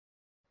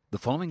The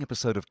following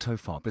episode of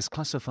TOFOP is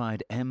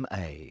classified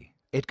MA.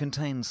 It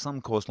contains some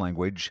coarse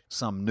language,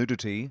 some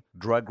nudity,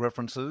 drug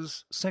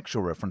references,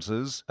 sexual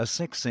references, a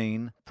sex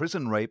scene,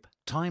 prison rape,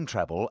 time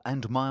travel,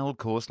 and mild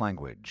coarse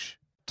language.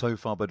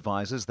 TOFOP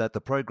advises that the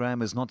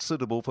program is not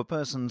suitable for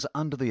persons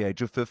under the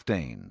age of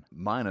 15.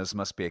 Minors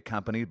must be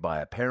accompanied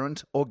by a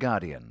parent or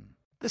guardian.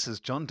 This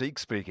is John Deek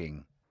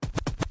speaking.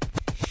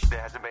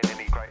 There hasn't been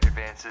any great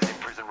advances in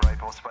prison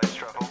rape or space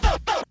travel.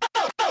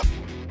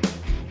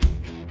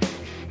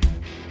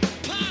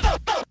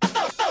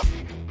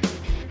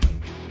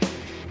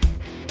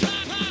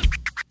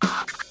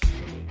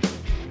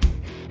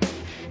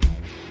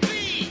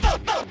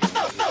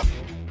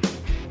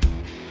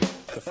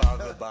 The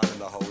Father, the Son,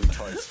 and the Holy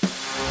Toast.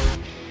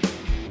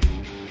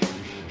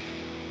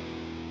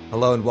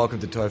 Hello and welcome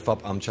to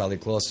TOFOP. I'm Charlie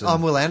Clausen.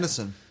 I'm Wil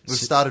Anderson. We've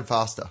started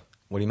faster.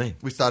 What do you mean?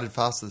 We started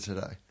faster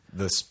today.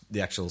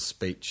 The actual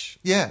speech.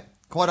 Yeah.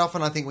 Quite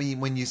often I think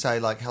when you say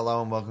like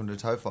hello and welcome to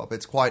TOFOP,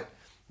 it's quite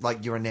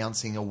like you're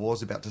announcing a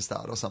war's about to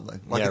start or something.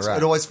 Like Yeah, right.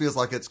 It always feels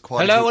like it's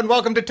quite... Hello and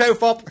welcome to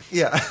TOFOP.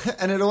 Yeah.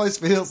 And it always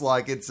feels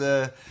like it's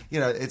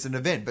it's an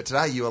event. But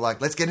today you were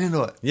like, let's get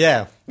into it.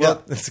 Yeah.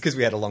 Well, Yeah. it's because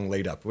we had a long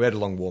lead up. We had a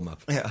long warm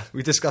up. Yeah.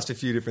 We discussed a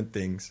few different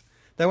things.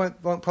 They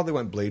probably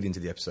won't bleed into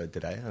the episode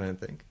today, I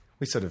don't think.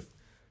 We sort of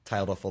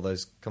tailed off all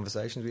those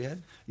conversations we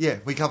had. Yeah,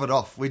 we covered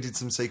off. We did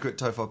some secret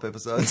TOFOP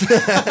episodes.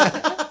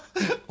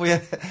 We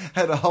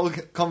had a whole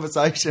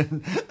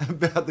conversation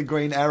about the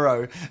green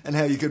arrow and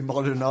how you could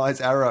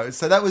modernise arrows.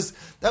 So that was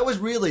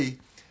really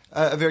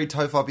a very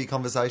TOFOP-y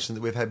conversation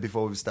that we've had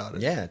before we've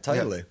started. Yeah,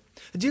 totally.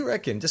 Yeah. Do you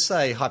reckon, just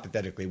say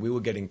hypothetically, we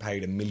were getting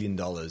paid $1 million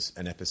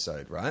an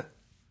episode, right?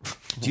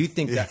 Do you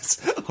think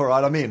Yes. All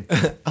right, I'm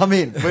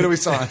in. Where do we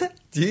sign?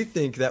 Do you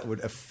think that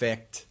would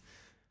affect...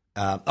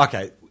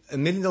 $1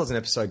 million an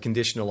episode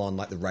conditional on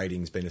like the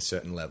ratings being a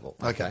certain level.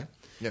 Okay.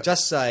 Yep.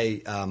 Just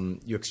say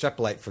you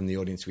extrapolate from the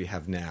audience we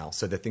have now.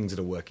 So the things that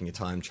are working are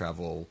time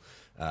travel,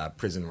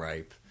 prison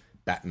rape,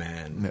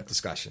 Batman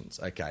discussions.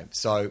 Okay.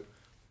 So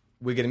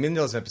we get $1 million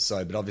an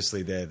episode, but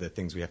obviously they're the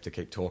things we have to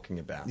keep talking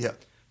about. Yeah.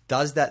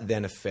 Does that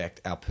then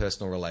affect our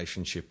personal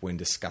relationship when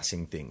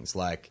discussing things?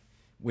 Like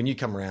when you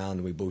come around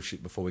and we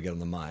bullshit before we get on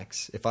the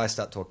mics, if I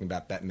start talking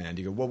about Batman,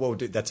 do you go, whoa,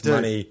 dude, that's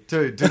money.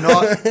 Dude, do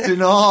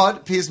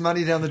not pierce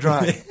money down the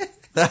drain.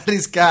 That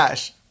is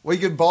cash. We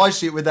could buy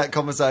shit with that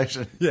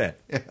conversation. Yeah.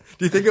 Do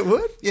you think it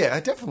would? Yeah,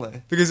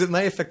 definitely. Because it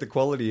may affect the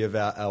quality of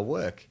our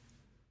work.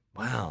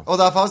 Wow.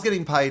 Although if I was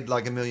getting paid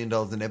like $1 million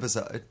an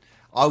episode,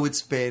 I would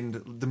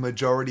spend the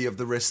majority of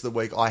the rest of the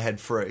week I had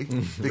free,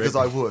 because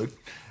I would,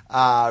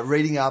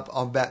 reading up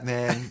on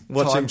Batman,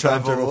 Watching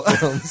time travel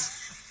films,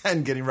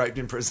 and getting raped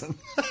in prison.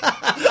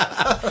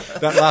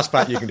 That last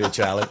part you can do,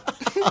 Charlie.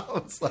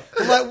 I'm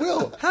I'm like,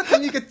 Will, how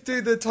come you get to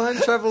do the time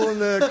travel and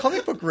the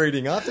comic book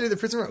reading? I have to do the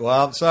prison rape.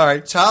 Well, I'm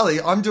sorry.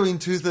 Charlie, I'm doing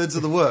 2/3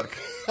 of the work.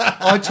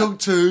 I took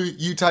 2,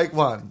 you take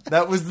 1.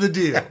 That was the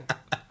deal.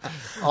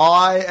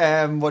 I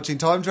am watching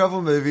time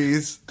travel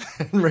movies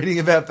and reading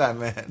about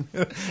Batman.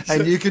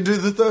 And you can do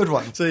the third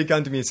one. So you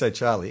come to me and say,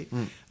 Charlie,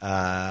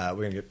 we're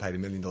going to get paid $1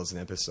 million an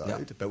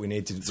episode, but we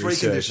need to Three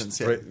research. conditions,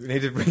 yeah. We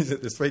need to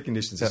there's 3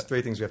 conditions. There's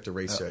 3 things we have to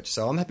research.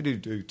 So I'm happy to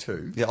do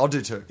 2. Yeah, I'll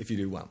do 2. If you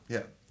do 1.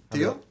 Yeah.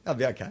 Deal? I'll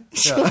be okay.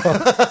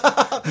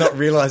 Not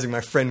realising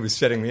my friend was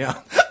setting me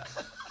up.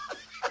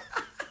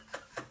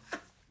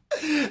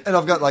 And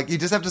I've got you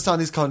just have to sign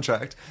this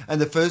contract,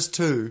 and the first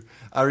 2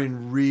 are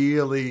in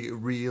really,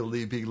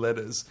 really big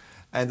letters,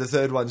 and the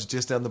third one's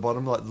just down the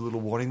bottom, like the little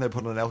warning they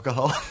put on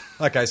alcohol.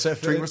 Okay, so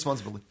Drink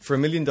responsibly. For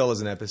 $1 million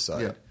an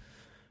episode,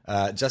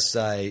 just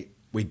say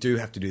we do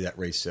have to do that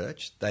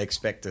research. They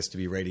expect us to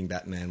be reading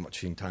Batman,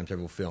 watching time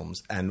travel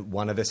films, and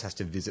one of us has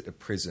to visit a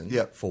prison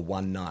for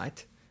one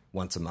night,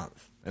 once a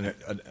month, and it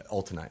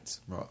alternates.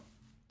 Right.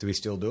 Do we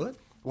still do it?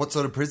 What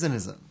sort of prison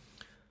is it?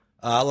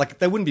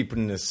 They wouldn't be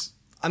putting us.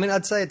 I mean,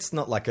 I'd say it's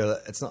not like a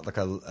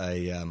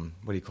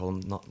what do you call them?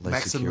 Not low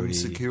Maximum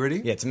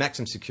security? Yeah, it's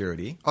maximum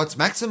security. Oh, it's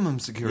maximum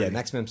security. Yeah,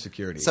 maximum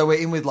security. So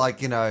we're in with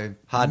murderers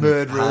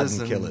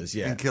hardened killers.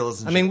 Yeah, and killers.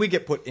 And I mean, we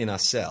get put in our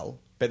cell,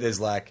 but there's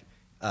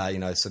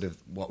sort of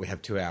what we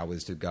have 2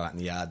 hours to go out in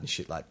the yard and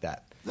shit like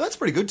that. That's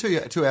pretty good.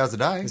 2 hours a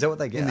day. Is that what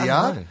they get? in the I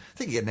yard? don't know. I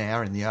think you get an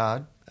hour in the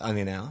yard.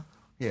 Only an hour.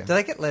 Yeah. Do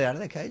they get let out of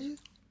their cages?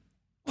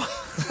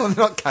 Well,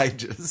 they're not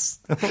cages.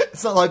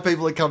 It's not like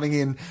people are coming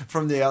in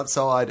from the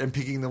outside and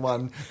picking the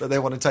one that they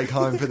want to take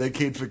home for their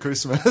kid for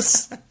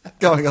Christmas.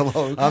 Going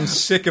along. I'm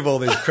sick of all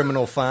these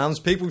criminal farms.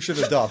 People should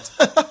adopt.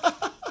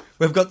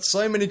 We've got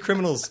so many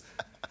criminals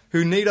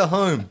who need a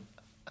home.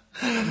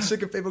 I'm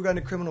sick of people going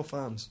to criminal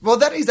farms. Well,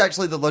 that is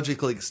actually the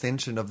logical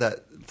extension of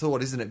that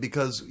thought, isn't it?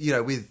 Because,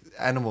 with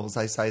animals,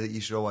 they say that you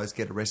should always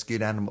get a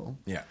rescued animal.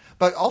 Yeah.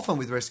 But often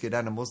with rescued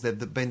animals,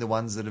 they've been the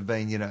ones that have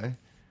been,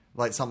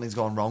 like something's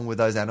gone wrong with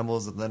those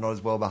animals, that they're not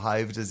as well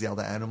behaved as the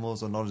other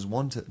animals or not as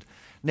wanted.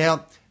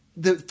 Now,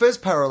 the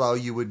first parallel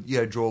you would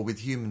draw with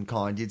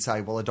humankind, you'd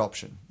say, well,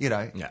 adoption.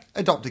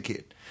 Adopt a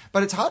kid.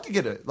 But it's hard to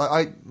get it.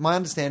 My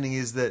understanding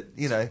is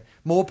that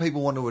more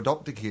people want to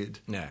adopt a kid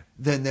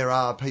than there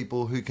are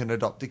people who can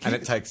adopt a kid. And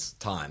it takes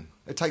time.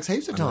 It takes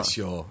heaps of time. Unless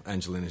you're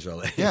Angelina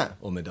Jolie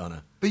or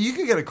Madonna. But you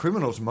could get a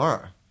criminal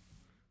tomorrow.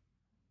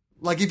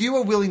 Like, if you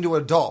were willing to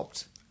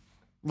adopt,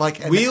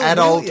 like, an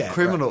adult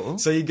criminal. Right.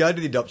 So you go to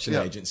the adoption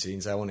agency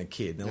and say, I want a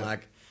kid. And they're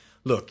like,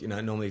 look, it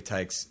normally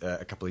takes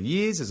a couple of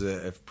years as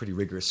a pretty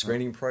rigorous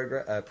screening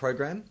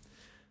program.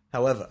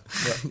 However,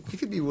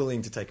 if you'd be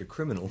willing to take a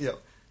criminal,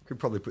 could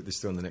probably put this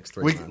through in the next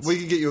 3 months. We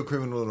could get you a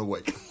criminal in a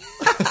week.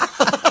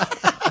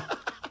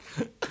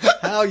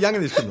 How young are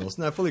these criminals?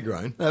 No, fully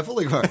grown. No,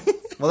 fully grown.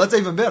 Well, that's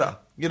even better.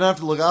 You don't have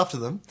to look after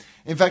them.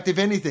 In fact, if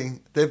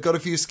anything, they've got a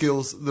few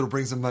skills that'll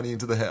bring some money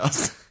into the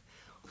house.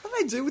 What do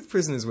they do with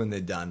prisoners when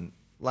they're done?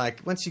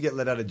 Like, once you get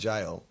let out of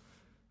jail,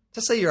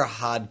 just say you're a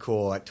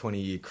hardcore, like,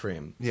 20-year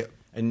crim. Yeah.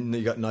 And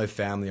you got no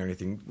family or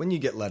anything. When you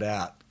get let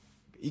out,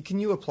 can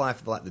you apply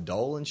for, like, the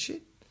dole and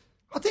shit?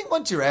 I think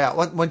once you're out,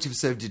 once you've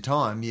served your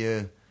time,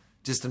 you're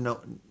just a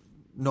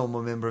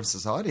normal member of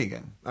society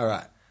again. All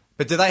right.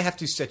 But do they have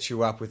to set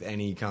you up with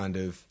any kind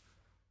of...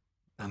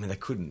 I mean, they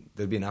couldn't.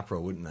 There'd be an uproar,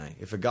 wouldn't they?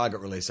 If a guy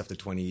got released after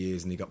 20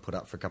 years and he got put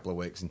up for a couple of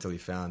weeks until he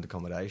found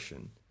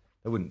accommodation,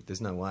 they wouldn't.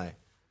 There's no way.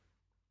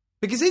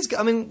 Because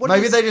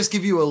maybe they just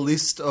give you a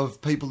list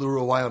of people who are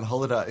away on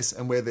holidays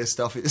and where their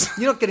stuff is.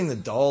 You're not getting the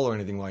dole or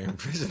anything while you're in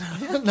prison, are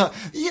you? No,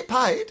 you get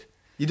paid.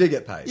 You do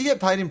get paid. You get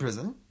paid in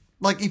prison.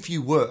 Like, if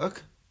you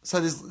work. So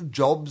there's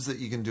jobs that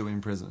you can do in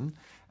prison,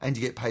 and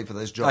you get paid for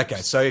those jobs.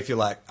 Okay, so if you're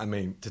like,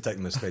 to take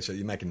them as cliche,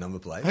 you make a number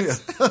plate.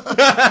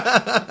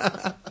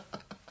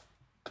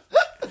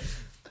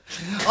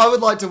 I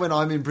would like to, when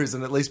I'm in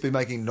prison, at least be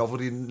making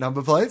novelty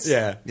number plates.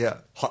 Yeah. Yeah.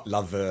 Hot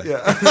lover. Yeah.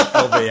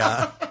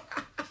 LVR.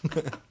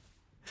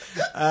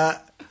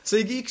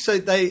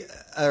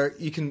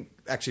 You can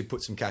actually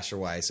put some cash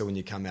away, so when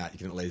you come out, you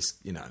can at least,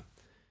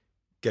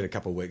 get a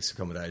couple of weeks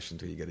accommodation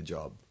until you get a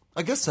job.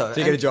 I guess so. So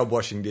you get a job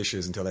washing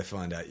dishes until they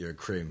find out you're a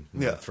crim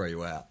and they'll throw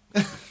you out.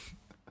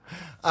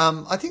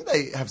 I think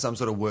they have some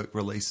sort of work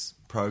release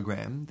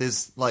program.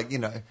 There's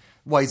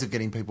ways of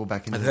getting people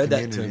back into the community.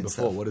 I've heard that term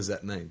before. What does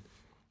that mean?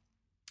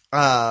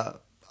 I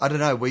don't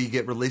know. Where you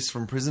get released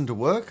from prison to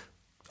work.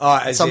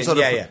 Oh, it's some sort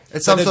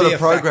of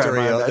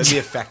program. There'd be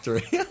a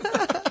factory.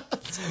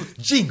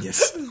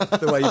 Genius.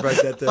 The way you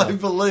broke that down. I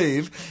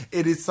believe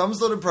it is some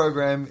sort of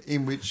program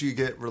in which you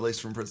get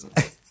released from prison.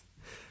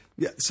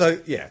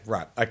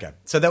 Right. Okay.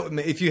 So that would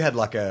mean if you had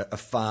like a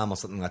farm or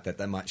something like that,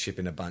 they might ship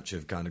in a bunch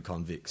of kind of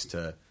convicts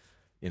to,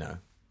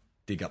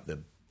 dig up the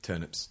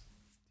turnips.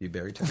 Do you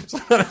bury turnips? I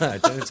don't know.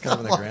 Turnips come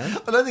on the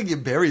ground? I don't think you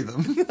bury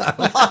them. You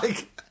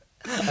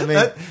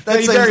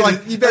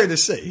bury the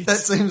seeds. That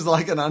seems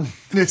like an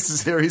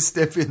unnecessary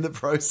step in the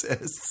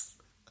process.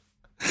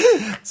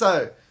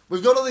 So,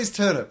 we've got all these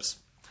turnips.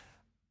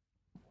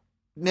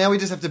 Now we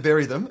just have to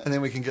bury them, and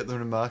then we can get them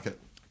to market.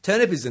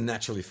 Turnip is a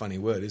naturally funny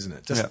word, isn't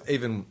it?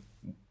 Even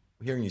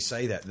hearing you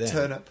say that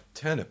then.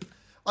 Turnip.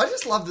 I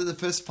just love that the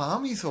first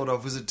farm you thought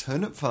of was a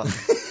turnip farm.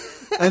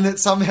 And that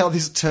somehow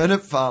this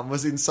turnip farm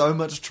was in so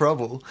much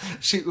trouble.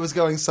 Shit was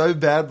going so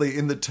badly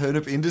in the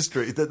turnip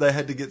industry that they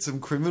had to get some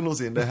criminals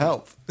in to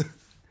help.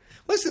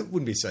 Well, it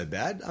wouldn't be so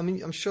bad. I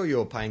mean, I'm sure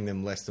you're paying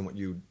them less than what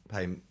you would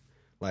pay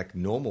like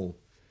normal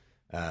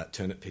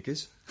turnip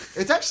pickers.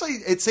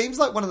 It seems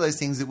like one of those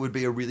things that would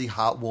be a really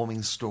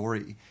heartwarming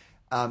story.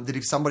 That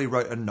if somebody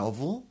wrote a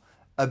novel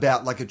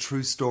about like a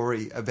true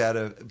story about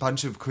a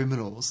bunch of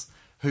criminals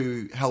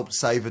who helped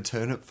save a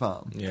turnip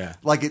farm. Yeah.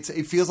 Like it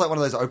feels like one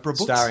of those Oprah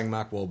books. Starring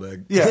Mark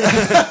Wahlberg. Yeah.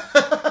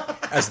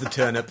 As the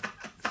turnip.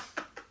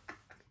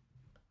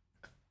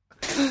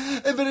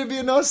 But it'd be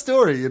a nice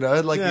story,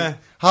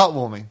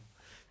 heartwarming.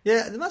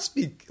 Yeah, there must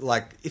be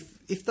like,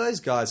 if those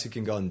guys who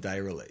can go on day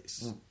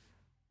release,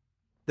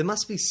 there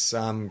must be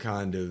some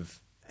kind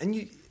of,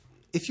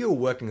 if you were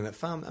working on that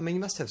farm, you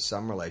must have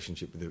some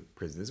relationship with the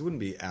prisoners. It wouldn't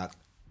be out,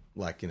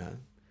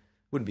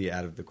 wouldn't be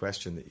out of the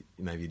question that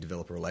maybe you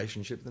develop a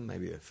relationship with them,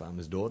 maybe a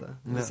farmer's daughter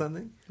or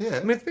something. Yeah.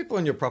 If people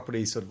on your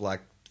property sort of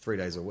 3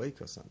 days a week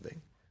or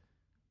something,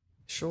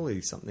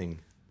 surely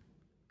something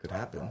could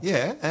happen.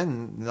 Yeah,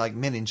 and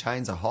men in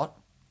chains are hot.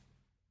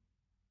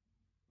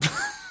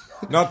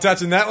 Not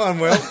touching that one,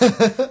 Will.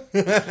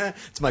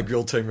 It's my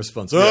grill team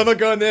response. Oh, I'm not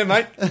going there,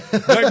 mate.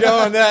 Don't go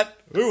on that.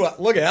 Ooh,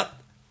 look out.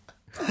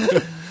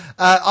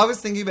 I was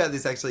thinking about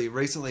this actually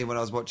recently when I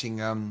was watching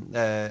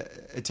a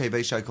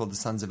TV show called The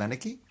Sons of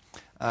Anarchy.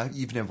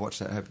 You've never watched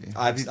that, have you?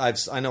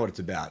 I know what it's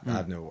about.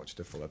 I've never watched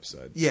a full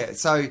episode. Yeah,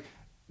 so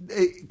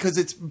because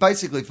it's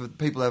basically for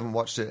people who haven't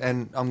watched it,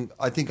 and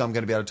I think I'm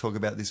going to be able to talk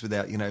about this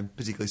without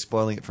particularly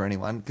spoiling it for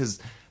anyone, because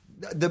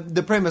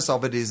the premise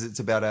of it is it's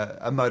about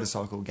a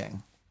motorcycle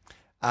gang.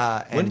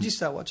 When did you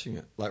start watching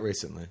it?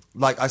 Recently?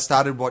 I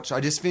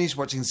just finished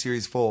watching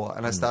series 4,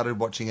 and I started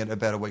watching it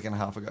about a week and a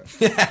half ago.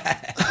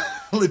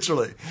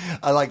 Literally.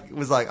 I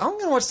was I'm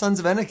going to watch Sons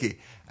of Anarchy.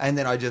 And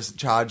then I just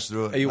charged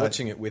through it. Are you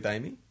watching it with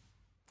Amy?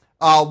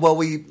 Oh, well,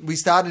 we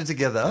started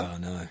together. Oh,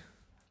 no.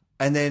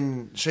 And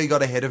then she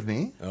got ahead of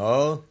me.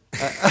 Oh.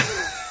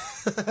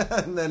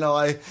 And then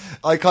I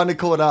kind of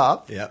caught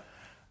up. Yep.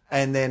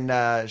 And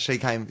then she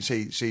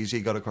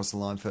got across the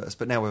line first.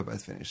 But now we're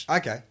both finished.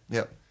 Okay.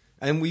 Yep.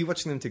 And were you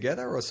watching them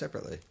together or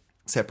separately?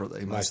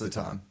 Separately, most of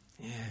the time.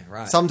 Yeah,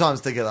 right.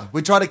 Sometimes together.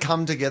 We try to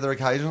come together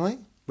occasionally.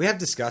 We have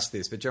discussed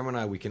this, but Jeremy and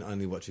I, we can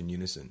only watch in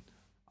unison.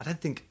 I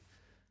don't think...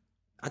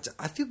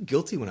 I feel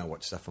guilty when I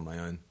watch stuff on my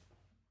own.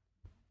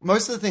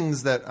 Most of the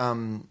things that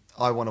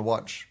I want to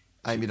watch,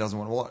 Amy doesn't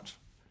want to watch.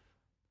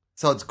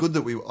 So it's good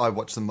that I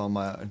watch them on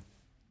my own,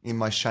 in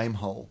my shame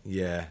hole.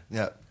 Yeah.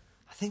 Yeah.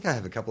 I think I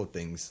have a couple of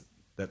things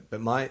I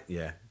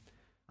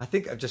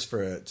think just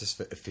for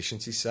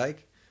efficiency's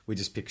sake, we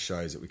just pick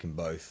shows that we can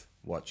both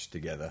watch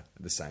together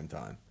at the same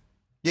time.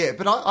 Yeah,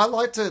 but I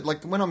like to,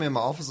 like, when I'm in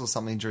my office or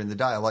something during the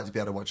day, I like to be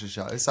able to watch a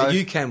show. So But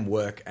you can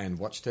work and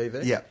watch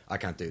TV? Yeah. I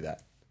can't do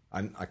that.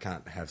 I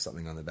can't have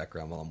something on the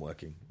background while I'm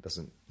working. It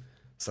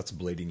starts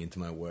bleeding into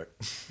my work.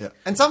 Yeah.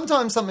 And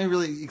sometimes something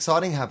really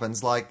exciting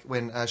happens, like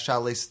when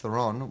Charlize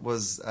Theron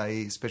was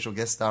a special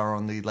guest star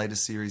on the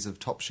latest series of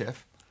Top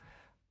Chef.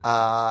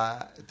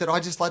 That I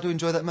just like to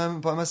enjoy that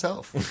moment by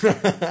myself.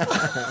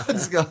 I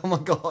just go, oh my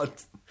God.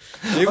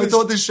 I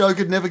thought this show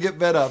could never get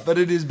better, but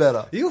it is better.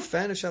 Are you a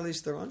fan of Charlize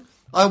Theron?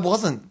 I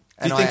wasn't.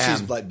 Do you think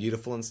she's like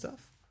beautiful and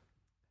stuff?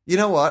 You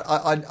know what?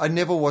 I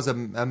never was a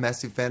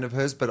massive fan of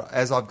hers, but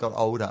as I've got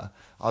older,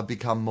 I've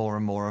become more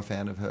and more a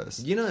fan of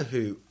hers. You know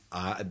who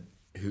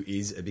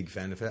is a big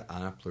fan of her,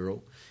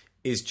 plural,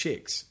 is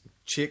chicks.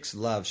 Chicks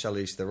love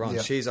Charlize Theron.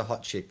 Yeah. She's a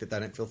hot chick that they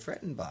don't feel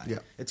threatened by. Yeah.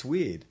 It's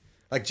weird.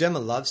 Like Gemma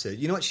loves her.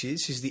 You know what she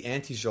is? She's the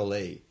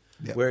anti-Jolie.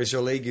 Yeah. Whereas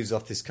Jolie gives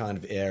off this kind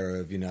of air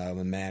of, I'm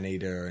a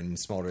man-eater and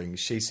smoldering.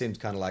 She seems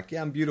kind of like,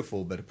 I'm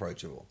beautiful but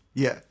approachable.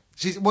 Yeah.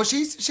 She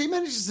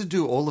manages to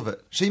do all of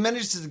it. She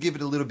manages to give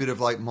it a little bit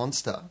of like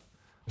Monster,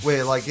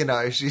 where like,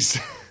 she's...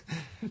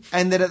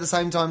 and then at the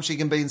same time she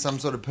can be in some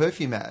sort of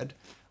perfume ad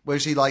where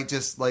she like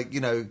just like,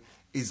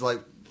 is like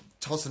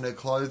tossing her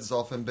clothes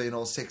off and being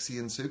all sexy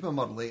and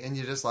supermodel-y, and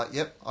you're just like,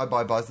 yep, I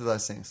buy both of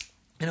those things.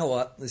 You know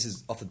what? This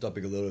is off the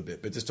topic a little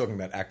bit, but just talking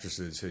about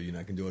actresses who,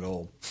 can do it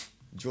all.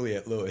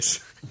 Juliette Lewis.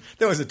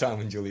 There was a time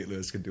when Juliette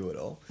Lewis could do it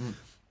all.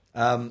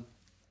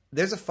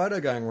 There's a photo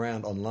going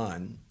around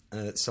online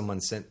that someone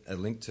sent a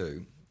link to.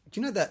 Do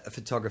you know that a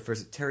photographer,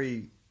 is it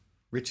Terry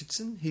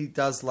Richardson? He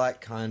does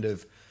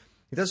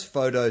he does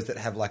photos that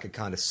have like a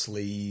kind of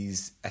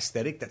sleaze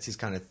aesthetic. That's his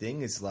kind of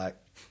thing. It's like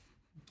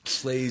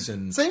sleaze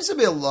and... Seems to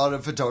be a lot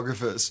of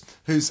photographers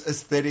whose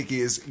aesthetic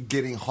is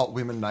getting hot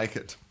women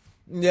naked.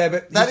 Yeah,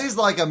 but... That is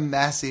like a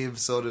massive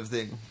sort of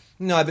thing.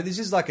 No, but this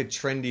is like a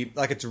trendy,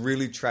 like it's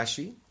really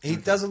trashy. He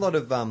does a lot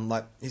of,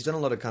 he's done a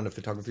lot of kind of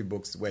photography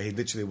books where he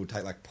literally will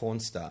take like porn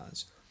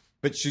stars,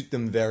 but shoot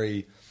them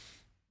very,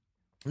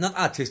 not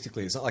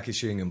artistically, it's not like he's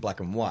shooting in black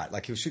and white.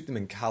 Like he'll shoot them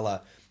in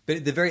colour,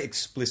 but they're very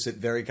explicit,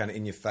 very kind of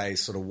in your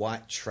face, sort of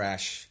white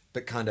trash,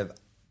 but kind of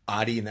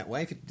arty in that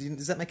way.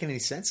 Does that make any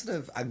sense? Sort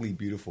of ugly,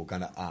 beautiful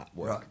kind of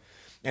artwork. Right.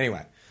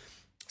 Anyway,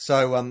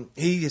 so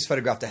he has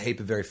photographed a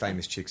heap of very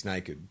famous chicks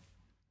naked.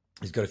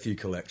 He's got a few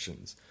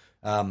collections.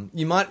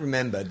 You might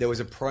remember there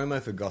was a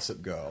promo for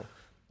Gossip Girl.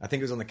 I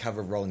think it was on the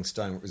cover of Rolling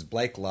Stone. It was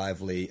Blake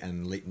Lively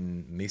and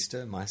Leighton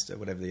Meester,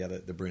 whatever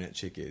the brunette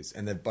chick is.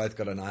 And they've both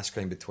got an ice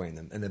cream between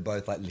them. And they're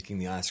both like licking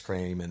the ice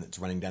cream and it's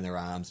running down their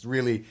arms.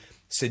 Really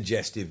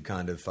suggestive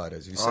kind of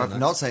photos. Have you seen I've those?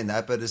 not seen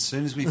that, but as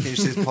soon as we finish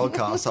this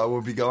podcast, I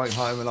will be going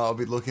home and I'll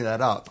be looking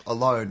that up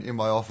alone in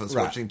my office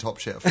watching Top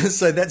Chef.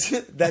 So that's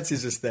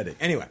his aesthetic.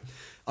 Anyway,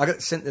 I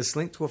got sent this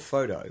link to a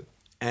photo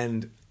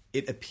and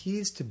it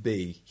appears to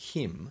be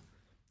him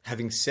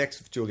having sex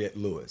with Juliette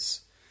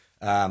Lewis.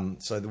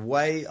 So the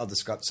way I'll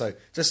describe... So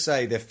just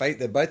say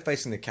they're both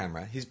facing the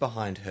camera. He's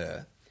behind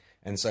her.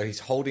 And so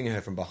he's holding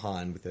her from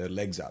behind with her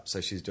legs up.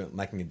 So she's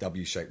making a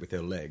W shape with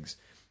her legs.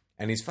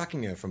 And he's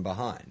fucking her from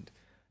behind.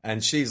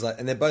 And she's like...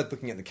 And they're both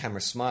looking at the camera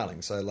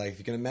smiling. So like if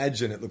you can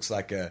imagine, it looks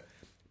like a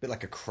bit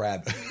like a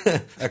crab.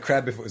 A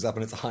crab if it was up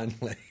on its hind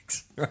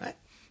legs. Right?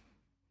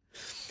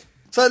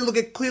 So look,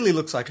 it clearly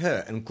looks like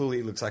her. And clearly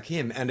it looks like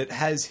him. And it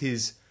has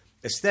his...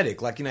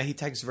 aesthetic, like, he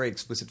takes very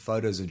explicit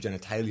photos of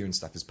genitalia and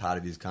stuff as part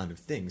of his kind of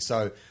thing.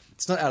 So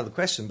it's not out of the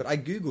question, but I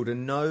Googled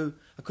and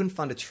I couldn't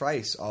find a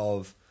trace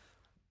of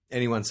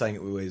anyone saying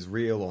it was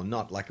real or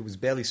not. Like, it was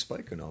barely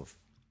spoken of.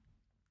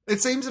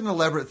 It seems an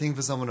elaborate thing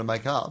for someone to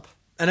make up.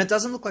 And it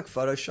doesn't look like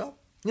Photoshop.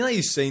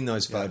 You've seen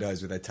those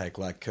photos where they take,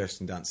 like,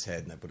 Kirsten Dunst's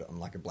head and they put it on,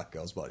 like, a black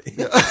girl's body.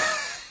 Yeah.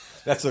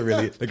 That's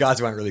the guys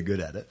who aren't really good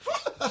at it.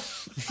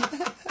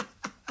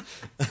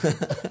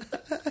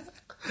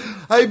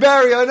 Hey,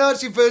 Barry, I know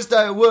it's your first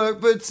day at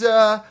work, but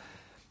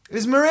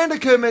is Miranda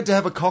Kerr meant to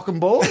have a cock and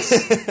balls?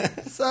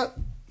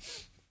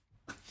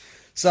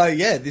 So,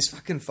 yeah, this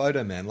fucking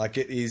photo, man, like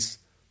it's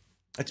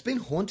been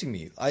haunting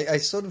me. I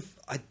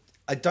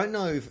don't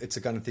know if it's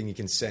the kind of thing you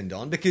can send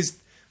on because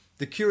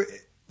the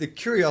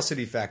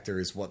curiosity factor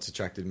is what's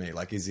attracted me.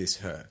 Like, is this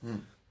her?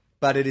 Mm.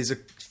 But it is a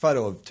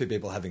photo of two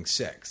people having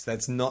sex.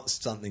 That's not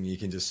something you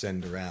can just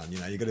send around.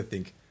 You've got to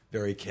think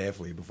very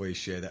carefully before you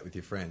share that with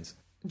your friends.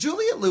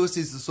 Juliette Lewis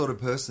is the sort of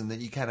person that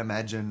you can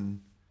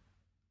imagine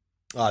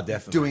Oh,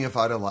 definitely. doing a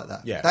photo like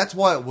that. Yeah. That's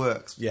why it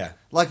works. Yeah.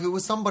 Like if it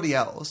was somebody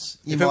else,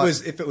 If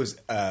it was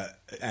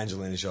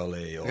Angelina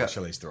Jolie or Yeah.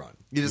 Charlize Theron,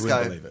 you just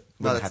wouldn't go, believe it.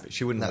 no, Wouldn't that's- happen.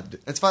 She wouldn't no, have.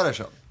 it's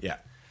Photoshop. Yeah,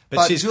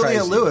 But she's Juliette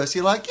crazy. Lewis,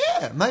 you're like,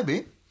 yeah,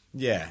 maybe.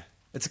 Yeah,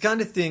 it's the kind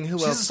of thing. Who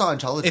She's else? a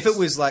Scientologist. If it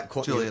was like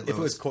Courtney, Juliette if it was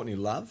Lewis. Courtney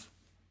Love,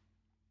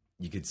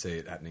 you could see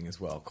it happening as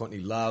well. Courtney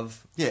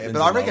Love. Yeah, Lindsay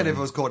but I reckon Lohan, if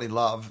it was Courtney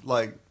Love,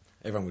 like,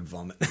 everyone would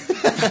vomit.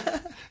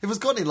 if it was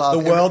Courtney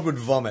Love, The world would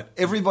vomit.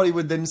 everybody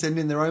would then send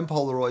in their own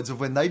Polaroids of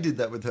when they did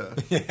that with her.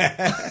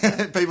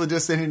 Yeah. People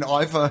just send in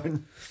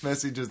iPhone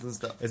messages and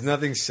stuff. There's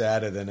nothing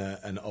sadder than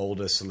an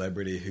older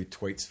celebrity who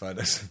tweets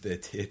photos of their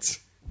tits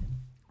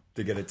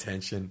to get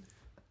attention.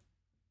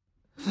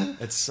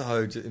 It's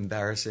so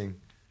embarrassing.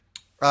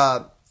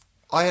 I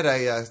had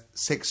a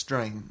sex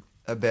dream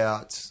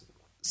about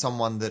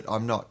someone that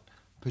I'm not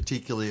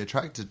particularly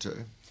attracted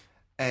to,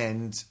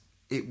 and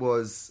it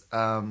was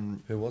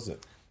Who was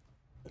it?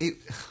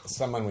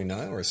 Someone we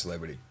know or a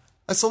celebrity?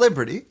 a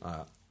celebrity,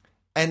 Ah.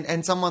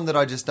 and someone that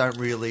I just don't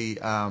really,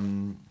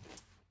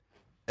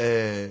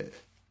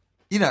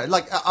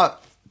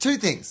 two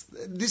things.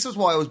 This was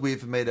why it was weird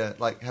for me to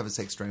like have a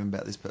sex dream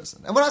about this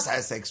person. And when I say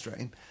a sex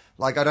dream,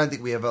 like I don't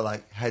think we ever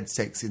like had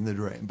sex in the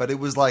dream, but it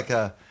was like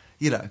a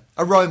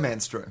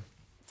romance dream.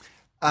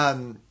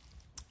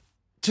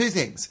 Two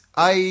things.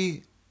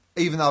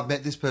 Even though I've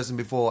met this person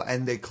before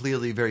and they're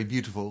clearly very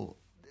beautiful,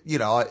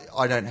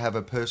 I don't have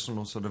a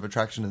personal sort of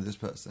attraction to this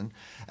person.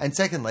 And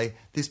secondly,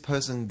 this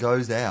person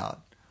goes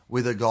out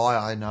with a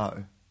guy I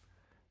know.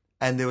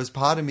 And there was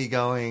part of me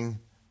going,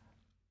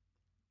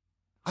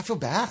 I feel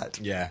bad.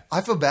 Yeah. I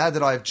feel bad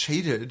that I've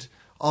cheated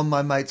on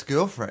my mate's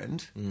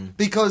girlfriend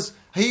because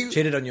he...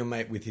 Cheated on your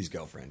mate with his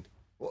girlfriend.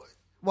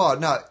 Well,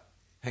 no.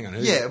 Hang on. I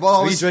Who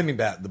are you dreaming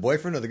about? The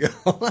boyfriend or the girl?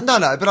 No,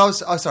 but I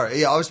was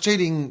sorry. Yeah, I was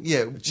cheating.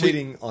 Yeah,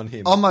 Cheating on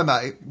him. on my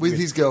mate with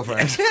his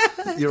girlfriend.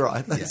 You're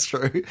right. That's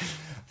true.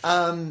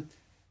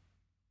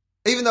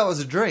 Even though it was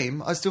a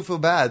dream, I still feel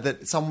bad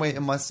that somewhere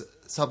in my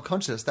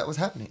subconscious that was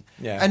happening.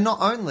 Yeah. And not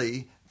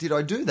only did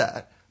I do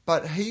that,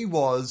 but he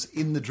was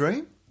in the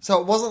dream.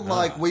 So it wasn't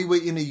like we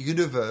were in a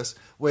universe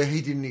where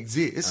he didn't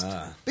exist,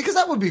 because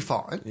that would be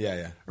fine.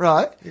 Yeah.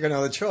 Right? You got no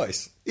other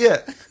choice. Yeah.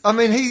 I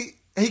mean,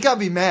 he can't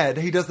be mad.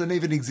 He doesn't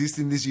even exist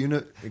in this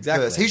universe.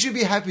 Exactly. He should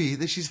be happy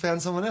that she's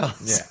found someone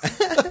else.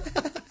 Yeah.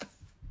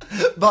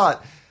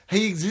 But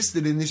he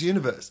existed in this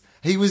universe.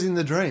 He was in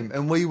the dream,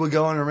 and we were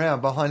going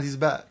around behind his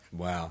back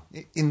Wow.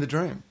 in the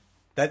dream.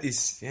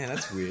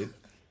 That's weird.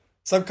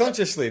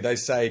 Subconsciously, they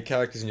say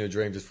characters in your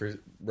dream just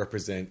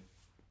represent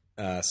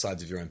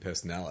sides of your own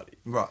personality.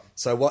 Right.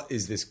 So what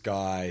is this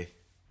guy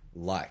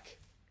like?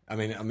 I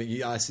mean,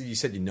 you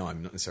said you know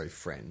him, not necessarily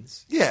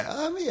friends.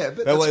 Yeah, but,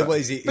 But that's what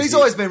is he- but is he's he-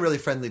 always been really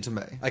friendly to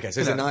me. Okay, so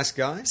he's a nice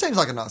guy? Seems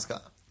like a nice guy.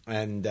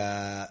 And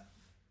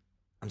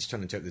I'm just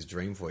trying to interpret this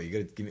dream for you. You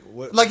got to give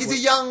me... Like he's a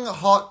young,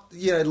 hot,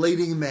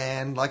 leading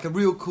man, like a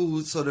real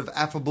cool, sort of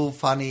affable,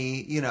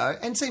 funny,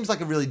 and seems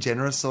like a really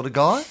generous sort of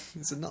guy.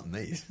 This is not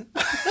me.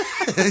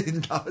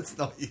 No, it's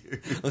not you.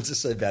 I'm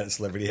just so bad at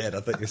celebrity head. I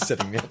thought you were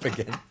setting me up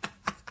again.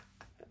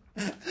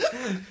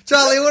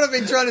 Charlie, what I've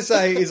been trying to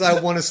say is I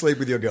want to sleep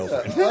with your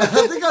girlfriend. I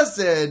think I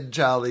said,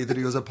 Charlie, that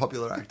he was a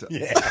popular actor.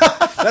 Yeah.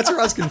 That's where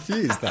I was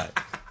confused, though.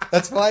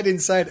 That's why I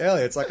didn't say it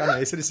earlier. It's like, I know,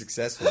 he said he's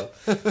successful.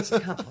 So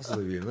it can't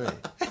possibly be me.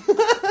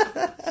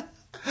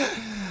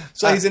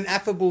 So he's an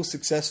affable,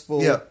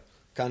 successful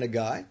kind of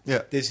guy.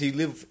 Yeah. Does he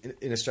live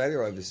in Australia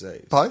or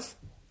overseas? Both?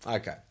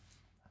 Okay.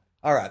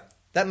 All right.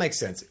 That makes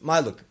sense.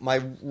 My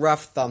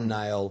rough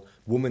thumbnail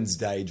Woman's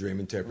Day dream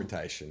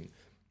interpretation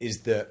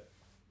is that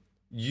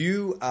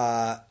you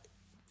are...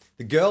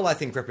 The girl, I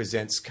think,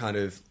 represents kind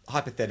of,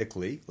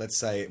 hypothetically, let's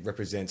say it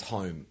represents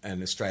home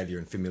and Australia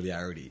and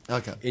familiarity.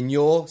 Okay. In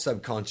your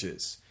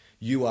subconscious,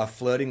 you are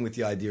flirting with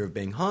the idea of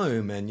being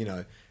home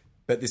and,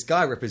 but this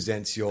guy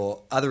represents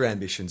your other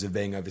ambitions of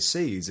being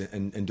overseas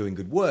and doing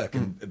good work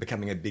and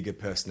becoming a bigger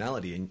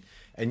personality.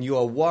 And you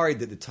are worried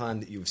that the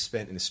time that you've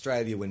spent in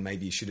Australia when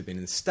maybe you should have been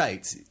in the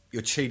States,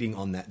 you're cheating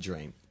on that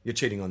dream. You're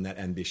cheating on that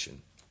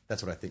ambition.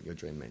 That's what I think your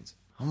dream means.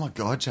 Oh my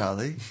God,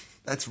 Charlie.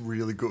 That's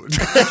really good.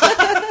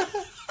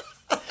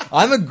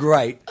 I'm a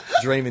great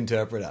dream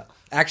interpreter.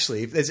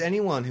 Actually, if there's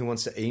anyone who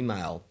wants to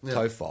email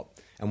TOFOP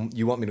and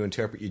you want me to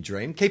interpret your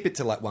dream, keep it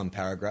to like one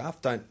paragraph.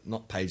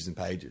 Not pages and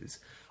pages.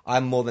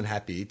 I'm more than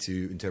happy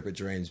to interpret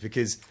dreams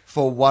because...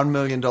 For $1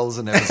 million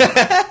an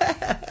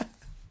episode.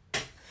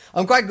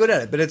 I'm quite good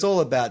at it, but it's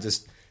all about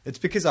just... It's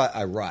because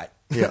I write,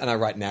 Yeah. and I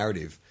write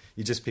narrative.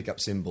 You just pick up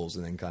symbols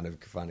and then kind of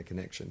find a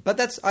connection.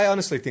 But I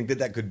honestly think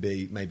that could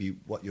be maybe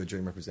what your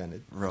dream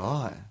represented.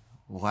 Right.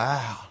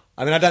 Wow.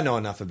 I mean, I don't know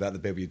enough about the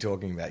people you're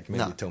talking about. You can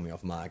maybe No. tell me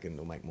off mic and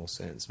it'll make more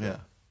sense. But Yeah.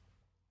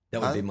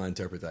 that would be my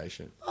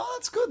interpretation. Oh,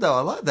 that's good though.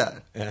 I like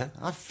that. Yeah?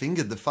 I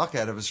fingered the fuck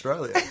out of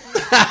Australia.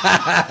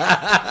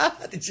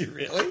 Did you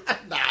really?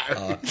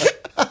 No.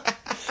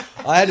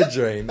 I had a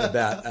dream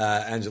about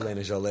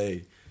Angelina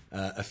Jolie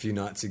a few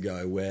nights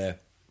ago where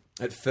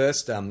at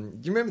first, do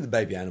you remember the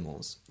baby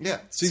animals? Yeah.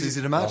 Susie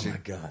D'Amaci. Oh my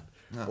God.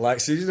 Like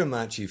Susie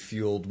D'Amaci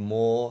fueled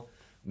more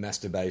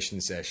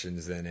masturbation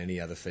sessions than any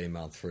other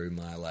female through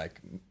my like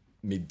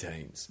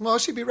mid-teens. Well,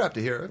 she'd be rapt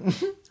to hear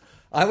it.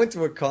 I went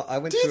to a.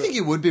 Do you think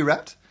you would be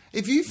rapt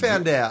if you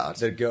found out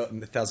that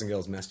 1,000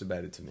 girls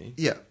masturbated to me?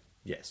 Yeah.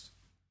 Yes,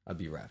 I'd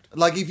be rapt.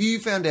 Like if you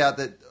found out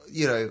that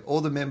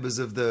all the members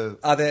of the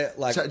Are there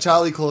like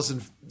Charlie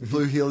Clausen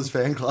Blue Heelers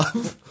fan club,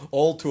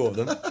 all 2 of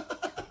them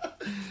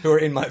who are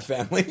in my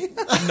family?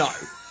 No.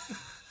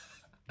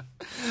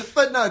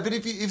 But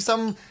if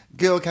some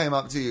girl came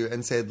up to you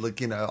and said, look,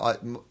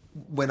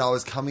 when I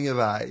was coming of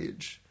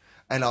age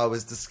and I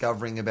was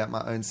discovering about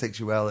my own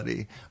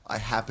sexuality, I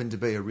happened to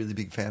be a really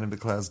big fan of the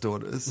Cloud's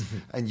Daughters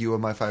and you were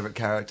my favourite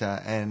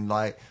character, and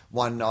like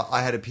one night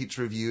I had a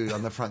picture of you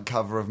on the front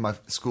cover of my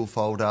school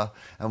folder,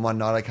 and one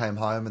night I came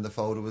home and the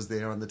folder was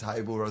there on the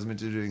table where I was meant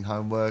to be doing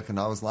homework, and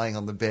I was laying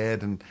on the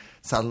bed and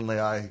suddenly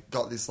I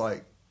got this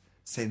like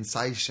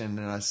sensation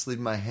and I slid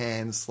my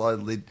hand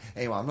slowly.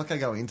 Anyway, I'm not going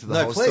to go into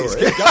the whole story.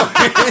 Keep going.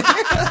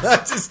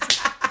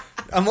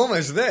 I'm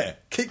almost there.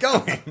 Keep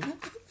going.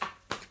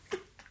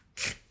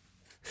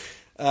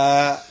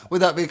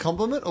 Would that be a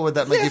compliment, or would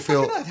that make you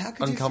feel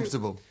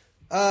uncomfortable?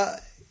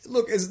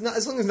 Look, as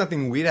long as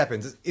nothing weird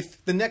happens,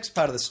 if the next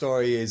part of the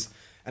story is,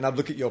 and I'd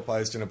look at your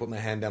post and I'd put my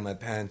hand down my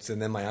pants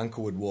and then my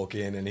uncle would walk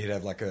in and he'd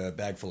have like a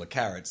bag full of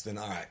carrots, then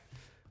all right.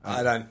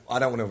 I don't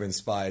want to have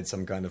inspired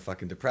some kind of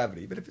fucking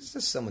depravity. But if it's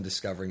just someone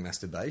discovering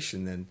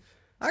masturbation, then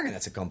I reckon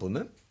that's a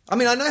compliment. I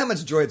mean, I know how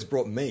much joy it's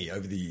brought me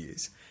over the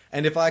years.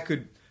 And if I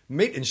could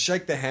meet and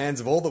shake the hands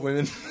of all the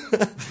women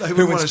they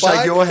would want to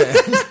shake your hand.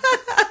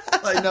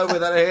 They know where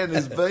that hand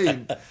has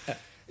been.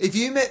 If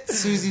you met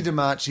Susie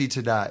DiMarchi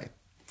today,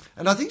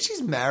 and I think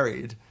she's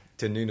married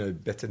to Nuno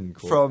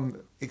Bettencourt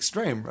from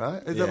Extreme,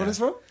 right? Is that what it's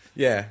from?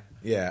 Yeah.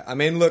 I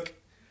mean, look,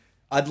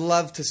 I'd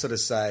love to sort of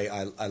say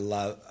I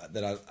love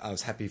that I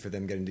was happy for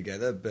them getting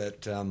together,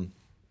 but I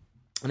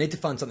need to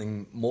find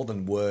something more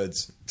than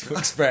words to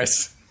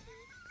express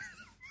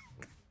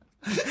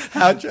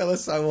how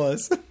jealous I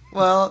was.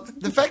 Well,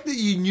 the fact that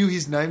you knew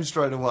his name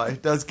straight away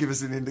does give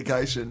us an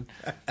indication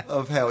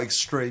of how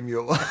extreme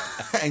your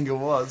anger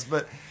was.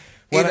 But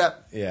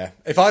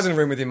if I was in a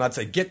room with him, I'd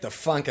say, "Get the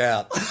funk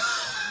out."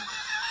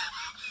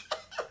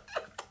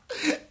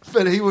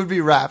 But he would be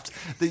rapt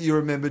that you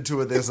remembered 2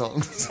 of their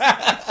songs.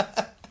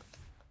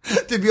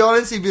 To be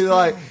honest, he'd be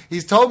like,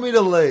 he's told me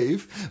to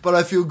leave, but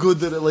I feel good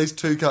that at least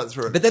 2 cut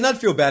through. But then I'd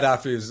feel bad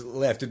after he was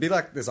left. It'd be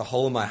like there's a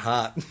hole in my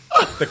heart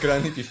that could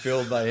only be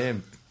filled by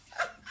him.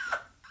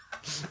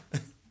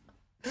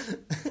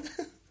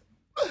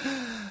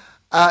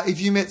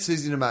 If you met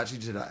Susie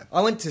DiMarchi today,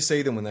 I went to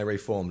see them when they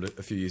reformed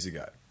a few years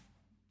ago.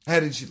 How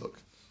did she look?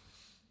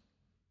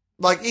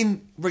 Like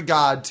in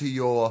regard to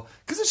your,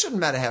 because it shouldn't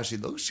matter how she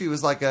looked. She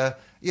was like they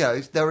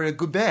were a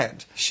good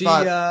band.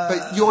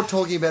 But you're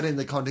talking about it in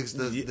the context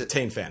of the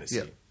teen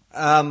fantasy.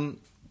 Yeah.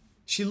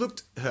 She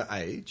looked her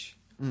age,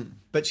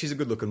 but she's a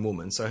good-looking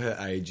woman, so her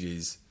age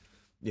is,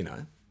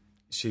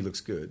 she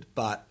looks good.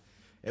 But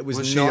it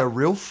was she a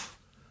RILF?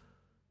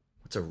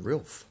 What's a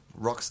RILF?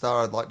 Rock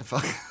star I'd like to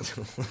fuck.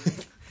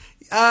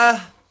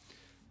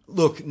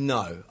 Look,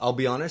 no. I'll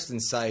be honest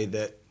and say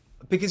that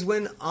because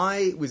when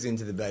I was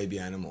into the baby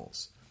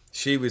animals,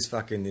 she was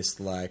fucking this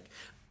like...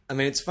 I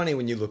mean, it's funny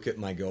when you look at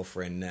my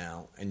girlfriend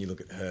now and you look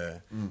at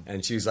her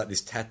and she was like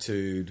this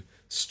tattooed,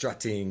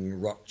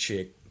 strutting rock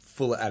chick,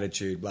 full of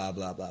attitude, blah,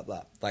 blah, blah,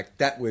 blah. Like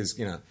that was,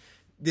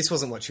 this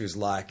wasn't what she was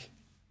like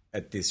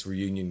at this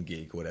reunion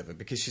gig or whatever,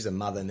 because she's a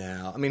mother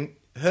now. I mean,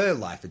 her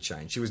life had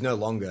changed. She was no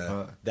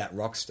longer that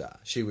rock star.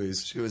 She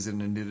was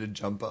in a knitted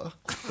jumper.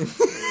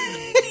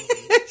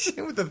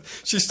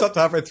 She stopped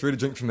halfway through to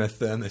drink from her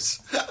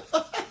thermos.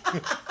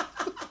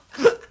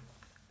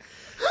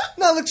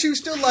 No, look, she was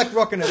still like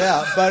rocking it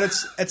out, but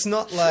it's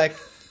not like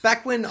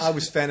back when I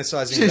was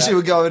fantasizing. She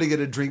would go over to get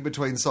a drink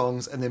between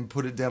songs and then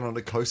put it down on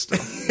a coaster.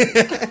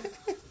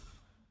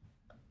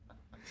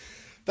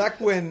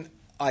 Back when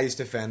I used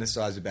to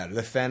fantasize about it,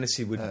 the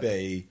fantasy would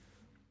be,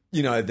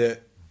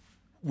 that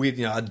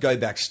I'd go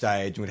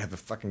backstage and we'd have a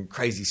fucking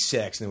crazy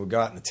sex and then we'd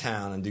go out in the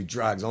town and do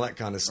drugs and all that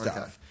kind of stuff.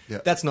 Okay.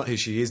 Yep. That's not who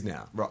she is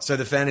now. Right. So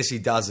the fantasy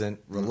doesn't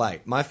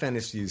relate. My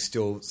fantasy is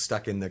still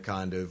stuck in the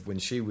kind of when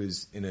she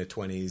was in her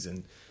 20s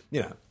and,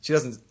 she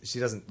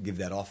doesn't give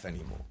that off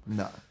anymore.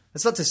 No.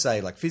 It's not to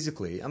say, like,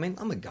 physically, I mean,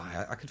 I'm a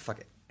guy. I could fuck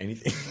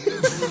anything.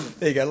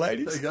 There you go,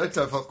 ladies. There you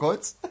go, TOFOP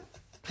quotes.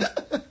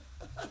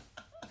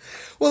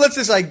 Well, let's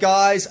just say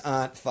guys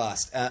aren't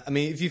fussed. I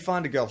mean, if you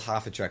find a girl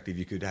half attractive,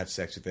 you could have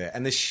sex with her.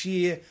 And the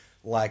sheer,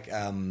 like,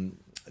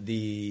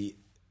 the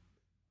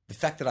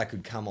fact that I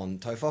could come on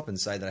TOFOP and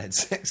say that I had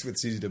sex with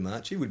Susie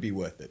DiMarchi would be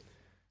worth it.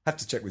 Have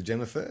to check with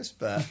Gemma first,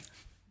 but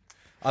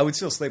I would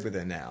still sleep with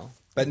her now.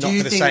 But not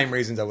for the same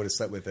reasons I would have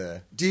slept with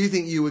her. Do you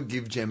think you would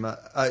give Gemma...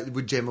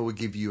 Gemma would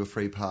give you a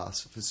free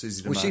pass for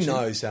Susie DiMarchi? Well, she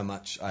knows how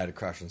much I had a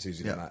crush on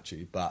Susie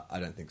DiMarchi, but I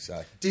don't think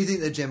so. Do you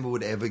think that Gemma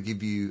would ever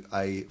give you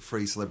a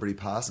free celebrity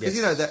pass?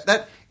 Because,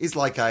 that is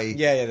like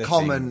a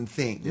common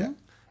thing. Yeah.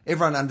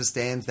 Everyone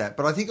understands that.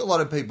 But I think a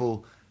lot of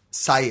people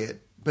say it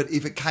but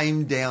if it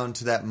came down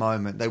to that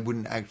moment, they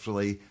wouldn't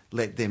actually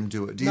let them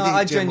do it. Do you No, think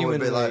I Gemma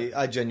would be like,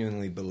 I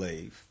genuinely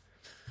believe.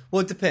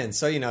 Well, it depends.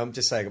 So, I'm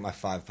just saying, I got my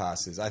 5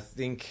 passes. I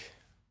think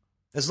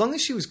as long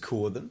as she was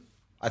cool with them,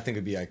 I think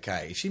it'd be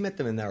okay. If she met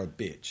them and they were a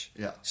bitch,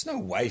 there's no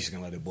way she's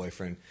going to let her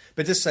boyfriend.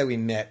 But just say we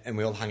met and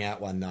we all hung out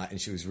one night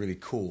and she was really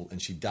cool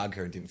and she dug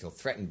her and didn't feel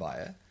threatened by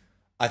her,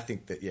 I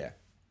think that,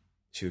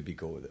 she would be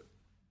cool with it.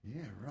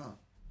 yeah, right.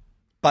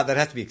 But they'd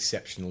have to be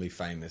exceptionally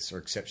famous or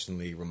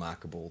exceptionally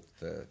remarkable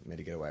for me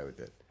to get away with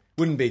it.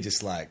 Wouldn't be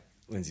just like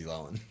Lindsay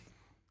Lohan.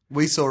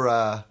 We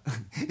saw,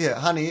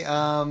 honey,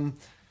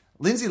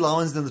 Lindsay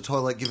Lohan's in the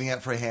toilet giving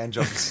out free hand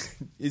jobs.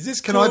 Is this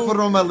Can cool? I put it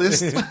on my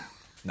list?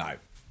 No.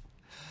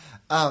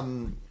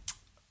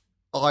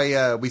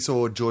 We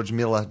saw George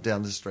Miller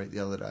down the street the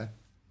other day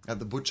at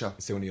the butcher.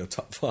 Is he one of your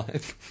top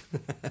 5?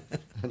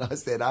 And I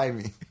said,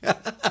 Amy,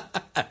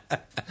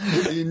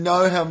 you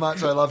know how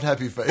much I loved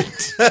Happy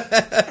Feet.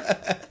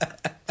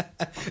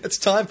 It's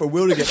time for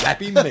Will to get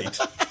happy meat.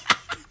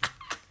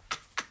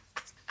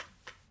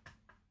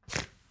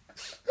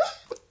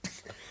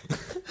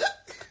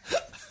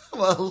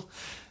 Well,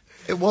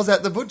 it was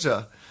at the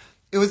butcher.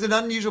 It was an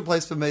unusual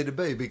place for me to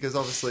be because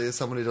obviously as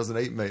someone who doesn't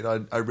eat meat,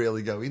 I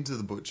rarely go into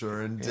the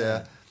butcher.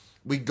 And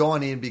we'd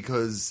gone in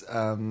because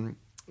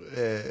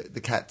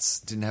the cats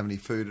didn't have any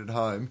food at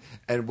home,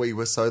 and we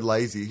were so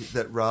lazy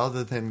that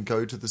rather than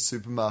go to the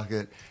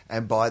supermarket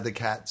and buy the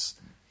cats,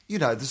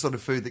 the sort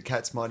of food that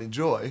cats might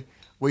enjoy,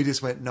 we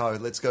just went, no,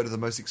 let's go to the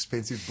most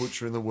expensive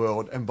butcher in the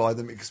world and buy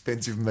them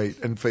expensive meat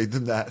and feed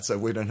them that so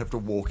we don't have to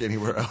walk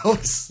anywhere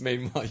else.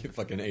 Meanwhile, you're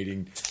fucking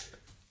eating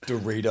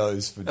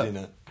Doritos for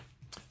dinner.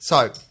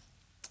 So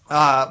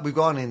we've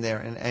gone in there,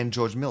 and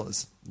George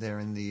Miller's there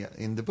in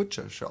the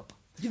butcher shop.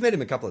 You've met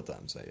him a couple of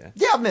times, though, yeah?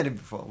 Yeah, I've met him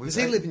before. Does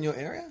he live in your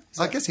area?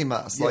 I guess he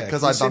must, Yeah,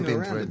 because 'cause I you've bumped seen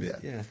him into around him. a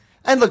bit, yeah.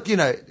 And look,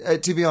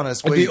 to be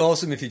honest, It'd be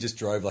awesome if you just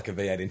drove like a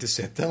V8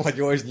 Interceptor. Like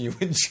you always knew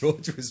when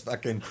George was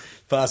fucking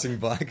passing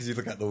by because you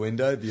look out the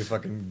window, there'd be a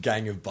fucking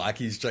gang of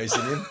bikies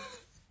chasing him.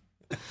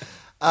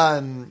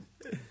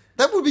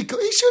 That would be cool.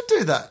 He should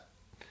do that.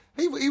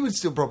 He would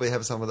still probably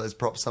have some of those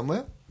props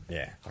somewhere.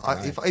 Yeah.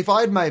 If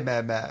I had made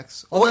Mad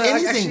Max or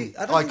anything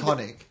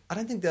iconic. I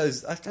don't think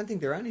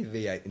there are any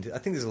V8. I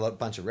think there's a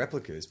bunch of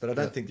replicas, but I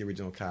don't think the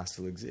original cast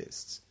still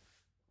exists.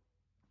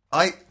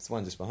 It's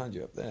one just behind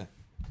you up there.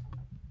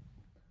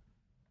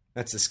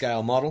 That's the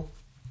scale model.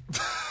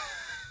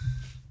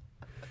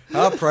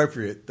 How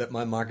appropriate that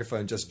my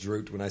microphone just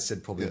drooped when I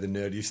said probably the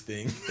nerdiest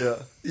thing.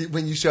 Yeah.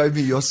 When you showed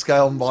me your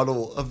scale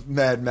model of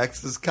Mad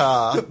Max's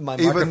car, My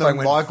even the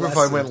microphone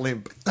microphone went went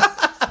limp.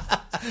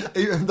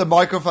 Even the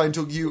microphone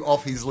took you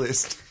off his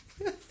list.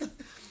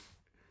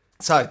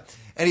 So,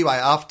 anyway,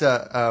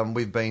 after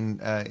we've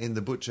been in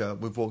the butcher,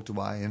 we've walked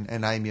away,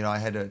 and Amy and I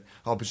had an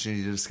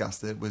opportunity to discuss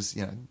that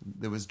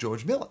there was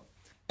George Miller.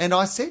 And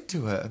I said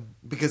to her,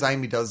 because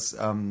Amy does,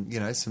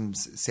 some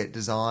set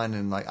design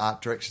and like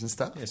art direction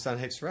stuff. Yeah, she's done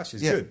heaps for us.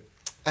 She's good.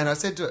 And I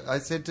said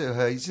to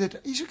her, you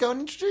should go and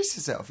introduce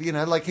yourself.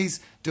 Like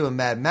he's doing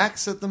Mad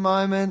Max at the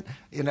moment.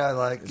 He's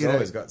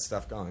always got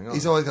stuff going on.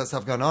 He's always got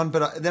stuff going on.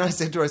 But then I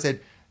said to her,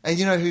 and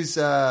you know who's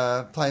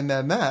playing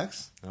Mad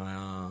Max?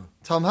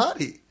 Tom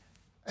Hardy.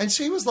 And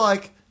she was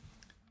like,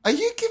 are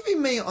you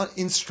giving me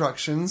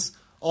instructions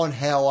on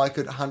how I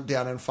could hunt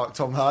down and fuck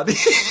Tom Hardy?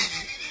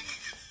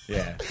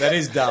 Yeah, that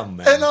is dumb,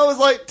 man. And I was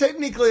like,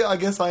 technically, I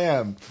guess I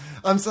am.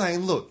 I'm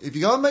saying, look, if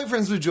you go and make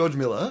friends with George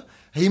Miller,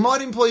 he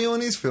might employ you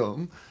in his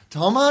film.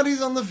 Tom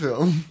Hardy's on the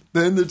film.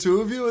 Then the two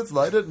of you, it's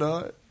late at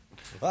night.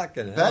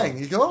 Fucking hell. Bang,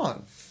 you go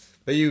on.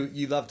 But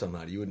you love Tom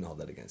Hardy. You wouldn't hold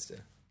that against her.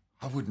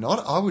 I would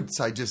not. I would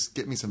say just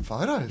get me some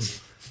photos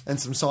and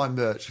some signed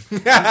merch.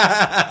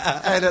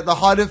 And at the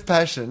height of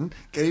passion,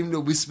 get him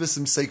to whisper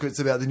some secrets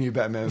about the new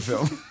Batman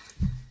film.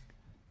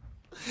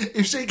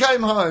 If she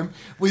came home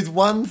with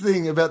one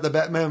thing about the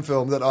Batman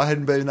film that I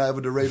hadn't been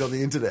able to read on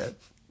the internet,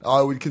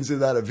 I would consider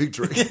that a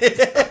victory.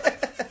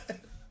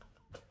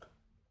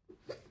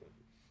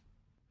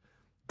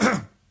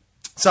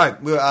 So,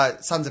 we were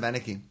Sons of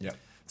Anarchy. Yep.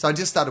 So I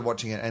just started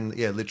watching it and,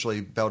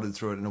 literally belted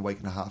through it in a week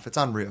and a half. It's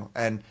unreal.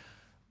 And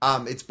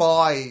it's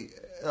by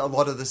a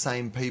lot of the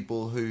same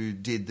people who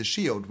did The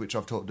Shield, which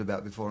I've talked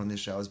about before on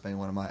this show as being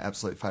one of my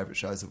absolute favourite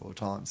shows of all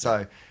time.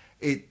 So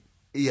it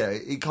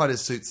kind of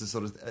suits the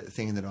sort of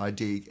thing that I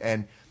dig.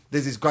 And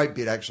there's this great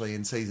bit actually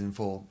in season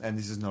 4, and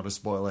this is not a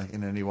spoiler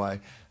in any way.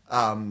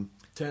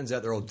 Turns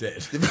out they're all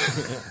dead.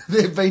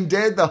 They've been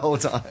dead the whole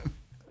time.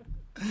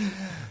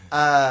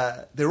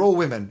 They're all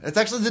women. It's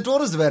actually the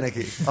Daughters of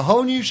Anarchy, a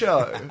whole new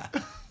show.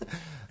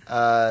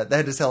 They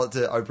had to sell it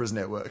to Oprah's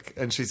network,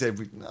 and she said,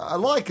 I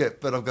like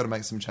it, but I've got to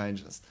make some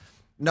changes.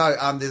 No,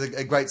 there's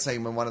a great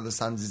scene when one of the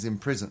sons is in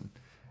prison,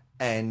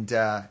 and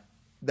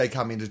they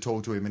come in to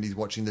talk to him, and he's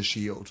watching The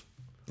Shield.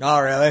 Oh,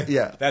 really?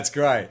 Yeah. That's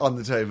great. On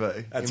the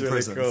TV. That's in really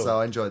prison. cool. So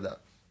I enjoyed that.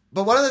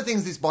 But one of the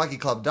things this bikie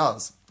club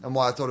does, and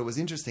why I thought it was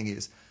interesting,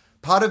 is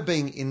part of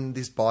being in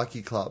this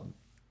bikie club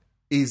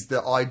is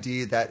the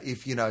idea that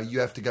if, you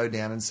have to go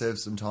down and serve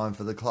some time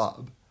for the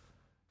club,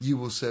 you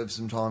will serve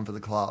some time for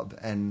the club.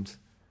 And,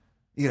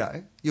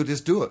 you'll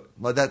just do it.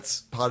 Like,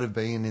 that's part of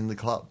being in the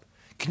club.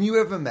 Can you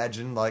ever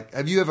imagine, like,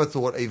 have you ever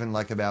thought even,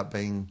 like, about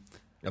being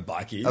A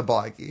bikie? a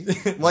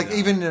bikie? Like, No.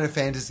 even in a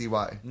fantasy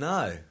way?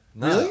 No.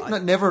 Really? No,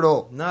 never at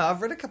all. No,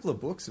 I've read a couple of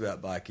books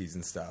about bikies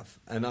and stuff,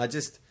 and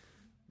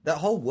that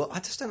whole world, I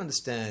just don't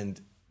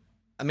understand.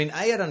 I mean,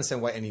 I don't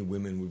understand why any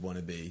women would want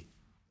to be,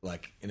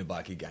 like, in a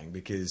bikie gang,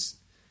 because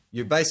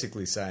you're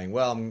basically saying,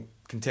 well, I'm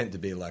content to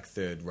be, like,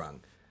 third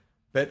rung.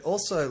 But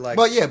also, like...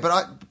 But yeah,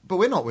 but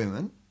we're not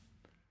women.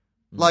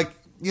 Like,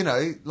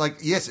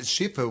 yes, it's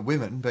shit for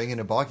women being in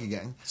a bikie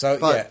gang. So,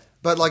 but, yeah.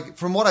 But, like,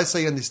 from what I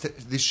see on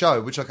this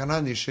show, which I can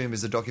only assume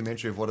is a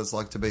documentary of what it's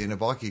like to be in a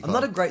bikie club. I'm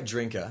not a great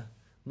drinker.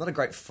 I'm not a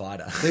great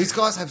fighter. These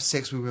guys have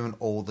sex with women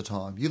all the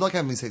time. You like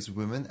having sex with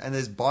women, and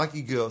there's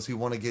bikie girls who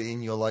want to get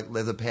in your, like,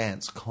 leather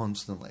pants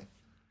constantly.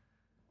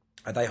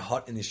 Are they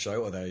hot in this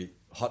show, or are they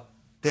hot?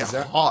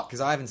 They're hot.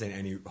 Because I haven't seen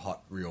any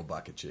hot, real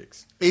biker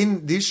chicks.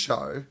 In this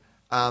show,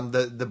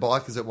 the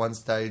bikers at one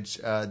stage,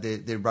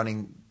 they're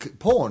running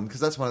porn, because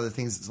that's one of the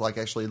things that's, like,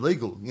 actually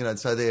legal.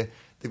 So they've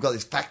got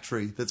this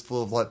factory that's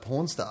full of, like,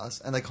 porn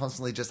stars, and they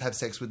constantly just have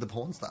sex with the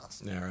porn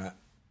stars. Yeah, right.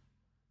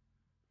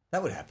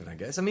 That would happen, I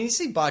guess. I mean, you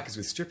see bikers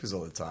with strippers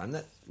all the time.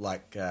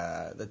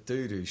 That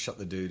dude who shot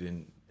the dude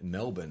in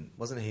Melbourne,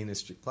 wasn't he in a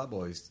strip club,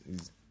 or he's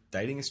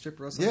dating a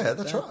stripper or something? Yeah, like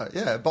that's that? right.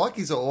 Yeah,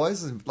 bikies are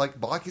always, like,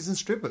 bikies and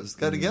strippers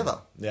go together.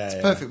 Yeah, it's a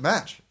yeah. perfect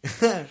match.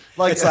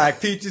 It's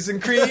like peaches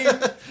and cream,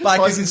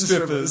 bikers and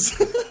strippers.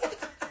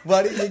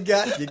 What do you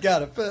got? You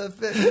got a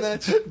perfect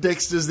match.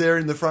 Dexter's there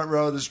in the front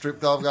row of the strip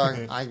club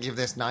going, I give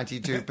this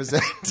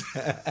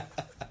 92%.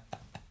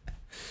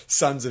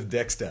 Sons of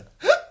Dexter.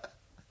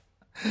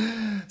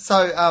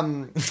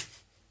 So,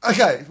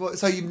 okay,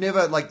 so you've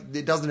never, like,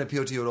 it doesn't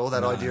appeal to you at all,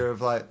 that idea of,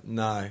 like...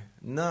 No.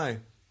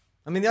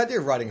 I mean, the idea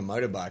of riding a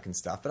motorbike and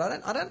stuff, but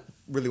I don't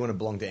really want to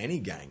belong to any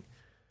gang.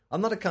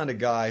 I'm not a kind of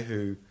guy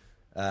who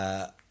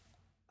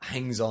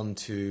hangs on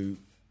to,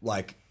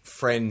 like,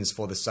 friends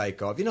for the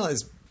sake of...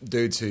 there's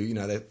dudes who,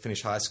 they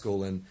finish high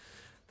school and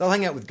they'll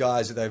hang out with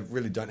guys that they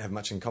really don't have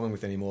much in common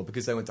with anymore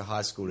because they went to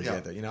high school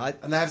together.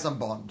 And they have some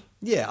bond.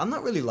 Yeah, I'm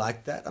not really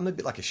like that. I'm a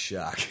bit like a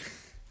shark.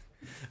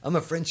 I'm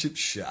a friendship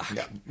shark.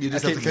 Yeah, you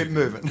just have to keep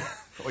moving.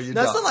 Or you're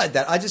No, it's done. not like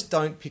that. I just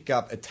don't pick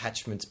up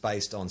attachments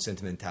based on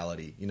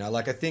sentimentality.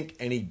 Like, I think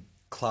any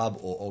club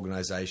or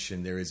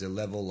organisation, there is a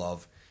level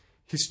of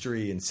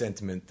history and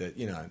sentiment that,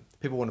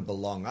 people want to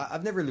belong.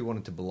 I've never really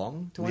wanted to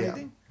belong to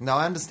anything. No,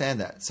 I understand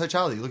that. So,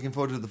 Charlie, you looking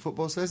forward to the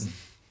football season?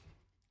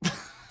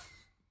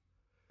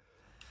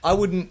 I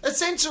wouldn't...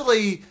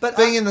 Essentially,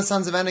 being in the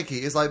Sons of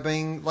Anarchy is like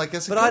being like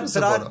a security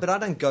supporter. But I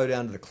don't go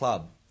down to the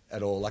club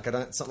at all. Like,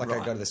 it's not like I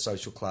Right. go to the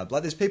social club.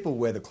 Like, there's people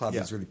where the club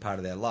is really part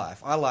of their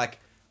life. I like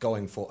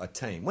going for a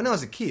team. When I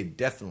was a kid,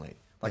 definitely.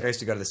 Like, I used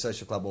to go to the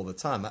social club all the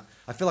time.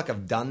 I feel like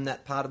I've done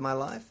that part of my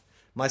life.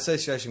 My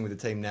association with the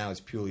team now is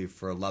purely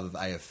for a love of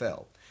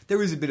AFL.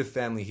 There is a bit of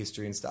family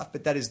history and stuff,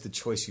 but that is the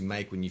choice you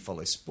make when you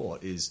follow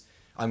sport, is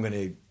I'm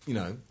going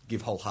to,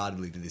 give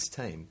wholeheartedly to this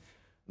team.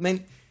 I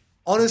mean,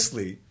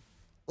 honestly,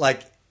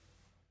 like,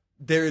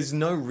 there is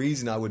no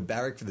reason I would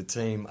barrack for the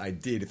team I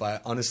did if I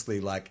honestly,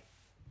 like,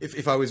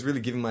 if I was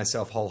really giving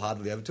myself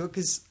wholeheartedly over to it,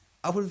 because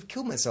I would have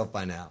killed myself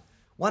by now.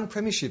 One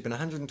premiership in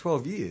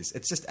 112 years.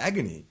 It's just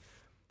agony.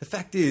 The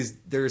fact is,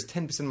 there is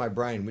 10% of my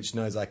brain which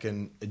knows I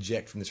can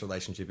eject from this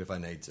relationship if I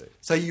need to.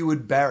 So you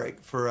would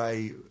barrack for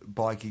a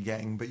bikie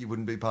gang, but you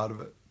wouldn't be part of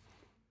it?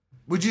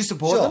 Would you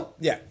support them?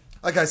 Yeah.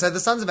 Okay, so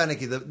the Sons of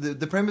Anarchy,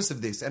 the premise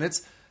of this, and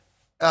it's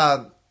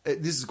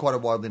this is quite a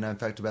widely known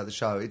fact about the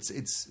show.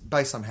 It's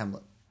based on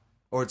Hamlet,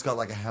 or it's got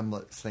like a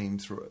Hamlet theme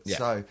through it. Yeah.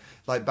 So,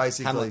 like,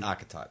 basically, Hamlet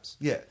archetypes.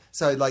 Yeah.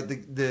 So, like,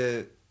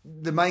 the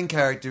main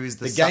character is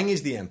The gang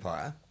is the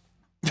empire.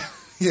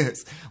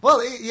 Yes.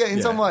 Well, yeah.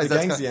 In some ways, the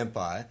that's gang's the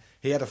empire.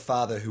 He had a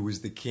father who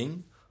was the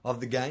king of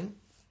the gang,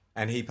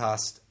 and he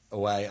passed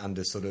away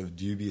under sort of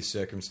dubious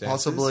circumstances.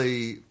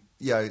 possibly,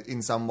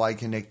 in some way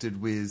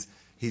connected with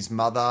his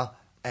mother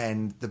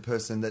and the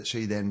person that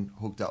she then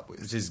hooked up with.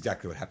 Which is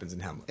exactly what happens in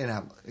Hamlet. In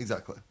Hamlet,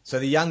 exactly. So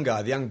the young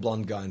guy, the young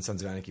blonde guy in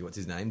Sons of Anarchy, what's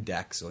his name?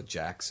 Dax or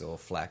Jax or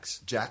Flax?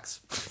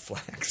 Jax.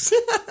 Flax.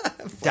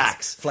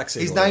 Dax. Flax.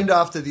 He's named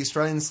after the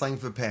Australian slang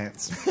for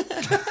pants.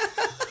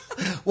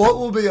 What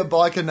will be a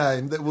biker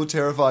name that will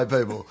terrify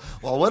people?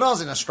 Well, when I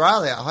was in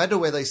Australia, I had to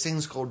wear these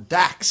things called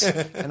Dax,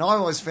 and I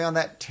always found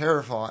that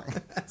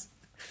terrifying.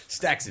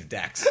 Stacks of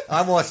Dax.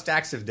 I wore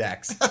stacks of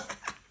Dax.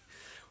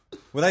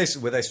 Were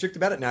they strict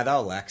about it? No, they were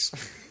lax.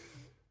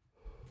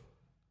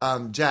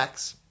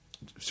 Jax,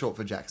 short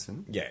for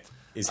Jackson. Yeah,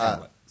 is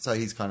Hamlet. So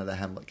he's kind of the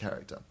Hamlet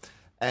character.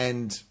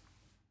 And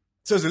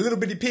So it's a little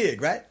bitty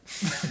pig, right?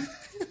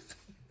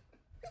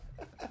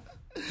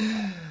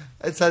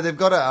 And so they've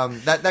got a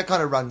that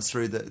kind of runs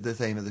through the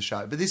theme of the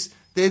show. But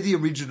they're the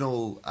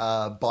original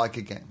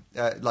biker gang,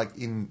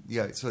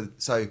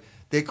 so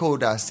they're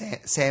called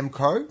Sam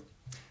Crow,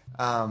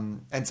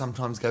 and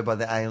sometimes go by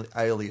the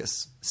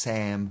alias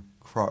Sam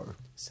Crow.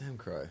 Sam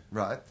Crow.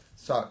 Right.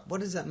 So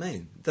What does that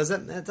mean?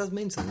 That does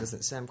mean something, doesn't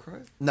it? Sam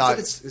Crow? No.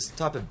 It's a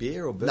type of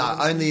beer or bourbon? no, or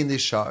something? only in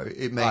this show.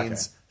 It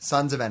means Okay.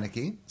 Sons of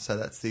Anarchy. So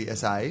that's the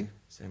SA.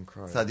 Sam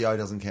Crow. So the O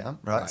doesn't count,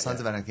 right? Right, Sons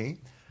yeah. of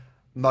Anarchy,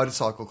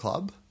 Motorcycle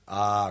Club,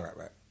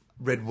 Right.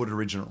 Redwood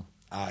Original.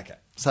 Okay.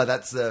 So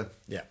that's the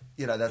Yeah.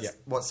 that's Yeah.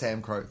 what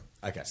Sam Crow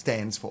Okay.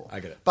 stands for. I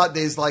get it. But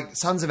there's like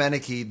Sons of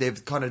Anarchy.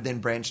 They've kind of then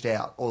branched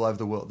out all over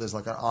the world. There's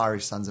like an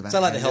Irish Sons of Anarchy.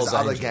 So like the There's Hells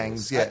other Angels.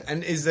 gangs. Yeah.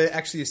 And is there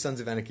actually a Sons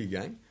of Anarchy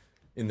gang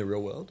in the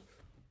real world?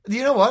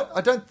 You know what?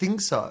 I don't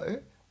think so.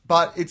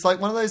 But it's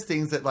like one of those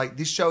things that like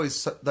this show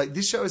is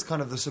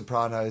kind of the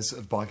Sopranos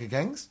of biker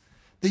gangs.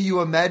 That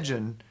you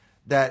imagine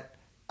that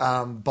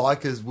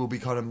bikers will be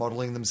kind of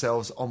modelling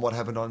themselves on what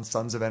happened on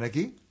Sons of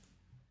Anarchy.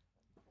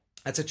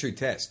 That's a true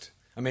test.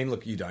 I mean,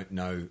 look, you don't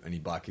know any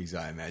bikies,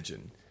 I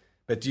imagine.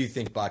 But do you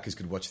think bikers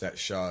could watch that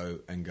show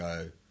and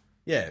go,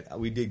 yeah,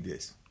 we dig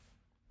this?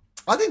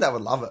 I think they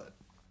would love it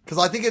because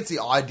I think it's the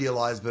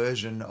idealised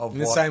version of In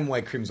the what. same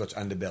way Crims watch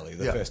Underbelly,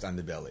 the Yeah. first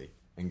Underbelly,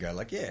 and go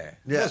like, yeah,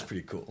 Yeah. that's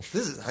pretty cool.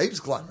 This is heaps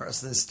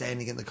glamorous than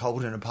standing in the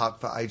cold in a park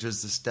for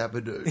ages to stab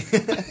a dude.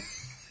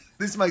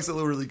 This makes it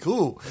look really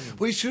cool.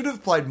 We should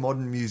have played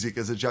modern music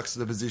as a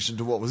juxtaposition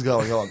to what was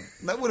going on.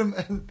 That would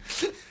have been...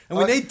 And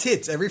we need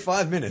tits every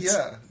 5 minutes.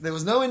 Yeah, there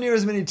was nowhere near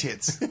as many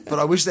tits, but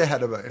I wish there had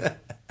been.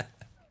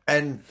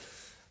 And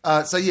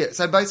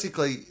so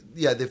basically,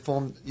 they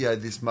formed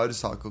this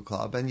motorcycle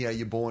club, and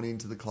you're born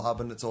into the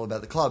club, and it's all about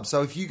the club.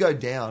 So if you go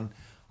down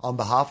on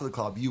behalf of the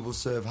club, you will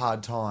serve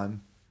hard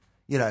time,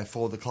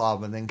 for the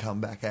club, and then come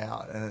back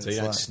out. And So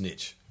you don't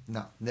snitch.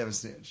 No, never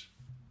snitch.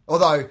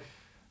 Although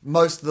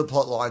most of the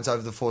plot lines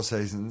over the 4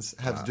 seasons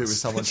have to do with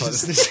someone trying to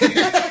snitch.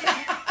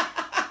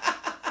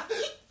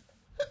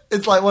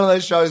 It's like one of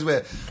those shows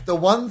where the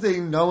one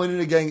thing no one in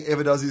a gang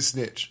ever does is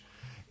snitch.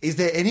 Is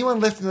there anyone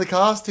left in the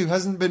cast who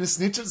hasn't been a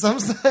snitch at some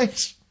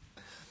stage?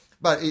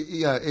 But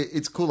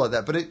it's cool like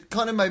that. But it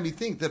kind of made me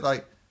think that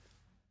like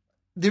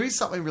there is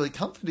something really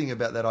comforting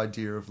about that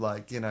idea of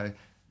like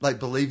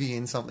believing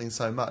in something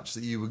so much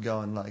that you would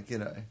go and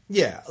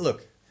Yeah,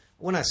 look,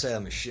 when I say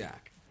I'm a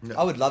shack, No.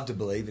 I would love to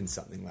believe in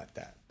something like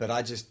that, but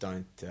I just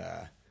don't.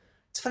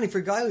 It's funny for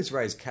a guy who's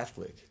raised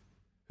Catholic,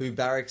 who has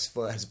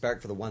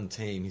barracked for the one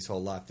team his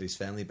whole life that his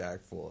family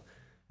barracked for.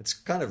 It's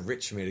kind of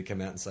rich for me to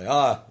come out and say,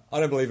 I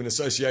don't believe in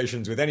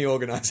associations with any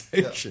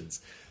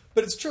organisations. Yeah.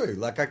 But it's true.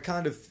 Like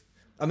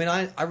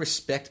I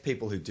respect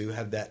people who do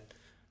have that.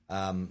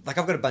 Like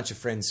I've got a bunch of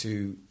friends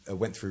who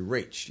went through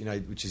Reach,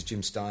 which is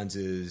Jim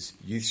Stynes'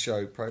 youth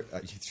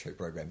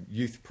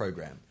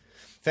program.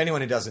 For anyone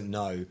who doesn't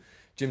know,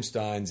 Jim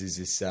Stynes is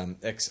this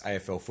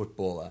ex-AFL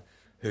footballer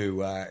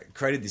who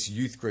created this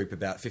youth group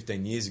about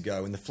 15 years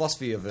ago, and the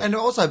philosophy of it... And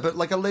also, but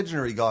like a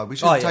legendary guy, we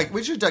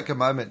should take a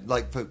moment,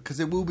 because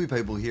there will be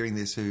people hearing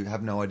this who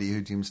have no idea who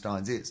Jim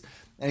Stynes is.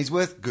 And he's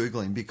worth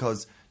Googling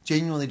because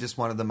genuinely just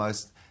one of the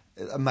most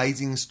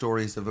amazing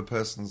stories of a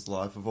person's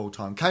life of all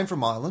time. Came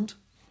from Ireland,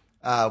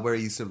 where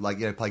he used to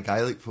play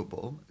Gaelic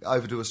football,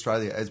 over to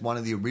Australia as one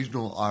of the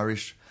original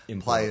Irish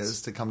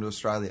players to come to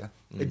Australia.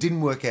 It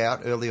didn't work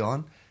out early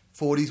on.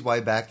 Fought his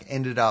way back,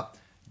 ended up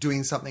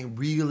doing something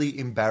really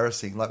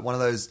embarrassing. Like one of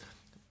those,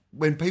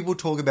 when people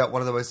talk about one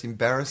of the most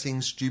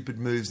embarrassing, stupid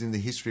moves in the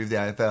history of the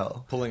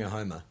AFL. Pulling a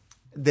homer.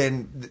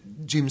 Then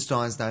Jim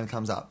Stynes' name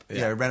comes up.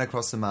 Yeah. Ran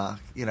across the mark,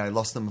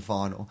 lost them a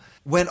final.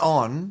 Went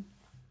on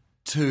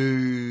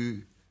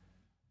to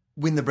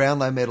win the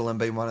Brownlow medal and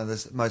be one of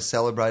the most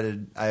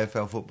celebrated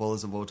AFL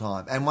footballers of all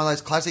time. And one of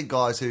those classic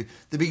guys who,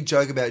 the big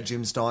joke about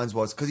Jim Stynes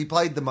was, because he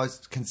played the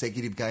most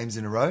consecutive games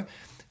in a row,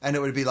 and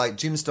it would be like,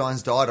 Jim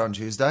Stynes died on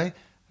Tuesday,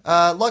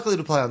 likely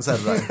to play on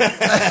Saturday.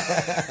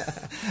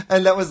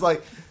 And that was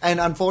and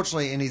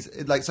unfortunately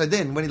so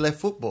then when he left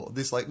football,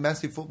 this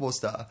massive football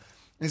star,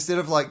 instead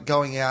of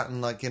going out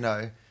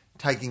and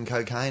taking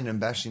cocaine and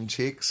bashing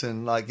chicks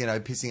and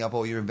pissing up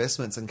all your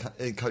investments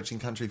and coaching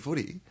country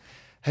footy,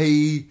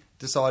 he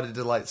decided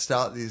to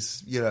start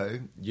this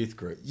Youth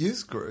group.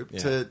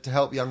 To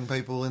help young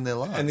people in their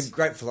lives. And the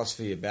great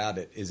philosophy about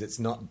it is it's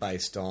not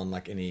based on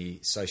any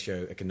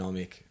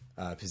socio-economic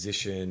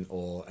position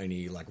or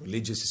any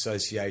religious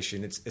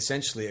association. It's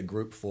essentially a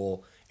group for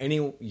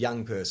any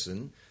young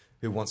person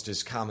who wants to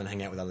just come and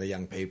hang out with other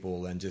young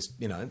people and just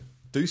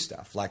do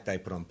stuff. They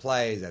put on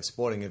plays, they have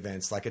sporting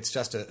events. It's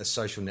just a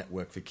social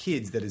network for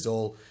kids that is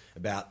all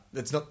about.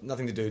 It's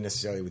nothing to do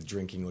necessarily with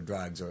drinking or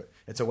drugs, or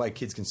it's a way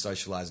kids can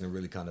socialise in a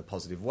really kind of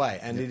positive way.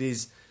 And it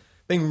is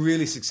being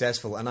really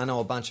successful. And I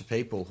know a bunch of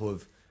people who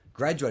have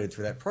graduated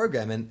through that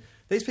program, and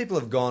these people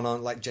have gone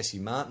on, like Jesse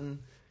Martin.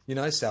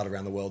 Sailed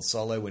around the world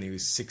solo when he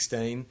was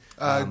 16.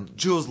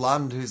 Jules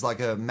Lund, who's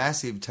a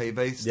massive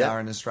TV star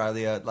in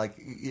Australia,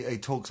 he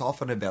talks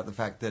often about the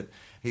fact that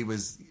he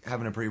was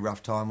having a pretty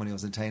rough time when he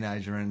was a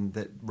teenager, and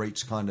that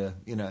Reach kind of,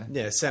 Sam turned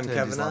his life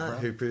Kavanagh, around.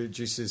 who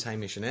produces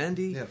Hamish and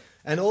Andy. Yep.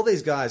 And all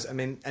these guys,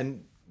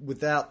 and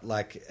without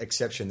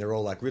exception, they're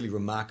all really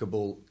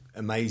remarkable,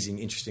 amazing,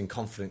 interesting,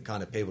 confident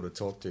kind of people to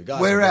talk to.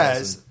 Guys,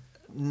 whereas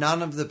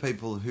none of the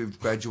people who've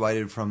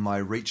graduated from my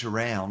Reach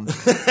Around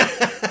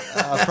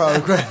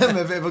program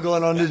have ever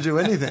gone on to do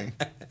anything.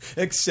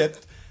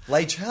 Except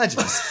lay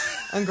charges.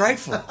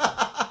 Ungrateful.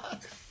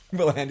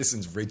 Will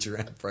Anderson's reach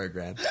around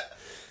program.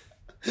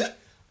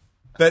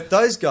 But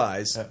those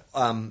guys,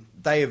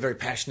 they are very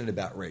passionate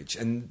about reach,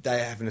 and they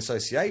have an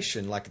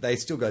association. Like, they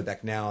still go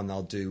back now and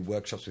they'll do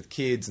workshops with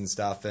kids and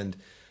stuff. And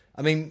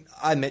I mean,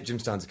 I met Jim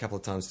Stynes a couple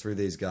of times through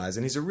these guys,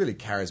 and he's a really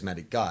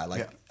charismatic guy.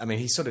 Like, I mean,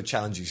 he sort of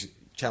challenges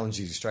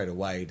you straight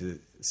away to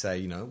say,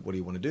 you know, what do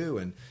you want to do?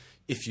 And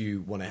if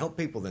you want to help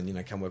people, then, you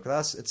know, come work with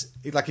us. It's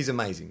like, he's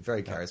amazing,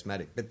 very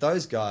charismatic. But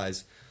those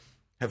guys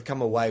have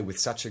come away with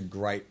such a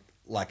great,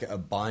 like, a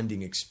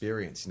binding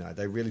experience. You know,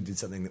 they really did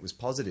something that was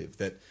positive,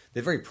 that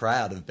they're very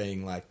proud of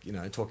being, like, you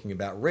know, talking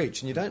about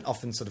reach. And you don't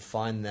often sort of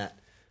find that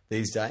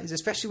these days,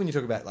 especially when you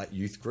talk about, like,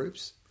 youth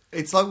groups.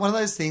 It's like one of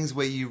those things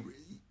where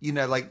you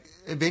know, like,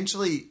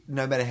 eventually,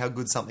 no matter how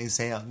good something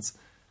sounds,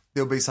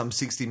 there'll be some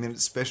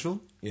 60-minute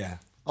special. Yeah.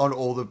 On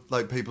all the,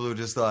 like, people who are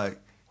just like,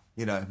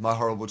 you know, my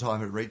horrible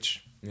time at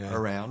Reach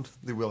around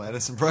the Wil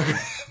Anderson program.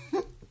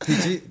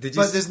 Did you?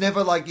 But there's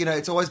never, like, you know,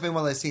 it's always been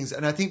one of those things.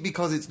 And I think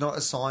because it's not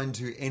assigned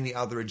to any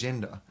other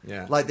agenda.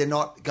 Yeah. Like, they're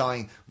not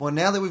going, well,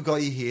 now that we've got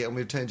you here and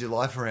we've turned your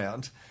life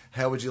around,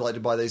 how would you like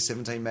to buy these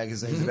 17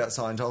 magazines about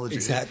Scientology?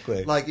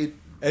 Exactly. Like,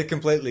 it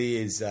completely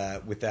is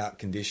without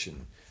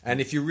condition. And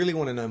if you really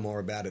want to know more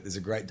about it, there's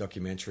a great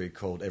documentary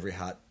called Every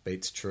Heart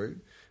Beats True,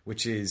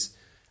 which is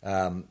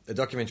a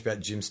documentary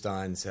about Jim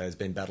Stynes has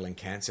been battling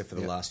cancer for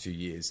the last few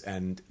years.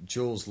 And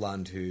Jules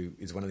Lund, who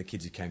is one of the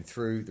kids who came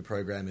through the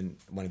program and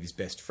one of his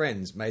best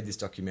friends, made this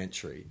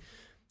documentary.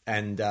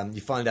 And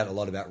you find out a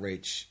lot about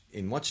Reach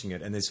in watching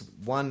it. And there's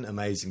one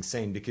amazing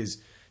scene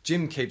because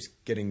Jim keeps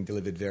getting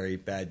delivered very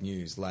bad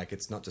news. Like,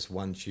 it's not just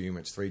one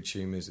tumour, it's 3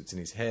 tumours, it's in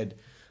his head.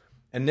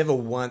 And never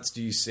once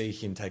do you see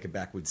him take a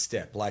backward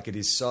step. Like, it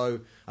is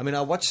so... I mean,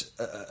 I watch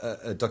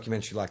a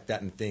documentary like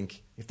that and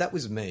think, if that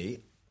was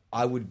me,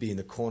 I would be in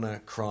the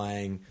corner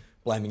crying,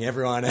 blaming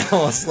everyone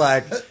else.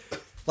 like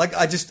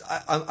I just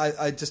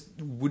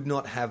would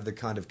not have the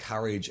kind of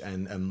courage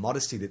and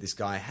modesty that this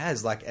guy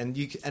has. Like, and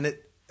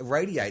it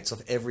radiates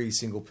off every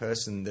single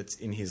person that's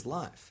in his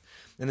life.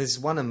 And there's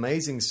one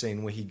amazing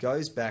scene where he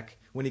goes back,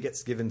 when he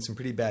gets given some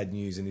pretty bad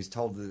news and he's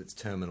told that it's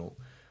terminal,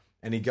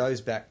 and he goes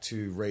back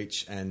to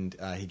Reach and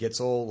he gets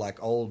all,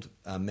 like, old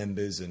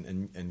members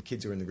and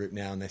kids who are in the group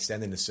now, and they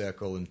stand in a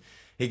circle, and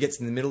he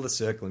gets in the middle of the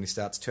circle and he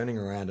starts turning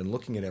around and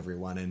looking at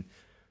everyone, and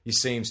you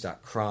see him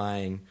start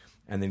crying,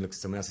 and then he looks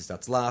at someone else, he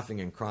starts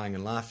laughing and crying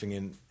and laughing,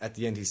 and at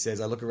the end he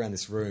says, I look around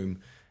this room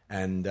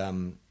and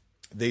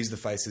these are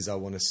the faces I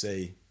want to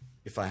see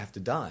if I have to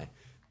die.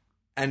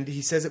 And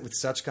he says it with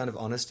such kind of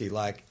honesty.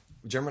 Like,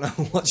 Gemma and I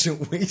were watching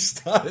it, we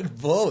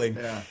started bawling.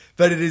 Yeah.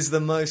 But it is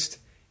the most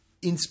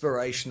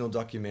inspirational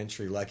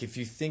documentary. Like, if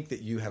you think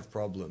that you have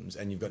problems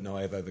and you've got no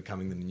way of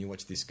overcoming them and you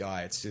watch this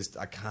guy, it's just,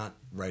 I can't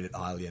rate it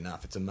highly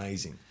enough. It's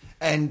amazing.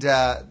 And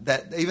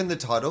that even the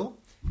title,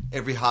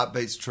 Every Heart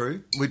Beats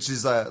True, which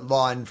is a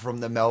line from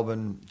the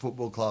Melbourne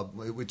Football Club,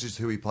 which is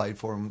who he played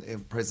for,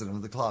 and president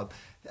of the club.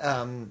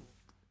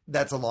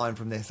 That's a line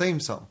from their theme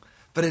song.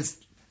 But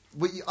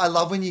I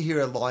love when you hear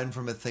a line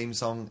from a theme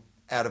song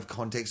out of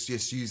context,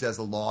 just used as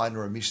a line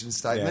or a mission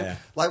statement. Yeah.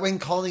 Like when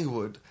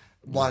Collingwood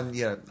won,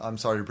 I'm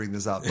sorry to bring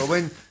this up, but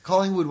when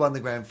Collingwood won the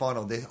grand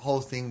final, their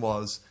whole thing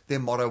was, their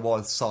motto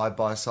was side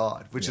by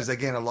side, which is,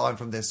 again, a line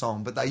from their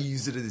song, but they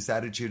used it as this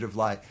attitude of,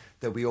 like,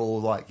 that we all,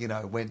 like,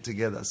 went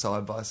together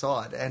side by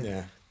side.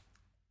 And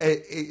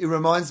it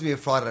reminds me of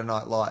Friday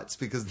Night Lights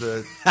because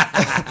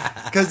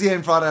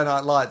in Friday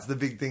Night Lights, the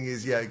big thing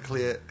is,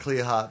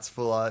 clear hearts,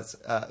 full eyes,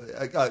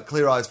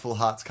 clear eyes, full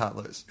hearts can't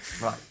lose.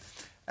 Right.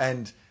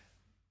 And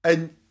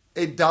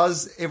it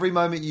does, every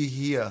moment you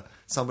hear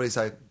somebody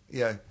say,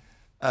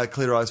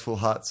 clear eyes, full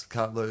hearts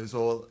can't lose,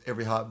 or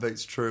every heart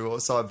beats true, or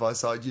side by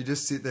side, you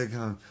just sit there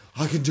going,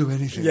 I can do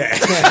anything.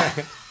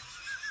 Yeah.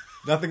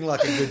 Nothing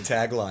like a good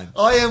tagline.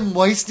 I am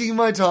wasting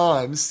my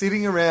time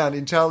sitting around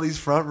in Charlie's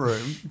front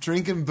room,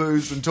 drinking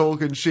booze and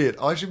talking shit.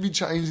 I should be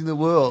changing the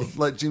world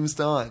like Jim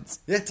Stynes.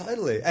 Yeah,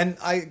 totally. And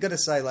I got to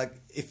say, like,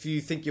 if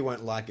you think you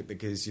won't like it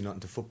because you're not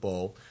into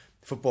football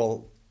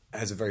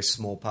has a very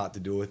small part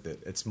to do with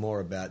it. It's more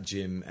about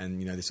Jim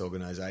and, this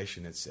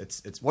organisation. It's.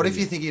 What if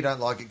you think you don't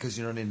like it because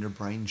you're not into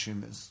brain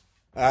tumours?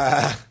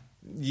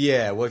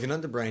 Yeah, well, if you're not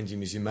into brain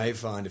tumours, you may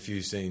find a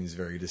few scenes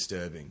very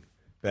disturbing.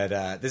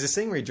 But there's a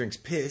scene where he drinks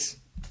piss.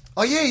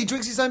 Oh, yeah, he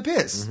drinks his own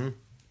piss. Mm-hmm.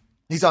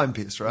 His own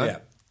piss, right? Yeah.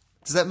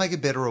 Does that make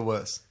it better or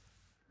worse?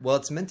 Well,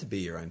 it's meant to be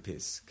your own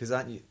piss. Because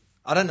aren't you...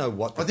 I don't know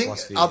what the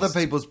philosophy is. I think other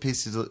people's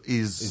piss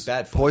is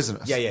bad for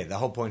poisonous. Yeah. The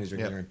whole point is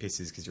drinking your own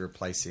pisses because you're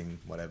replacing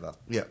whatever.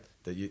 Yeah.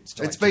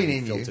 It's been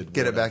in you.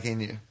 Get it back in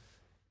you.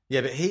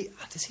 Yeah, but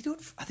does he do it?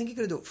 I think you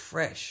got to do it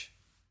fresh.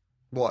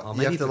 What? Oh,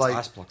 maybe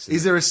ice blocks in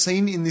is there a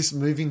scene in this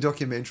moving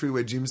documentary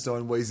where Jim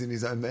Stynes wheezes in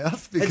his own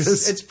mouth?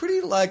 Because it's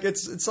pretty like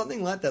it's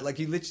something like that. Like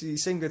you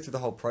see him go through the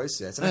whole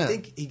process, and I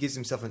think he gives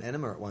himself an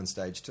enema at one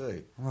stage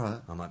too. Right.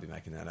 I might be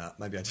making that up.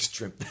 Maybe I just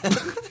dreamt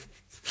that.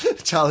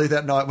 Charlie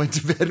that night went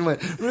to bed and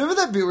went, remember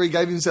that bit where he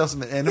gave himself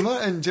some enema?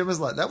 And Gemma's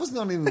like, that was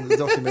not in the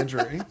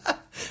documentary.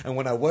 And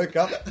when I woke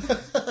up,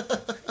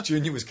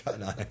 Junior was cut.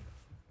 No.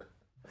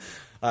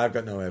 I've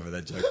got nowhere for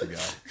that joke to go.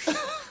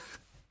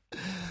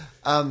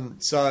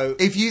 So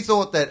if you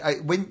thought that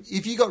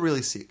if you got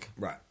really sick,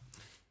 right.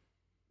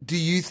 do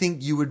you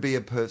think you would be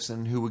a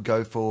person who would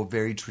go for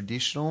very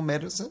traditional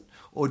medicine?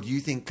 Or do you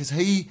think, because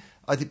I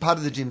think part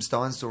of the Jim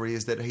Stynes story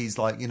is that he's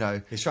like,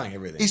 He's trying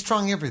everything. He's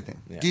trying everything.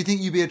 Yeah. Do you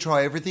think you'd be a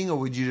try everything, or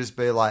would you just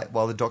be like,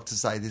 well, the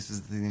doctors say this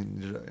is the thing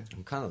to do?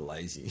 I'm kind of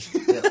lazy.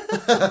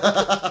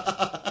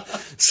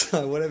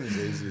 So whatever's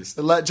easiest.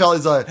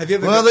 Charlie's like, Have you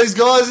ever well, got- these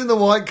guys in the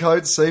white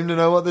coats seem to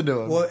know what they're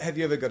doing. Well, have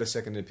you ever got a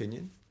second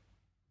opinion?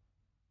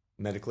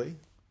 Medically?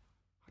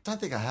 I don't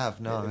think I have,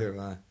 no. Neither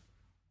have I.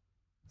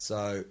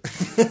 So,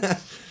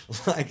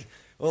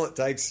 all it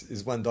takes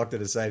is one doctor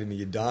to say to me,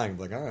 you're dying. I'm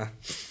like, all right.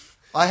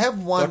 I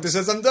have one. Doctor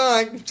says I'm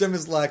dying. Jim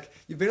is like,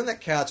 you've been on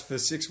that couch for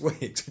 6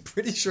 weeks. I'm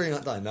pretty sure you're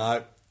not dying.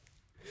 No.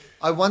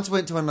 I once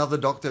went to another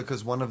doctor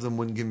because one of them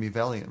wouldn't give me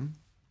Valium.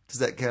 Does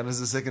that count as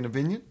a second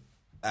opinion?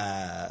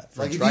 For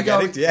Like a drug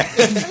addict, yeah.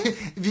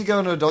 If you go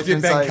into a doctor you're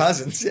and Ben say,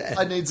 Cousins, yeah.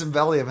 I need some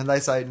Valium, and they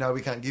say, no,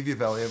 we can't give you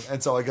Valium,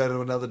 and so I go to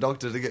another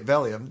doctor to get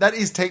Valium, that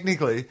is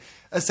technically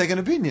a second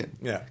opinion.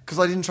 Yeah. Because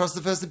I didn't trust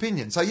the first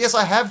opinion. So yes,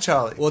 I have,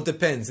 Charlie. Well, it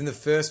depends. In the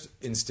first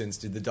instance,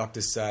 did the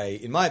doctor say,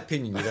 in my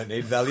opinion, you don't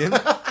need Valium?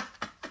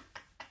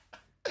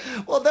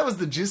 Well, that was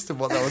the gist of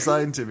what they were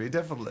saying to me,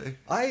 definitely.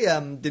 I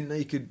didn't know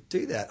you could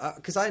do that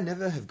because I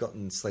never have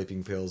gotten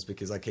sleeping pills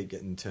because I keep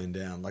getting turned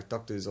down. Like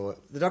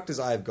the doctors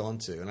I have gone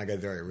to, and I go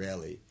very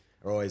rarely,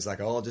 are always like,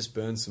 "Oh, I'll just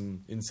burn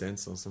some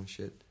incense or some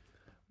shit."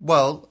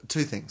 Well,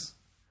 two things.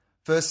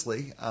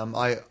 Firstly,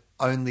 I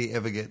only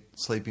ever get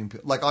sleeping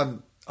pills. Like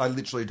I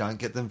literally don't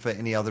get them for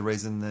any other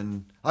reason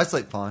than I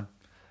sleep fine.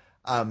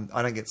 I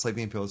don't get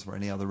sleeping pills for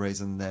any other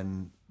reason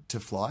than to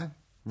fly.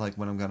 Like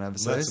when I'm going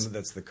overseas.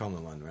 That's the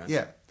common one, right?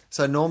 Yeah.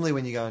 So normally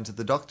when you go into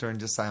the doctor and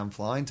just say I'm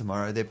flying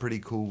tomorrow, they're pretty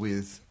cool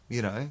with,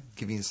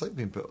 giving you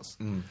sleeping pills.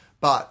 Mm.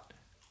 But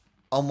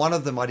on one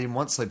of them, I didn't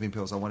want sleeping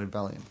pills. I wanted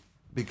Valium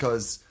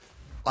because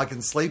I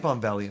can sleep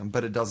on Valium,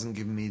 but it doesn't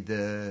give me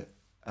the,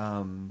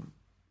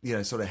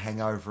 sort of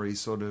hangovery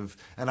sort of.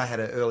 And I had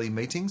an early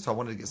meeting, so I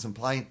wanted to get some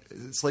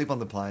sleep on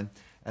the plane,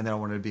 and then I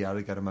wanted to be able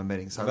to go to my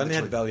meeting. So I've only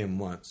had Valium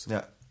once.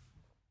 Yeah.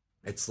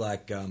 It's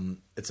like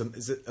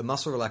is it a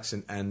muscle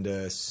relaxant and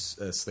a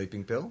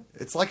sleeping pill?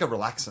 It's like a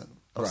relaxant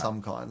of Right.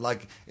 some kind.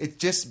 Like it's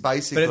just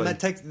basically. But it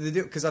takes the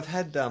deal because I've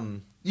had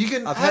you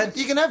can I've have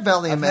had-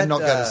 Valium I've and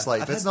not had, go to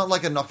sleep. I've It's had not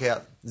like a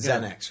knockout.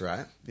 Xanax,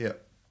 right? Yeah.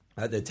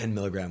 I had the 10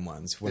 milligram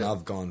ones when Yeah.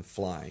 I've gone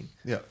flying.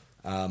 Yeah.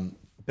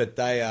 But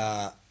they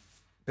are.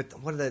 But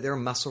what are they? They're a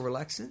muscle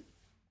relaxant.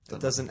 It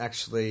doesn't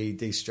actually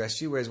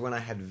de-stress you. Whereas when I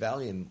had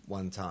Valium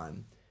one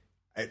time,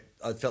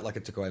 I felt like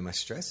it took away my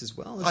stress as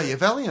well. Oh yeah,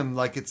 Valium,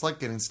 like it's like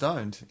getting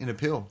stoned in a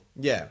pill.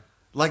 Yeah.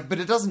 Like, but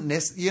it doesn't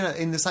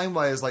in the same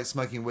way as like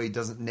smoking weed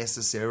doesn't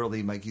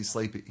necessarily make you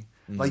sleepy.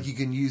 Like you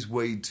can use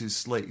weed to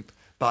sleep,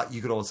 but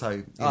you could also,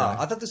 you know.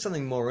 I thought there's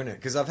something more in it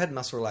because I've had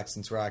muscle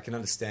relaxants where I can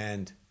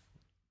understand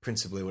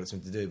principally what it's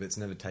meant to do, but it's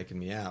never taken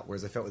me out.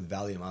 Whereas I felt with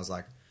Valium, I was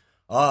like,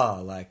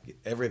 like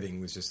everything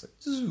was just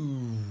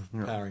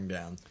like powering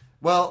down.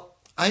 Well,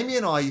 Amy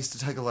and I used to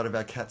take a lot of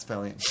our cats'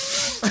 Valium.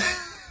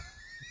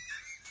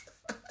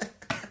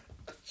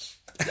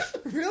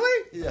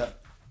 Really? Yeah.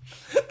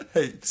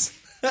 Heaps.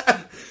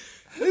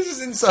 This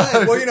is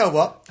insane. Well, you know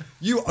what?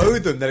 You owe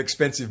them that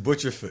expensive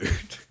butcher food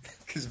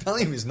because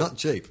Valium is not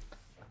cheap.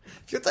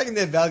 If you're taking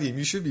their Valium,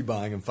 you should be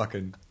buying them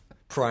fucking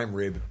prime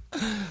rib.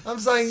 I'm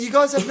saying you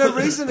guys have no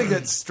reason to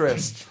get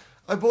stressed.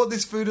 I bought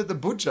this food at the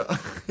butcher.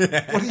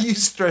 What are you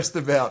stressed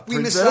about, We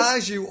princess?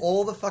 massage you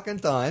all the fucking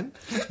time.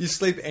 You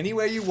sleep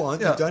anywhere you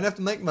want. Yeah. You don't have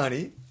to make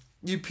money.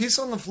 You piss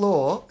on the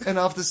floor, and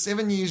after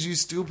 7 years, you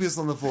still piss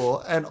on the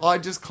floor, and I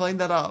just cleaned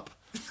that up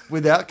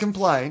without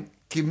complaint.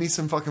 Give me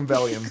some fucking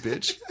Valium,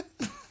 bitch.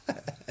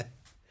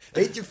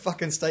 Eat your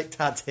fucking steak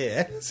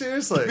tartare.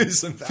 Seriously. Give me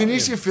some Valium.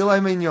 Finish your filet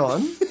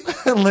mignon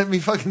and let me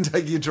fucking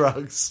take your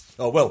drugs.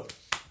 Oh, well,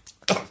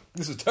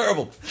 this is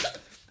terrible.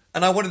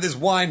 And I wanted this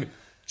wine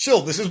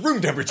chilled. This is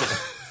room temperature.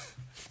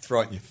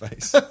 Throw it in your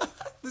face.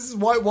 This is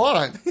white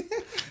wine.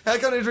 How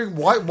can I drink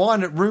white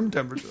wine at room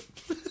temperature?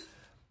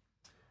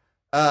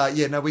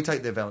 We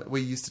take their Valium.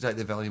 We used to take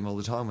their Valium all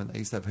the time when they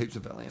used to have heaps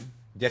of Valium.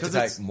 You have to 'Cause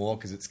take it's- more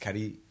because it's cat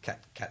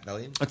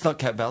Valium. It's not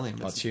cat Valium.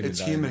 Oh, It's, it's human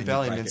it's Valium, human and you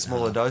Valium break in it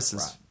smaller half.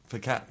 doses Right. for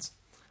cats.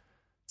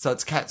 So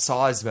it's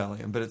cat-sized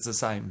Valium, but it's the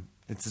same.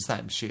 It's the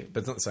same shit. But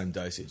it's not the same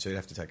dosage, so you'd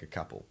have to take a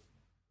couple.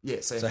 Yeah.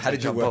 So how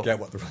did you work out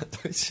what the right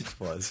dosage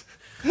was?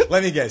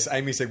 Let me guess.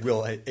 Amy said,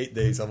 "Will, eat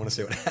these. I want to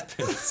see what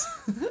happens."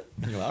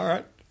 And you're like, all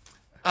right.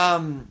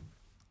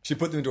 She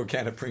put them into a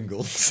can of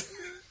Pringles.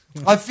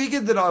 I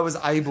figured that I was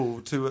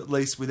able to, at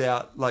least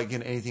without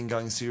anything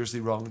going seriously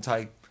wrong,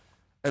 take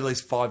at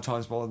least 5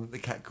 times more than the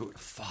cat could.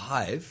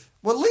 5?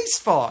 Well, at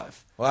least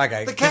 5. Well,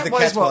 okay. The 'cause cat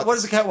weighs cat's what? What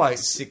does the cat weigh?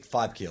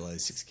 5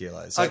 kilos, 6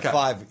 kilos. So Okay.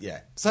 5,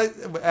 yeah. So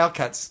our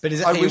cats. But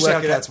is it I how you wish work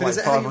our it out? cats But weighed is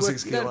it how 5 you or work-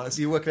 6 you don't- kilos.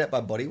 Do you work it out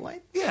by body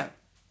weight? Yeah,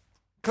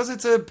 because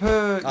it's a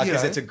per.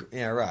 Because it's a...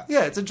 Yeah, right.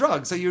 Yeah, it's a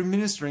drug, so you're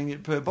administering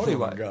it per body Oh,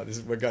 my weight. God.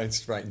 We're going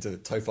straight into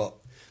TOFOP.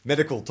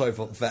 medical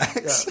TOFOP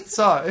facts. Yeah.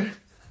 So,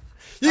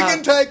 You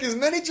can take as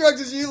many drugs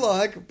as you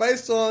like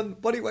based on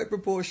body weight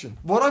proportion.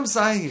 what I'm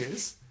saying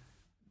is,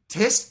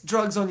 test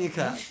drugs on your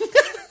cat,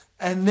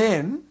 and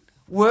then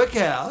work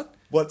out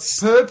What's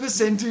per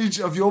percentage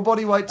of your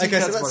body weight to okay?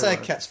 cat's So let's body say a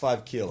weight. cat's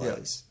 5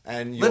 kilos,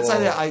 and Let's say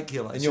you're- they're 8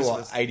 kilos. and you're just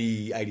what, for-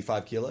 80,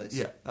 85 kilos?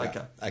 Yeah,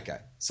 okay. Okay.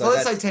 So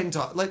let's say that's- 10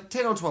 times, like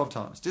 10 or 12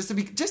 times, just to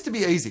be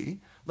easy.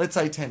 Let's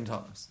say 10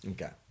 times.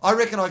 Okay. I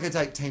reckon I could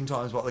take 10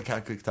 times what the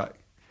cat could take.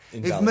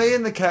 If Invalid. me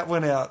and the cat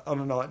went out on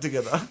a night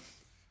together,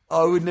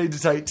 I would need to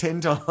take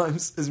 10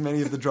 times as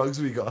many of the drugs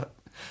we got.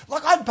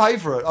 Like, I'd pay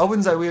for it. I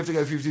wouldn't say we have to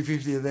go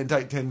 50-50 and then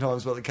take 10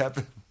 times what the cat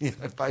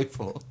paid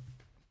for.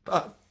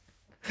 But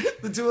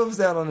the two of us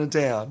out on a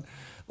town,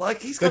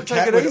 like, he's The got to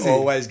take cat it would easy.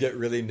 always get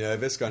really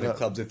nervous going Yeah. to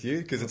clubs with you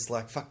because it's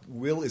like, fuck,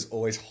 Will is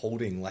always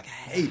holding like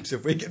heaps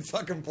if we get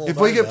fucking pulled If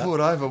we get pulled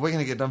over, we're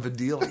going to get done for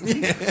dealing.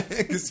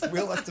 because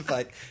Will has to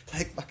take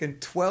fucking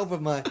 12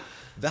 of my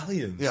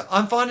Valiums. Yeah,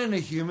 I'm fine in a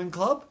human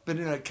club, but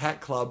in a cat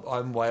club,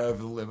 I'm way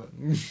over the limit.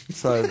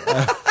 So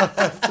I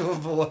have to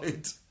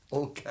avoid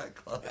all cat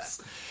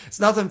clubs. It's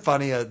nothing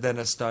funnier than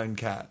a stone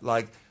cat.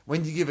 Like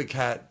when you give a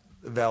cat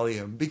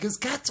Valium, because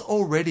cats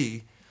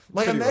already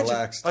like Pretty imagine.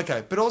 relaxed.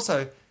 Okay, but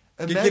also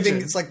imagine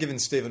It's like giving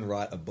Stephen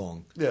Wright a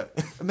bong. yeah.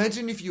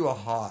 Imagine if you are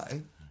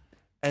high,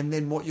 and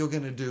then what you're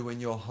going to do when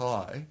you're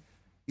high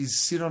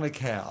is sit on a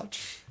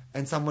couch,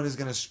 and someone is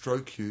going to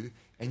stroke you,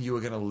 and you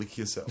are going to lick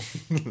yourself.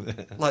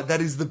 Like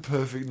that is the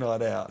perfect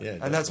night out, Yeah,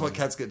 and that's what definitely.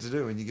 cats get to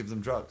do when you give them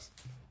drugs.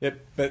 Yep,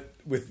 but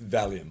with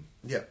Valium.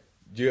 Yeah,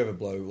 Do you ever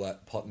blow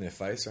like pot in their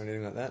face or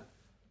anything like that?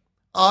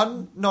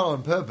 not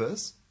on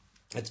purpose,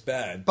 It's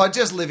bad. but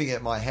just living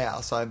at my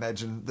house, I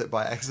imagine that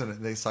by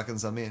accident they're sucking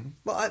some in.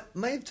 Well, I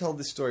may have told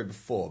this story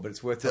before, but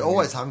it's worth They're telling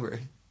always you. hungry.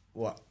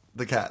 What?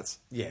 The cats,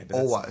 Yeah, but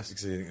always. That's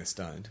because you think they're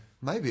stoned.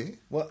 Maybe.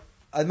 Well,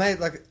 I may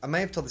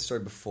have told this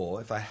story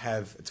before. If I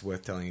have, it's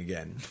worth telling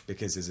again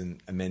because there's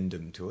an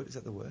amendum to it. Is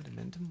that the word,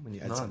 amendum? When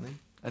you add No, something?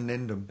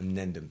 Anendum.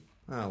 Amendum.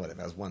 Oh,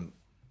 whatever. I was one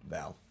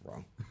vowel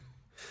wrong.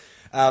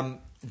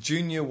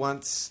 Junior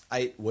once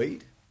ate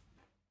weed.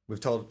 We've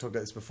talked about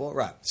this before,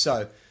 right?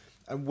 So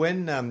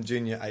when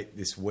Junior ate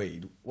this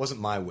weed, it wasn't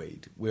my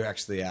weed. We were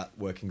actually out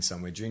working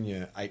somewhere.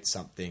 Junior ate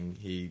something.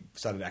 He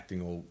started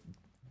acting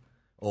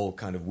all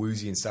kind of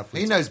woozy and stuff.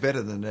 He knows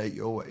better than to eat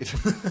your weed.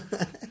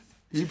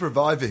 You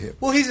provide for him.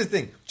 Well, here's the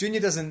thing.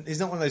 Junior doesn't... He's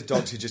not one of those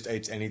dogs who just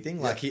eats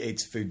anything. Like, he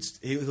eats food...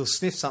 He'll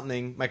sniff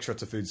something, make sure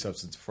it's a food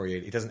substance before he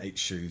eats. He doesn't eat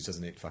shoes,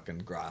 doesn't eat fucking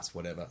grass,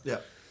 whatever. Yeah.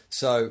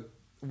 So,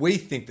 we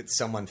think that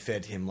someone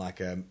fed him, like,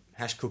 a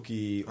hash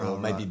cookie or Oh,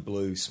 maybe right.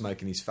 blew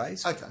smoke in his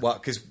face. Okay. Well,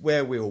 because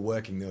where we were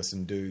working, there were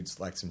some dudes,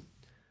 like some...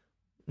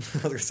 I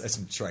was going to say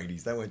some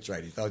tradies. They weren't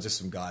tradies. They were just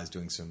some guys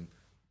doing some,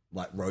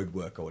 like, road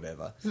work or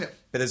whatever. Yeah.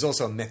 But there's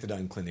also a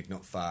methadone clinic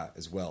not far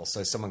as well.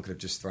 So, someone could have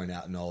just thrown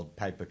out an old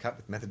paper cup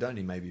with methadone.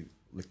 He maybe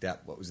licked out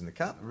what was in the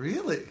cup.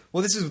 Really?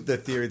 Well, this is the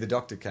theory the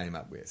doctor came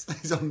up with.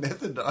 He's on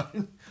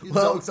methadone. Your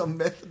Well- dog's on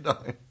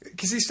methadone.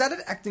 Because he started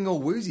acting all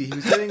woozy. He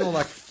was getting all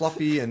like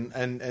floppy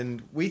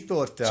and we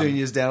thought...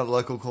 Junior's down at the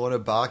local corner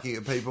barking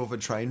at people for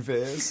train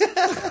fares.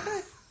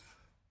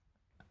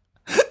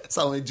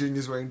 Suddenly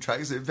Junior's wearing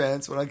tracksuit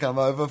pants when I come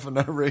over for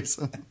no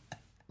reason.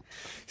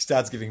 He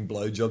starts giving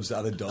blowjobs to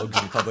other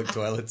dogs in public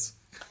toilets.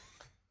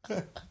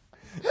 I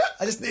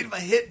just need my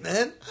hit,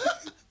 man.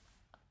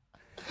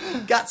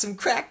 Got some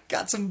crack,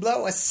 got some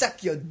blow, I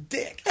suck your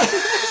dick.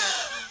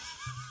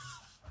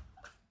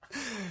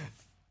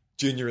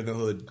 Junior in the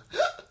hood.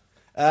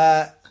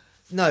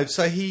 No,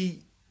 so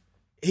he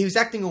was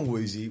acting all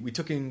woozy. We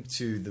took him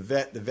to the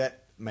vet. The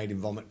vet made him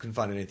vomit, couldn't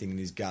find anything in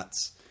his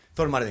guts.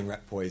 Thought it might have been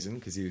rat poison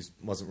because he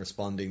wasn't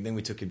responding. Then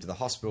we took him to the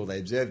hospital. They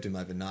observed him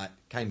overnight,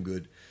 came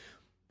good.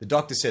 The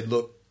doctor said,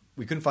 look,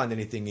 we couldn't find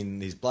anything in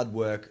his blood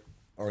work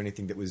or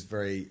anything that was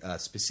very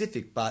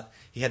specific, but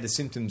he had the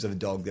symptoms of a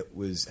dog that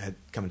had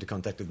come into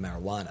contact with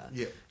marijuana.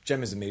 Yeah.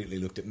 Gemma's immediately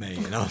looked at me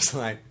and I was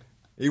like,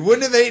 he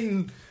wouldn't have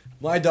eaten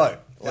my dope.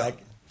 Like,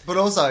 But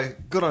also,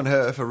 good on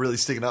her for really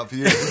sticking up for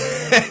you.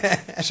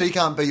 She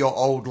can't be your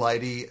old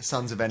lady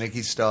Sons of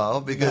Anarchy style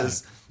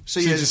because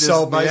she has just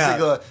sold me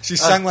basically... out. She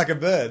sang like a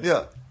bird.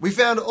 Yeah. We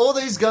found all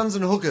these guns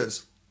and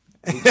hookers.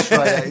 Looked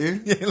straight at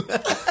you.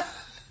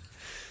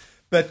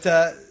 But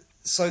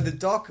so the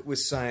doc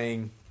was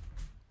saying,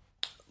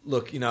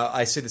 look,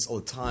 I see this all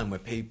the time where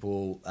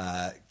people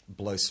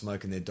blow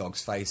smoke in their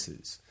dogs'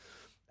 faces.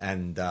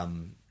 And,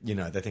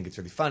 they think it's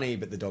really funny,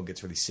 but the dog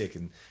gets really sick.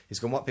 And he's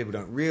gone, what people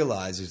don't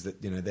realise is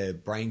that, their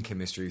brain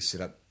chemistry is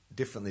set up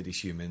differently to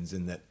humans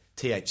and that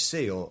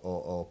THC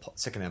or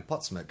secondhand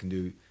pot smoke can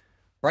do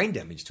brain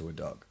damage to a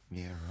dog.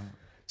 Yeah, right.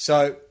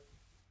 So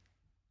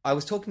I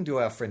was talking to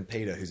our friend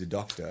Peter, who's a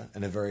doctor,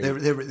 and a very...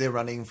 They're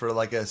running for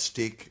like a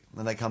stick,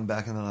 and they come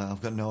back and they're like,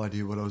 I've got no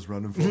idea what I was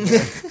running for.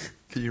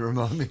 Can you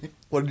remind me?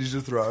 What did you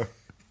just throw?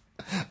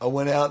 I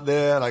went out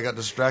there and I got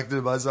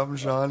distracted by something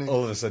shiny.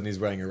 All of a sudden he's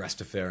wearing a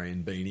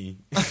Rastafarian beanie.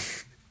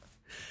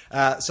 So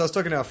I was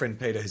talking to our friend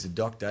Peter, who's a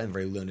doctor and a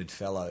very learned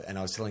fellow, and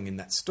I was telling him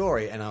that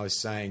story, and I was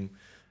saying,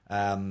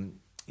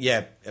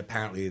 yeah,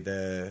 apparently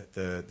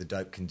the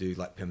dope can do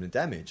like permanent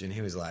damage. And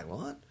he was like,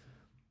 what?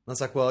 I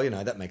was like, well,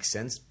 that makes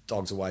sense.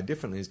 Dogs are wired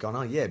differently. He's gone,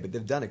 oh yeah, but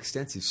they've done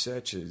extensive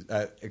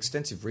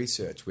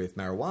research with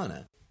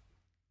marijuana.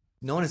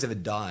 No one has ever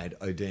died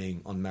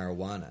ODing on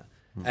marijuana.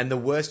 And the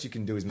worst you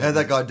can do is... How'd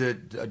that guy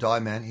die,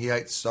 man? He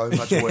ate so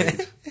much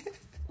weed.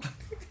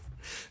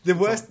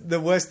 The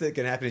worst that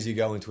can happen is you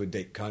go into a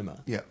deep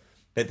coma. Yeah.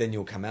 But then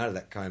you'll come out of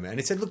that coma. And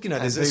he said, look, and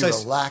be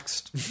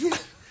relaxed.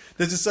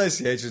 There's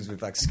associations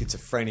with like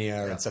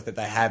schizophrenia and stuff that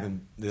they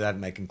haven't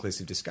made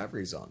conclusive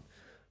discoveries on.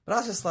 But I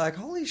was just like,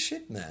 holy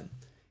shit, man.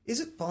 Is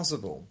it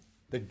possible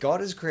that God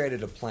has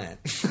created a plant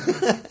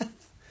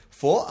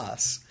for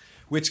us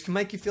which can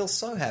make you feel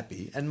so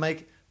happy and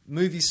make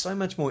movies so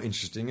much more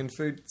interesting and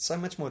food so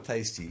much more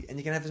tasty, and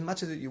you can have as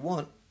much of it you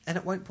want and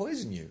it won't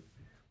poison you?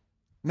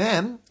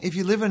 Man, if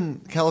you live in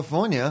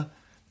California,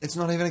 it's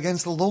not even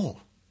against the law.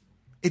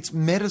 It's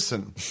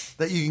medicine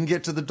that you can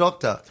get to the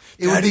doctor.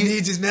 Daddy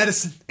needs his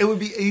medicine. It would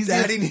be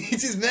easier. Daddy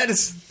needs his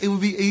medicine. It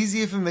would be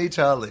easier for me,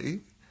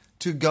 Charlie,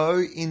 to go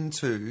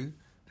into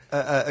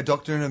a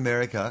doctor in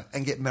America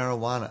and get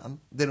marijuana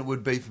than it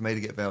would be for me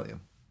to get Valium.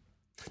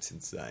 That's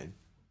insane.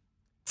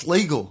 It's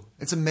legal.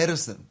 It's a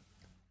medicine.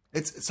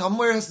 It's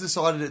somewhere has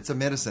decided it's a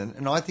medicine,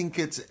 and I think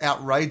it's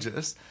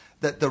outrageous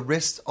that the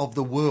rest of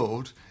the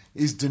world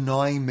is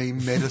denying me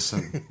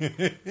medicine. Do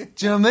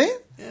you know what I mean?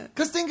 Yeah.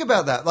 Because think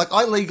about that. Like,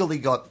 I legally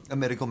got a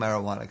medical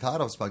marijuana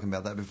card. I've spoken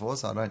about that before,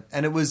 so I don't.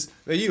 And it was...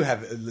 Well, you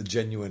have a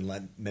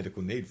genuine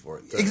medical need for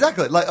it.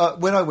 Exactly. Like,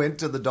 when I went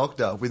to the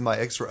doctor with my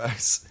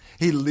x-rays,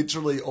 he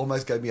literally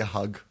almost gave me a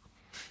hug.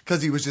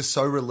 Because he was just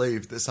so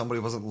relieved that somebody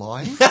wasn't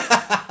lying.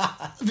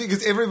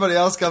 Because everybody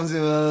else comes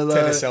in...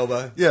 Tennis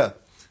elbow. Yeah.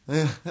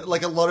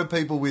 Like a lot of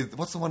people with,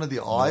 what's the one of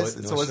the eyes?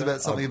 It's always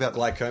about something about...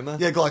 Glaucoma?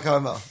 Yeah,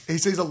 glaucoma. He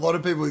sees a lot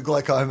of people with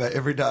glaucoma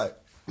every day.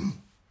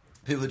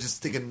 People are just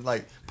sticking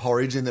like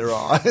porridge in their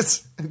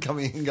eyes and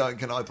coming in and going,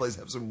 can I please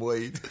have some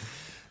weed?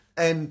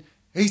 And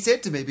he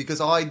said to me,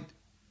 because I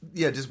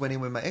just went in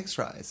with my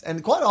x-rays.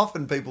 And quite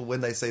often people,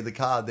 when they see the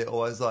card, they're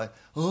always like,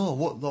 oh,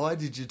 what lie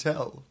did you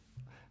tell?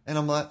 And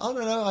I'm like, I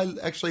don't know, I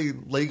actually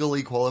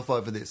legally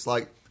qualify for this.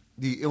 Like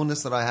the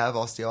illness that I have,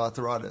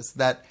 osteoarthritis,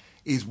 that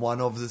is one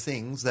of the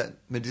things that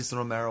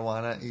medicinal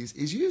marijuana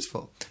is used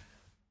for.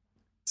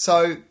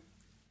 So,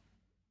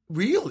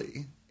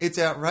 really, it's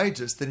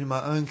outrageous that in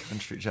my own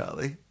country,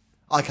 Charlie,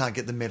 I can't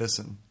get the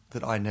medicine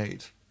that I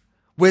need.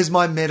 Where's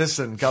my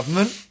medicine,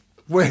 government?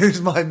 Where's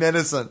my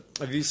medicine?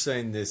 Have you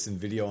seen this in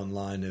video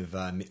online of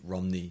Mitt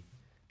Romney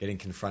getting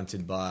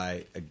confronted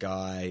by a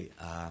guy,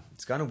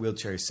 it's a guy in a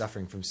wheelchair, he's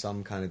suffering from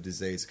some kind of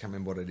disease, I can't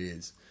remember what it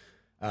is.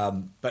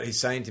 But he's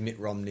saying to Mitt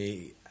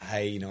Romney,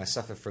 hey, I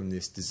suffer from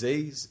this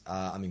disease.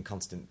 I'm in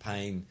constant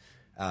pain.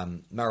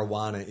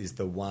 Marijuana is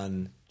the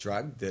one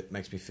drug that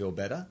makes me feel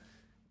better.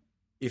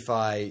 If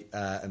I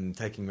am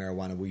taking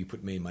marijuana, will you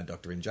put me and my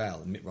doctor in jail?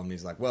 And Mitt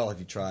Romney's like, well, have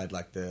you tried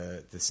like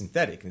the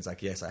synthetic? And he's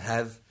like, yes, I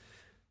have.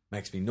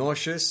 Makes me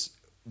nauseous.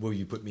 Will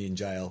you put me in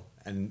jail?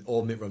 And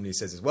all Mitt Romney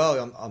says is,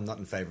 well, I'm not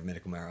in favour of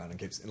medical marijuana.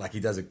 And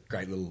he does a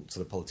great little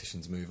sort of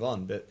politicians move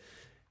on, but...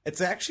 It's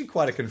actually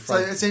quite a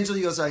confront. So essentially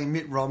you're saying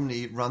Mitt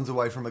Romney runs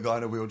away from a guy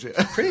in a wheelchair.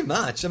 Pretty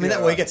much. I mean,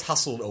 that way he gets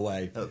hustled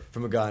away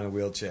from a guy in a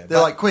wheelchair. They're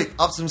like, quick,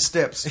 up some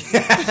steps.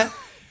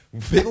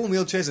 People in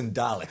wheelchairs and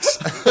Daleks.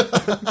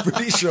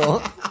 Pretty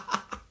sure.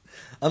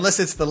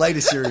 Unless it's the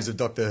latest series of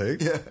Doctor Who.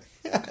 Yeah.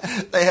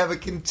 They have a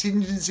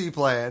contingency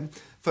plan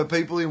for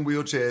people in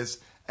wheelchairs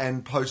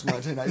and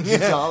post-1980s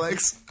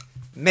Daleks.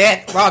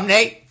 Mitt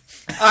Romney,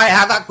 I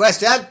have a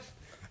question.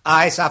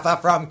 I suffer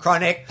from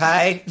chronic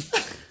pain.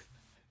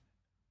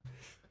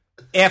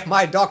 If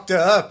my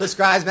doctor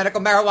prescribes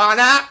medical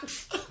marijuana,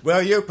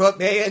 will you put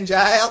me in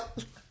jail?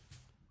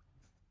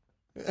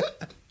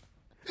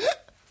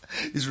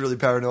 He's really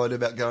paranoid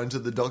about going to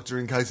the doctor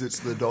in case it's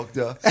the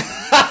doctor.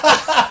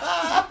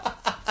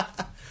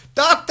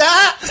 Doctor!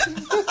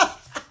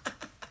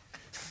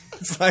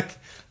 It's like,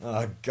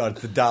 oh God,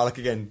 it's the Dalek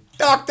again.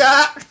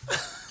 Doctor!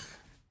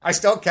 I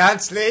still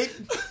can't sleep.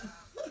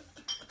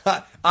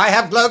 I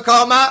have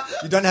glaucoma.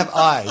 You don't have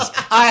eyes.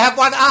 I have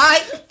one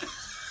eye.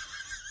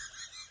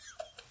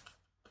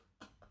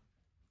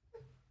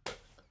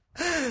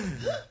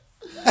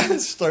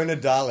 Stoner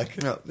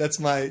Dalek. Yeah. That's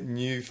my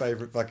new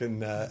favourite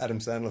fucking Adam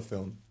Sandler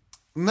film.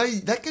 No,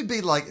 that could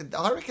be like,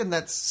 I reckon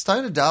that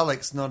Stoner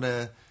Dalek's not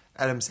a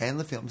Adam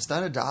Sandler film.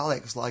 Stoner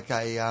Dalek's like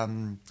a,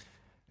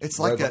 it's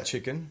like Robot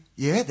Chicken?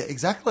 Yeah,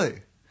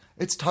 exactly.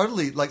 It's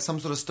totally like some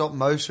sort of stop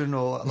motion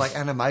or like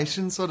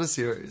animation sort of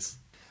series.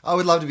 I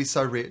would love to be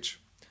so rich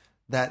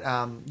that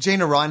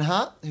Gina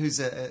Reinhardt, who's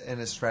an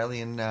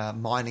Australian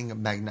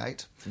mining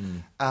magnate,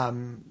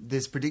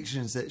 there's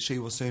predictions that she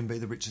will soon be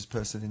the richest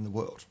person in the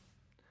world.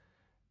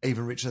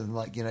 Even richer than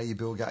like, your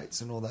Bill Gates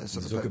and all those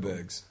sort of people.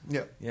 Zuckerbergs.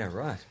 Yeah. Yeah,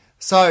 right.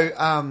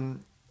 So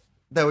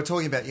they were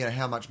talking about,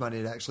 how much money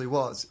it actually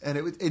was. And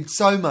it's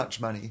so much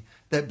money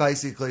that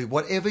basically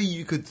whatever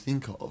you could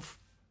think of,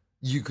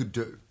 you could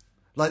do.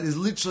 Like there's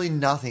literally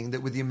nothing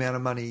that with the amount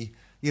of money,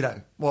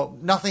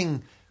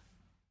 nothing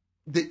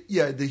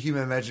the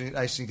human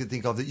imagination could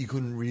think of that you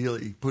couldn't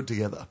really put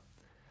together.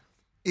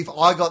 If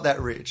I got that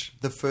rich,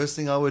 the first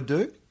thing I would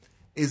do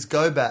is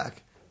go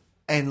back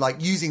and like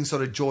using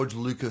sort of George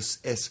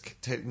Lucas-esque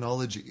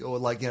technology, or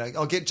like,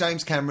 I'll get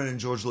James Cameron and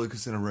George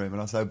Lucas in a room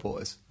and I'll say,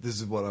 boys, this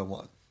is what I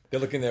want. They're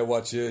looking at their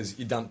watches,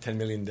 you dump 10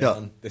 million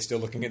down. Yeah. They're still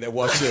looking at their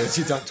watches,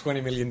 you dump 20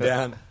 million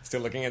down.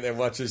 Still looking at their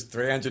watches,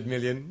 300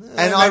 million.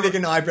 And maybe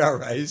an eyebrow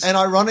raise. And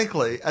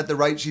ironically, at the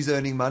rate she's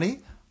earning money,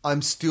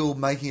 I'm still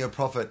making a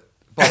profit.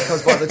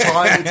 Because by the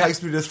time it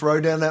takes me to throw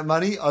down that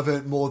money, I've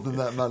earned more than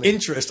that money.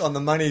 Interest on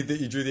the money that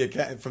you drew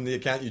from the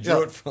account you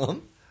drew it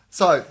from.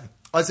 So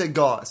I said,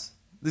 guys,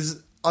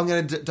 I'm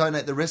going to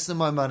donate the rest of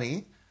my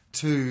money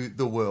to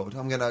the world.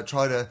 I'm going to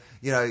try to,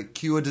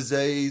 cure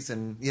disease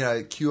and,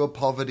 cure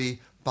poverty.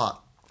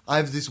 But I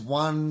have this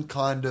one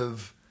kind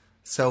of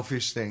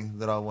selfish thing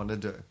that I want to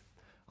do.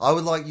 I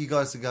would like you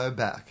guys to go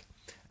back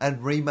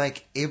and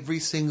remake every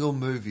single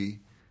movie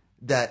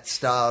that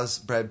stars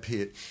Brad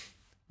Pitt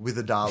with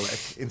a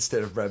Dalek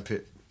instead of Brad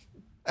Pitt.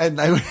 And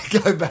they would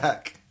go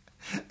back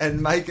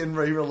and make and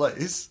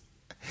re-release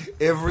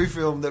every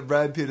film that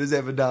Brad Pitt has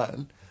ever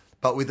done,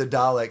 but with a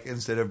Dalek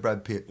instead of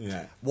Brad Pitt.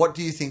 Yeah. What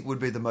do you think would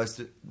be the most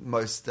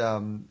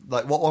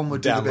like what one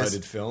would do the best?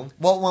 Downloaded film?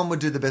 What one would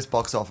do the best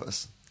box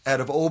office? Out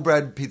of all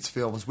Brad Pitt's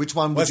films, which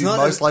one would you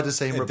most like to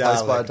see him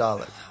replaced by a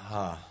Dalek?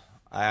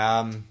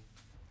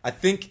 I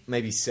think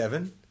maybe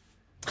 7.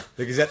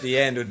 Because at the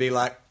end it would be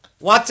like,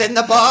 what's in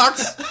the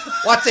box?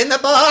 What's in the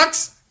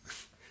box?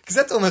 Because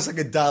that's almost like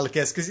a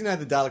Dalek-esque. Because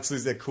the Daleks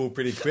lose their cool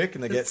pretty quick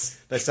and they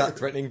start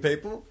threatening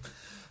people.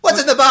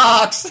 What's in the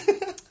box?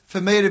 For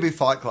me, it'd be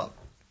Fight Club.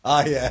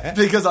 Oh, yeah.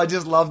 Because I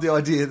just love the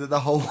idea that the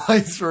whole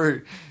way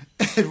through,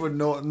 Edward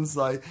Norton's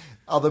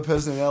other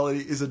personality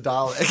is a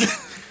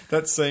Dalek.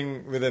 That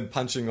scene with them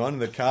punching on in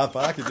the car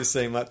park, you just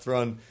see him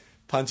throwing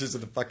punches at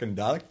the fucking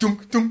Dalek.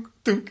 Dunk, dunk,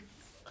 dunk.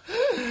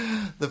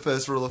 The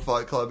first rule of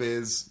Fight Club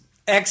is...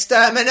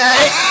 exterminate!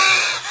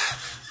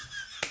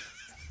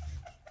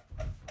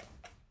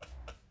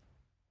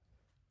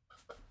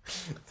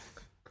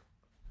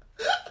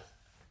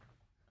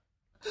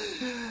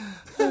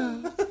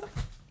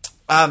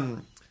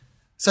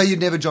 So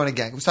you'd never join a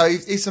gang. So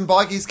if some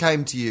bikies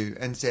came to you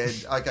and said,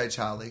 okay,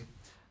 Charlie,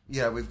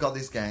 we've got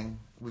this gang.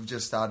 We've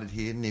just started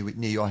here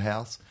near your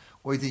house.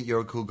 We think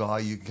you're a cool guy.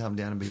 You can come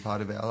down and be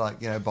part of our,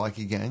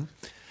 bikie gang.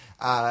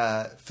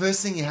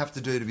 First thing you have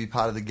to do to be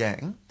part of the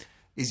gang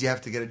is you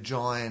have to get a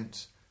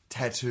giant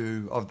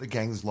tattoo of the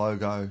gang's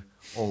logo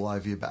all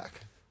over your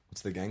back.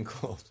 What's the gang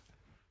called?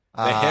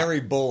 The hairy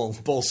ball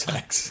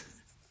sacks.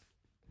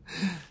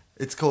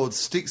 It's called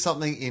Stick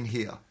Something in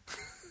Here.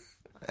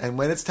 And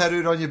when it's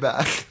tattooed on your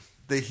back,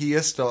 the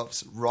here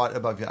stops right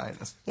above your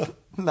anus.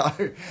 No.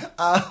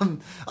 I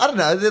don't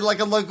know. They're like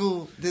a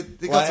local...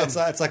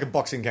 It's like a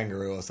boxing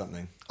kangaroo or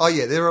something. Oh,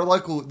 yeah. They're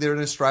an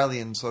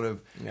Australian sort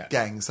of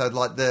gang. So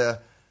like the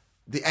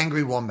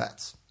Angry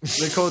Wombats.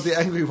 They're called the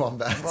Angry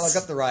Wombats. Well, I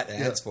got the right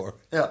ants for it.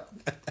 Yeah.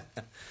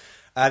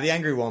 The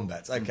Angry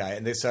Wombats. Okay.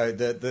 And so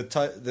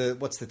the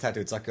what's the tattoo?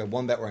 It's like a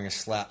wombat wearing a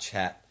slouch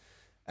hat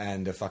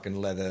and a fucking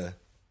leather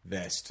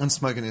vest. And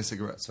smoking a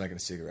cigarette.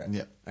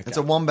 Yeah. Okay. It's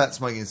a wombat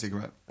smoking a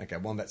cigarette. Okay,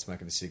 wombat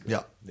smoking a cigarette.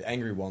 Yeah. The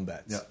Angry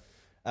Wombats.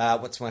 Yeah.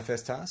 What's my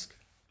first task?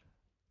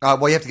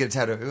 Well, you have to get a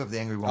tattoo of the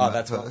Angry Wombat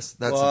that's first.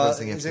 That's the first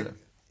thing you have to do.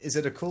 Is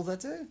it a cool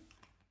tattoo?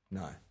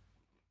 No.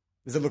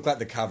 Does it look like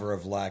the cover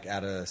of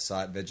Out of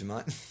Sight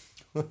Vegemite?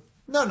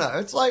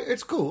 No.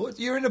 It's cool.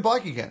 You're in a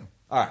bikie gang.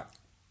 All right.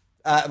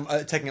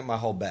 I'm taking up my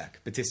whole back,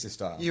 Batista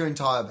style. Your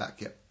entire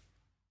back, yeah.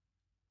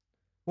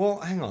 Well,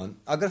 hang on.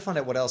 I've got to find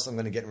out what else I'm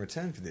going to get in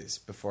return for this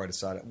before I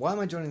decide it. Why am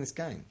I joining this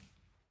gang?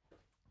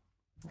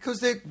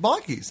 Because they're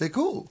bikies. They're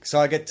cool. So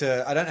I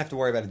don't have to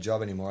worry about a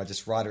job anymore. I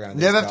just ride around.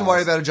 Never have to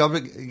worry about a job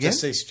again?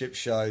 Just see strip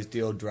shows,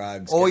 deal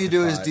drugs. All you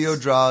do is deal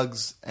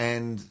drugs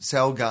and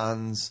sell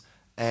guns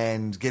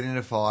and get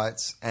into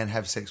fights and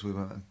have sex with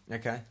women.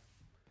 Okay.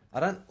 I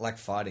don't like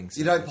fighting. So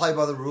you don't play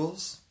by the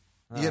rules.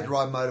 You get to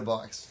ride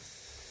motorbikes.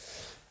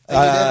 And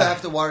you never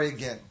have to worry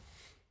again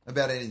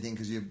about anything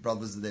because your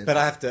brothers are there. But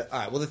I have to... All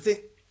right, well, the thing...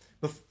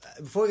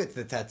 Before we get to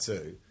the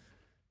tattoo,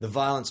 the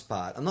violence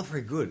part, I'm not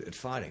very good at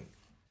fighting.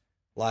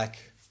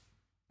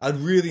 I'd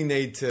really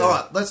need to... All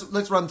right,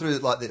 let's run through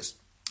it like this.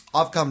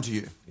 I've come to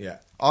you. Yeah.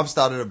 I've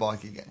started a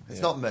bikie gang.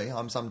 It's not me.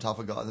 I'm some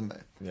tougher guy than me.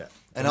 Yeah.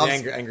 And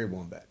Angry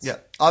Wombats. Yeah.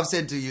 I've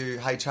said to you,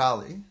 hey,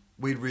 Charlie,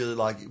 we'd really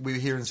we're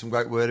hearing some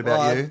great word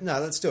about you. No,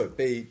 let's do it.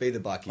 Be the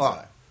bikie guy.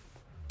 Right.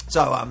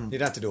 So, you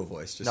don't have to do a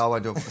voice. No, I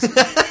won't do a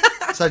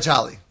voice. So,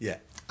 Charlie. Yeah.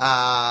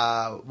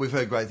 We've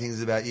heard great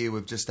things about you.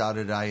 We've just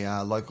started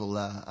a local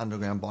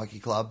underground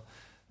bikie club,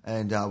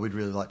 and we'd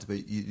really like to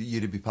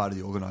you to be part of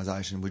the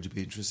organisation. Would you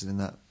be interested in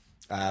that?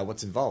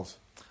 What's involved?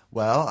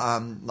 Well,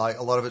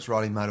 a lot of it's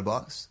riding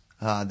motorbikes.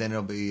 Then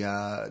it'll be,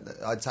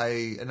 I'd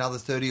say, another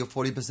 30 or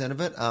 40%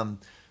 of it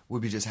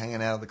would be just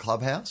hanging out at the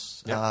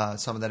clubhouse. Yep.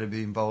 Some of that would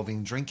be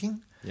involving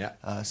drinking.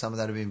 Yeah. Some of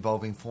that would be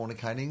involving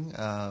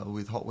fornicating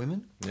with hot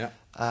women. Yeah.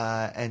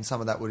 And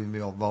some of that would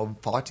involve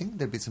fighting.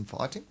 There'd be some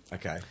fighting.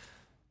 Okay.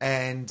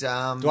 And Do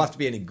I have to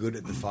be any good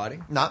at the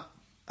fighting? no.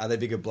 Are there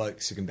bigger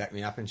blokes who can back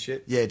me up and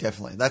shit? Yeah,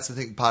 definitely. That's the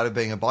thing. Part of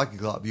being a bikie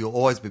club, you'll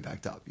always be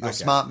backed up. Your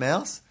smart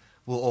mouse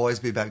will always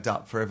be backed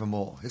up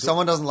forevermore. If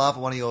someone doesn't laugh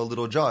at one of your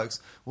little jokes,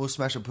 we'll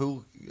smash a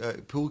pool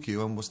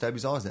cue and we'll stab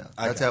his eyes out.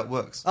 That's how it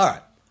works. All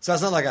right. So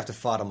it's not like I have to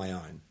fight on my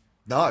own.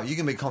 No, you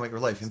can be comic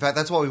relief. In fact,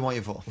 that's what we want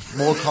you for.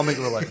 More comic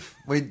relief.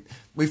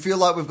 We feel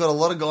like we've got a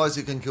lot of guys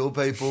who can kill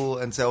people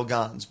and sell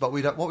guns, but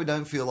what we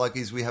don't feel like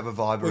is we have a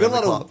vibe around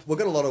the club. We've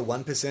got a lot of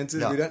 1%ers.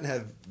 Yeah. We don't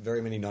have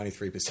very many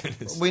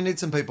 93%ers. We need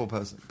some people,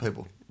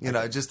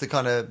 just to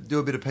kind of do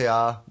a bit of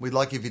PR. We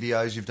like your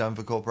videos you've done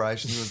for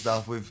corporations and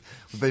stuff. We've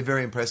been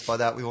very impressed by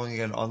that. We want to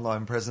get an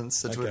online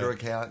presence, a Twitter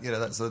account,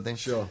 that sort of thing.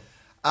 Sure.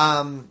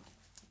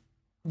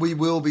 We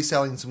will be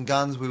selling some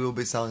guns. We will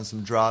be selling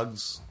some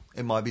drugs.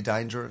 It might be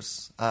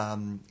dangerous.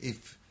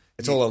 If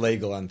it's all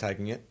illegal, I'm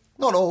taking it.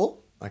 Not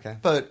all. Okay.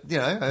 But,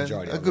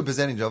 a good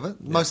percentage of it.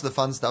 Yeah. Most of the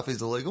fun stuff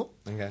is illegal.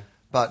 Okay.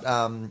 But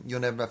you'll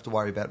never have to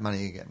worry about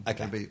money again.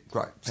 Okay. It'll be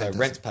great. So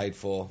rent's paid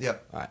for.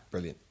 Yep. All right,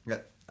 brilliant.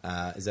 Yep.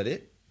 Is that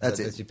it? That's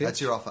it. That's your pitch?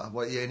 That's your offer.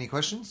 Any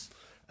questions?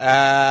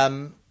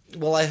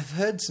 Well, I've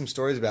heard some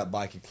stories about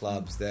bikie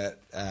clubs that,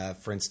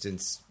 for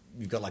instance,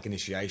 you've got like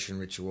initiation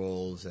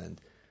rituals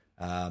and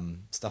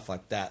stuff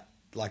like that.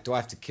 Like, do I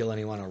have to kill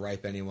anyone or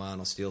rape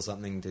anyone or steal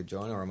something to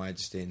join, or am I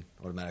just in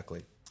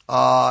automatically?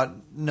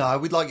 No,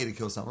 we'd like you to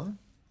kill someone.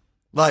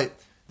 Like,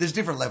 there's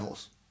different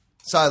levels.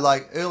 So,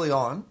 like, early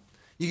on,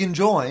 you can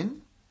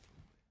join.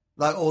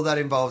 Like, all that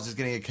involves is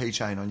getting a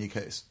keychain on your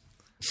keys.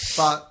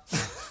 But...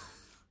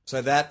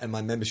 So that and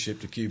my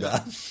membership to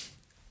Cuba.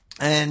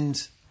 And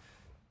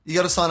you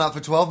got to sign up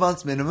for 12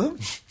 months minimum,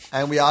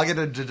 and we are going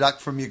to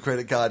deduct from your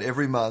credit card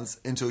every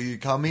month until you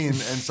come in and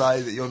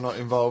say that you're not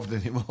involved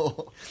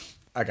anymore.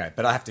 Okay,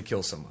 but I have to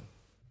kill someone.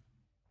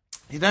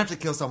 You don't have to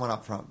kill someone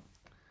up front.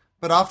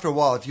 But after a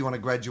while, if you want to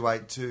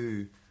graduate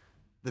to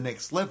the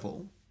next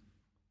level,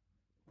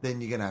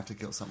 then you're going to have to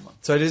kill someone.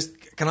 So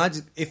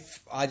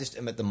if I just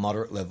am at the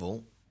moderate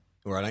level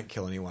where I don't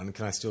kill anyone,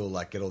 can I still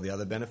like get all the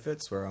other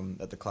benefits where I'm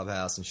at the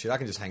clubhouse and shit? I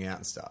can just hang out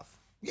and stuff.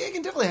 Yeah, you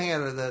can definitely hang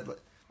out at the...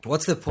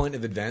 What's the point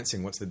of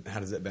advancing? How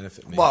does that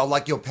benefit me? Well,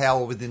 like your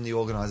power within the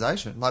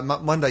organisation. Like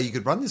one day you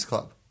could run this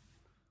club.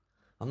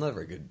 I'm not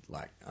very good.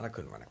 I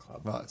couldn't run a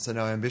club. Right, so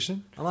no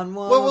ambition? I'm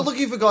Well, we're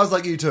looking for guys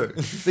like you too.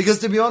 Because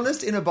to be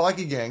honest, in a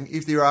bikie gang,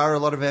 if there are a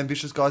lot of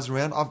ambitious guys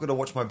around, I've got to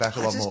watch my back a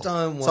lot more.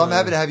 Don't So I'm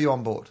happy to have you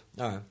on board.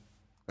 No.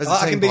 As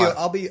a team player.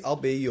 I'll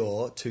be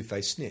your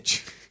two-faced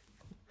snitch.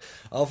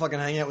 I'll fucking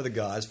hang out with the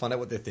guys, find out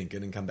what they're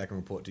thinking, and come back and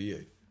report to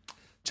you.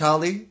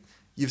 Charlie,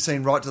 you've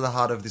seen right to the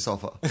heart of this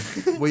offer.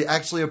 We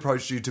actually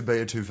approached you to be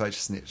a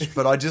two-faced snitch,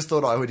 but I just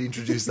thought I would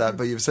introduce that,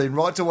 but you've seen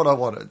right to what I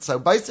wanted. So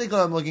basically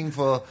I'm looking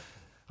for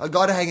a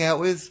guy to hang out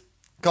with,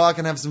 guy I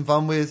can have some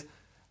fun with,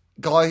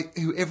 guy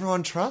who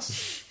everyone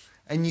trusts,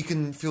 and you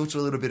can filter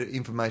a little bit of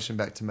information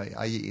back to me.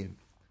 Are you in?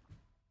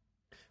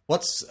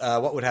 What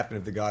would happen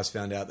if the guys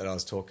found out that I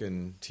was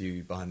talking to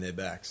you behind their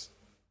backs?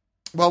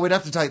 Well, we'd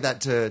have to take that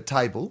to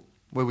table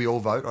where we all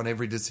vote on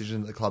every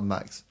decision that the club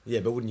makes. Yeah,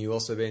 but wouldn't you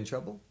also be in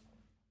trouble?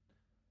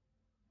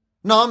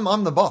 No,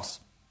 I'm the boss.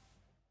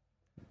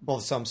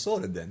 Well, so I'm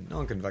sorted then. No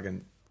one can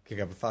fucking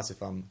kick up a fuss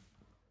if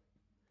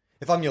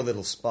I'm your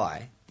little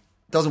spy.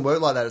 Doesn't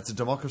work like that. It's a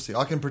democracy.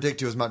 I can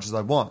protect you as much as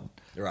I want.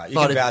 Right, you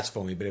can vouch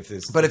for me, but if they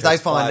find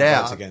five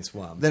out, votes against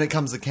one, then it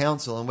comes to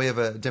council, and we have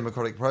a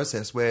democratic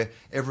process where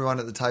everyone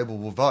at the table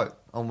will vote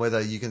on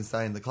whether you can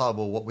stay in the club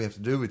or what we have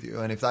to do with you.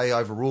 And if they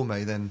overrule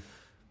me, then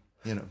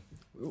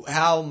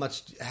How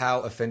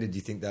offended do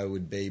you think they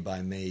would be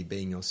by me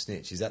being your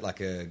snitch? Is that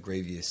like a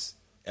grievous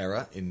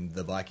error in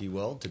the bikie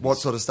world? What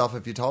sort of stuff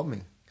have you told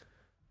me?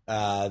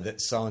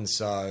 That so and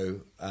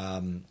so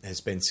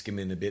has been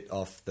skimming a bit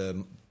off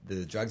the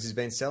drugs he's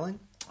been selling.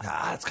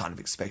 That's kind of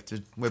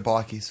expected. We're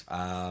bikies.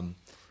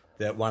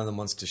 That one of them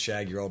wants to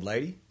shag your old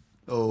lady.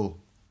 Oh,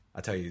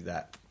 I tell you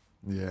that.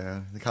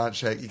 Yeah, you can't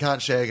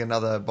shag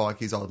another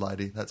bikie's old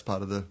lady. That's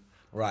part of the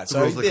right. The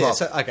rules of the club.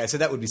 So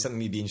that would be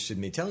something you'd be interested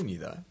in me telling you,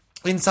 though.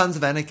 In Sons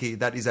of Anarchy,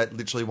 that is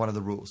literally one of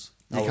the rules.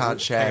 You can't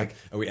shag.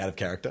 Are we out of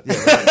character?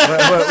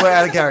 Yeah, we're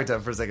out of character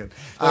for a second.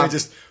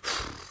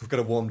 We've got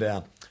to warm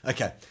down.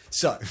 Okay,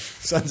 so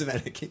Sons of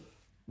Anarchy.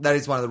 That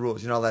is one of the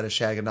rules. You're not allowed to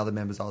shag another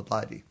member's old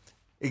lady.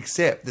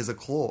 Except there's a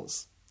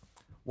clause.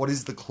 What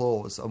is the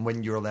clause on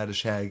when you're allowed to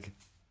shag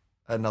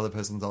another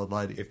person's old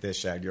lady? If they're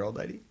shagged your old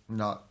lady?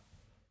 No,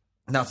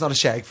 it's not a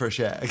shag for a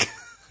shag.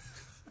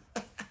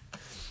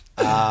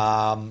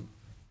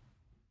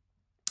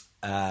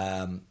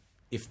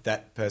 If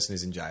that person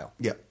is in jail.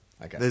 Yeah.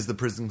 Okay. There's the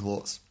prison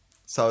clause.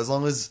 So as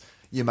long as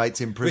your mate's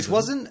in prison... Which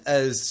wasn't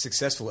as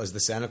successful as the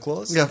Santa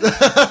Claus. Yeah.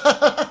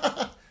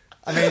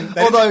 I mean...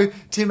 Although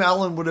Tim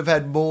Allen would have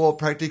had more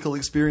practical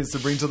experience to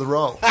bring to the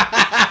role.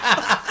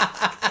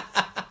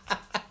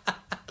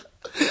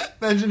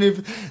 Imagine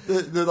if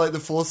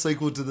the fourth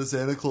sequel to the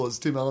Santa Claus,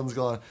 Tim Allen's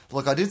gone,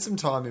 look, I did some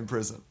time in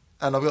prison,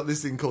 and I've got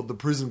this thing called the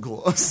prison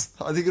clause.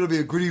 I think it'll be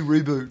a gritty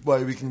reboot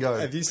way we can go.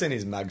 Have you seen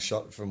his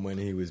mugshot from when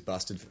he was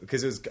busted?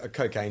 Because it was a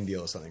cocaine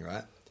deal or something,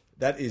 right?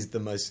 That is the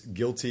most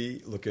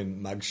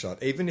guilty-looking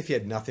mugshot. Even if he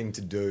had nothing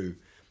to do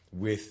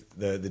with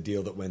the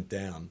deal that went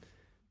down.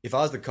 If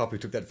I was the cop who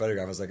took that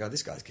photograph, I was like, oh,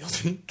 this guy's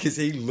guilty. Because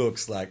he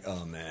looks like,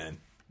 oh, man.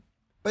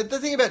 But the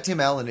thing about Tim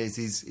Allen is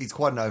he's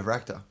quite an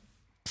overactor.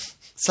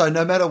 So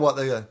no matter what,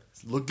 they go,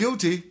 look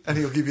guilty, and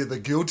he'll give you the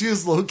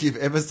guiltiest look you've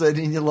ever seen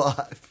in your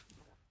life.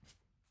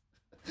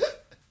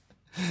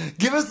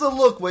 Give us the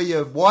look where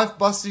your wife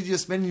busted you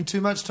spending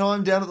too much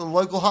time down at the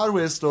local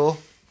hardware store.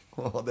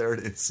 Oh, there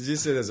it is. Did you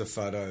see there's a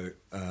photo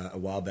a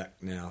while back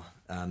now,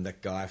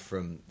 that guy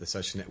from the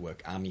social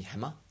network, Armie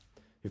Hammer,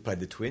 who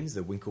played the twins,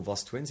 the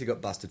Winklevoss twins, he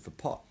got busted for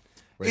pot.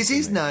 Is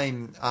his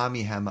name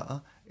Armie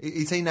Hammer?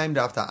 Is he named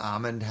after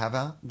Armand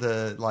Hammer,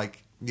 the,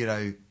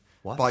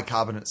 What?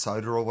 bicarbonate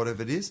soda or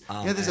whatever it is?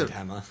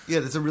 Hammer.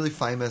 Yeah, there's a really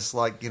famous,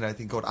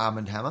 thing called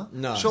Armand Hammer.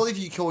 No. Surely if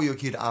you call your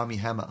kid Armie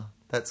Hammer,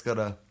 that's got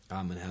a...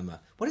 Armand Hammer.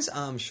 What is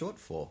arm short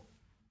for?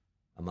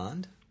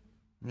 Armand?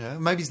 Yeah,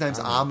 maybe his name's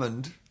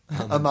Armand.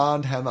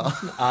 Armand Hammer.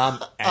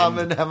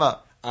 Armand Hammer.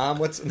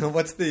 What's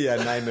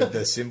the name of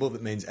the symbol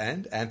that means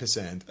and?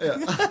 Ampersand.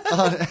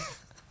 Yeah.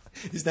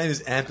 His name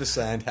is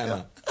Ampersand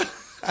Hammer.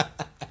 Yeah.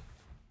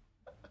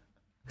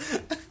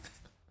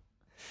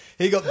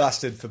 He got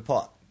busted for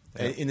pot.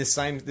 Yeah. In the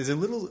same, there's a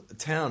little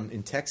town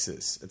in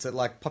Texas. It's at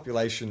like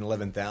population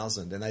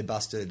 11,000, and they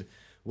busted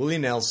Willie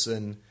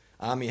Nelson,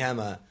 Armie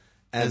Hammer,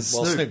 and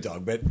Snoop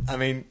Dogg. But I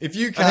mean, if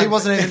you can't, and he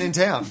wasn't even in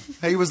town.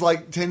 He was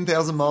like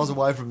 10,000 miles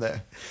away from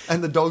there,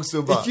 and the dog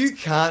still barked. If you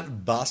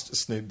can't bust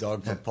Snoop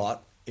Dogg for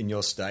pot in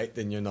your state,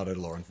 then you're not a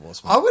law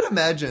enforcement. I would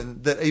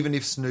imagine that even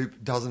if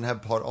Snoop doesn't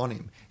have pot on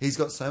him, he's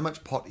got so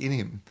much pot in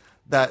him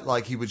that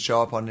like he would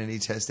show up on any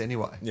test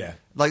anyway. Yeah,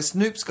 like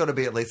Snoop's got to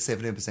be at least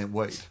 70%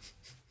 weed.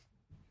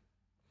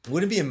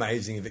 Wouldn't it be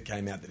amazing if it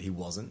came out that he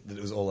wasn't, that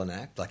it was all an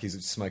act? Like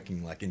he's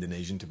smoking like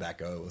Indonesian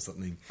tobacco or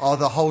something. Oh,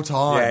 the whole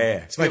time.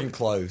 Yeah. Smoking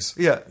clothes.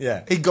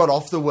 Yeah. He got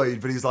off the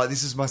weed, but he's like,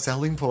 this is my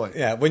selling point.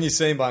 Yeah, when you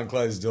see him behind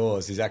closed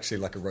doors, he's actually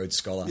like a Rhodes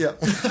Scholar. Yeah.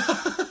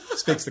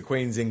 Speaks the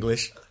Queen's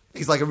English.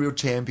 He's like a real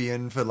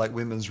champion for like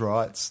women's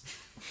rights.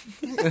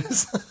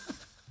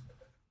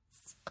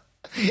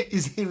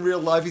 He's in real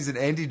life, he's an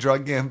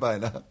anti-drug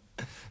campaigner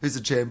who's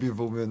a champion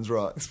for women's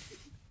rights.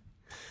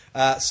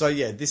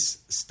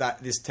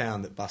 This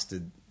town that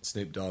busted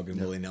Snoop Dogg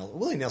and Willie Nelson.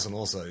 Willie Nelson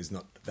also is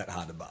not that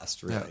hard to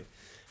bust, really.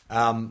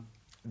 Yeah.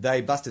 They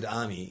busted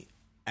Armie,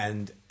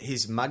 and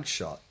his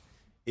mugshot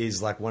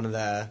is like one of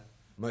the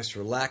most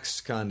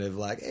relaxed kind of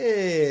like,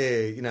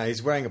 hey,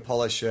 he's wearing a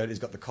polo shirt, he's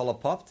got the collar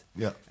popped.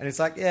 Yeah. And it's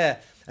like, yeah.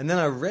 And then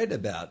I read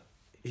about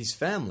his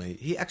family.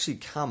 He actually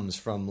comes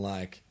from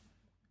like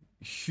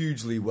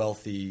hugely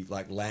wealthy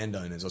like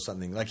landowners or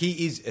something. Like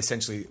he is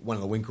essentially one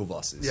of the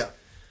Winklevosses. Yeah.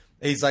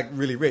 He's like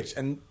really rich,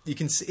 and you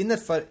can see in that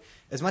photo.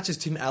 As much as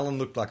Tim Allen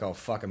looked like, "Oh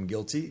fuck, I'm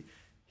guilty,"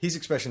 his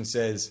expression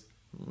says,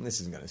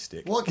 "This isn't going to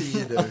stick." What can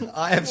you do?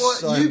 I have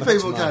so you much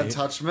people money. can't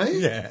touch me.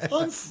 Yeah,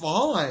 I'm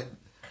fine.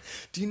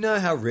 Do you know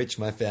how rich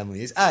my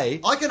family is? I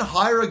can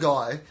hire a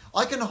guy.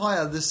 I can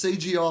hire the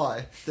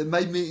CGI that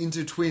made me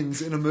into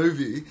twins in a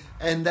movie,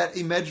 and that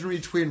imaginary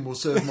twin will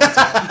serve my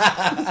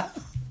time.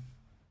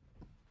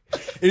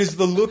 It is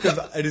the look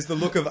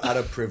of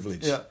utter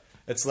privilege. Yeah.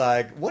 It's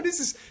like, what is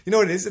this? You know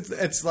what it is?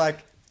 It's like,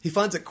 he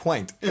finds it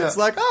quaint. Yeah. It's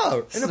like,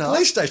 in a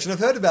police station,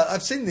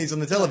 I've seen these on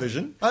the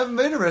television. I haven't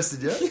been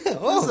arrested yet. Yeah,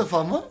 This is a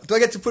fun one. Do I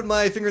get to put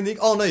my finger in the ink?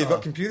 Oh, no, you've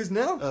got computers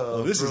now?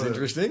 Oh, this is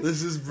interesting.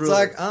 This is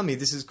brilliant. It's like, Armie,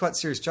 this is quite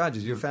serious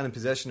charges. You were found in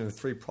possession of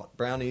 3 pot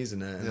brownies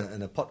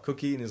and a pot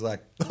cookie. And he's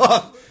like,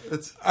 I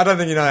don't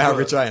think you know how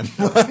rich I am.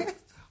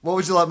 What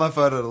would you like my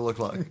photo to look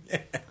like?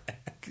 Yeah.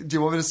 Do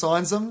you want me to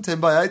sign some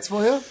 10x8s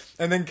for you?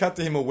 And then cut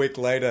to him a week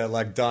later,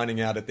 like dining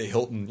out at the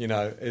Hilton.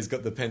 He's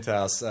got the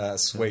penthouse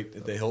suite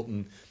at the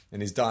Hilton,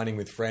 and he's dining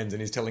with friends,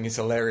 and he's telling his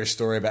hilarious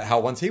story about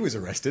how once he was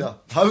arrested. Yeah,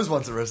 I was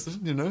once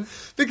arrested,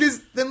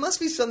 Because there must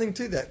be something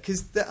to that,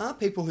 because there are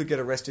people who get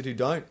arrested who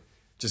don't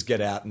just get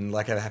out and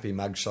like have a happy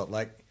mugshot.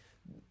 Like,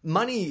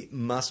 money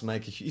must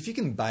make if you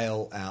can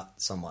bail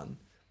out someone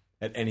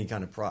at any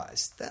kind of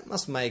price, that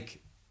must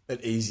make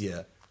it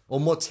easier or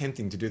more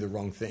tempting to do the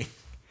wrong thing.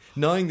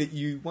 Knowing that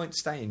you won't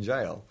stay in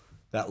jail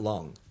that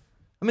long.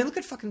 I mean, look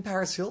at fucking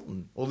Paris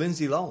Hilton or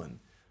Lindsay Lohan.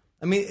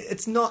 I mean,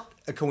 it's not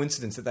a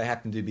coincidence that they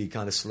happen to be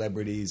kind of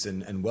celebrities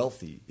and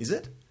wealthy, is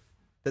it?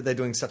 That they're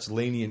doing such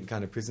lenient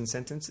kind of prison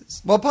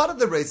sentences? Well, part of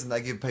the reason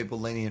they give people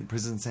lenient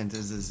prison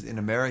sentences in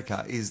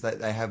America is that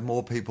they have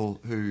more people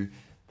who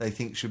they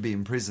think should be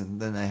in prison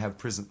than they have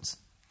prisons.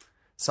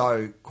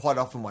 So quite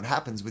often what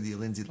happens with your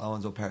Lindsay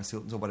Lohans or Paris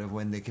Hiltons or whatever,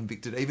 when they're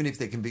convicted, even if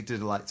they're convicted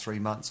of like 3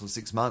 months or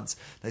 6 months,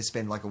 they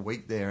spend like a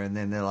week there and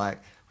then they're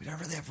like, we don't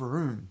really have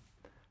room.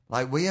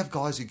 Like, we have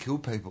guys who kill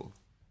people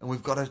and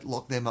we've got to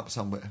lock them up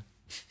somewhere.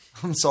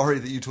 I'm sorry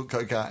that you took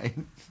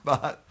cocaine,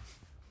 but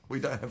we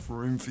don't have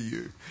room for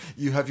you.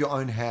 You have your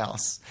own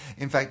house.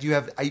 In fact, you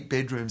have 8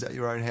 bedrooms at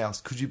your own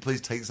house. Could you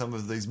please take some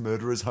of these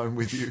murderers home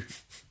with you?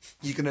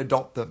 You can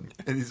adopt them.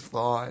 It is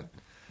fine.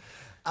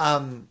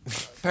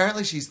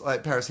 Apparently she's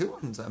like, Paris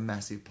Hilton's a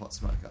massive pot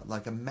smoker,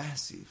 like a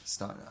massive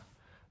stoner.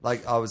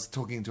 Like, I was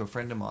talking to a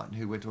friend of mine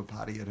who went to a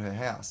party at her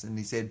house, and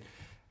he said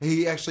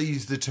he actually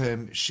used the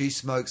term, she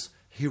smokes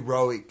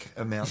heroic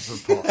amounts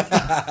of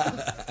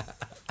pot.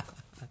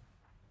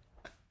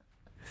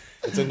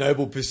 It's a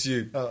noble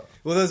pursuit. Well,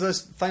 there's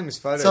those famous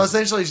photos. So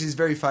essentially, she's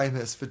very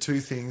famous for two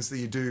things that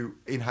you do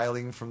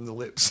inhaling from the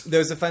lips. There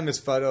was a famous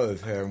photo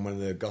of her in one of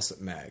the gossip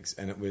mags,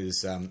 and it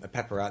was a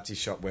paparazzi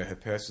shot where her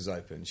purse was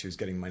open. She was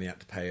getting money out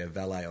to pay a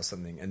valet or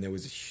something, and there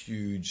was a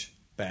huge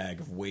bag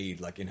of weed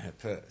like in her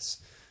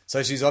purse.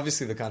 So she's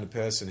obviously the kind of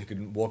person who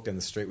could walk down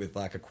the street with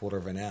like a quarter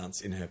of an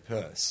ounce in her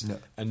purse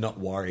and not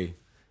worry,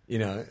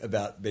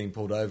 about being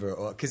pulled over,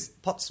 or because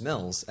pot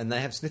smells, and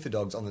they have sniffer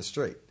dogs on the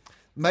street.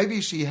 Maybe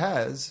she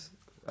has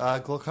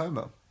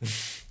glaucoma.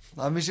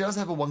 I mean, she does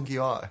have a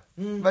wonky eye.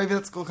 Maybe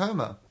that's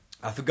glaucoma.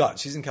 I forgot.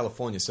 She's in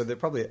California, so they're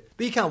probably...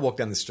 But you can't walk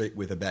down the street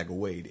with a bag of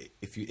weed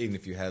even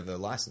if you have a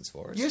license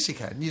for it. Yes, you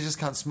can. You just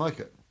can't smoke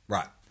it.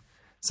 Right.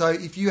 So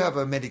if you have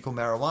a medical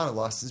marijuana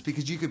license,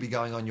 because you could be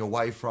going on your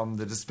way from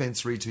the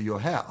dispensary to your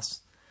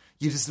house,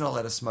 you're just not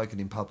allowed to smoke it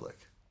in public.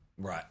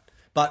 Right.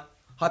 But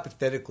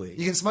hypothetically...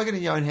 You can smoke it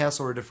in your own house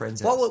or at a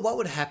friend's house. What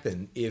would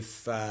happen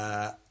if...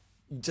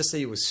 just say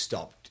you were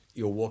stopped.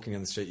 You're walking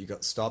down the street, you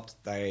got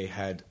stopped. They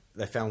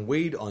found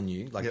weed on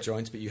you, like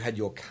joints, but you had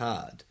your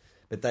card.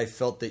 But they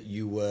felt that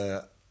you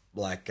were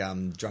like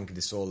drunk and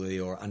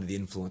disorderly or under the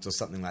influence or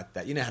something like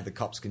that. You know how the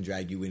cops can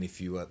drag you in if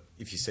you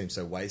seem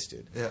so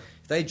wasted. Yeah.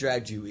 If they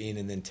dragged you in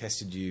and then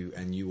tested you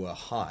and you were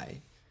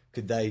high,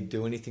 could they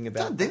do anything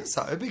about I don't think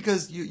so,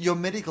 because you're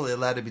medically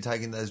allowed to be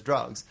taking those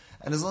drugs,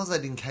 and as long as they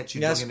didn't catch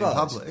you doing it in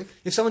public.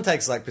 If someone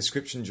takes like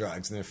prescription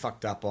drugs and they're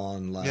fucked up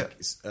on like a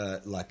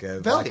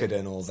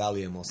Vicodin or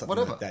Valium or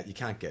something like that, you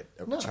can't get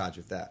charged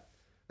with that.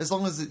 As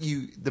long as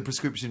the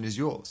prescription is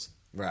yours.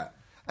 Right.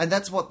 And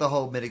that's what the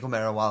whole medical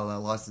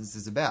marijuana license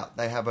is about.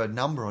 They have a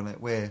number on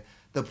it where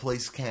the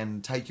police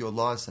can take your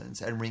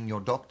license and ring your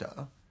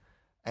doctor,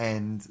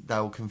 and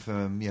they'll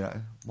confirm,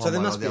 one So there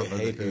way must or be the a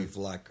other heap that you- of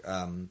like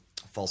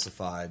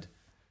falsified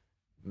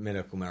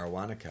medical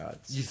marijuana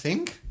cards. You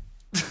think?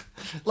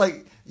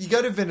 Like, you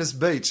go to Venice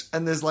Beach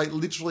and there's like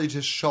literally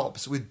just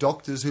shops with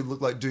doctors who look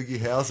like Doogie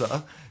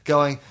Howser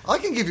going, I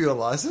can give you a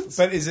license.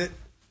 But is it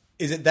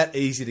that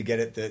easy to get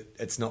it that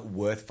it's not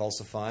worth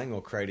falsifying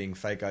or creating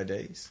fake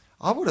IDs?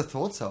 I would have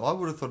thought so. I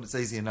would have thought it's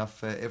easy enough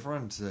for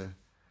everyone to...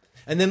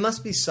 And there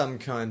must be some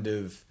kind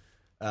of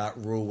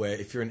rule where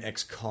if you're an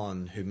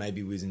ex-con who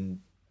maybe was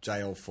in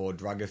jail for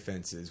drug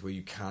offences where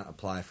you can't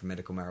apply for a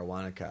medical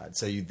marijuana card,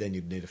 so you'd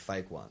need a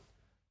fake one.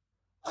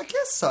 I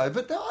guess so,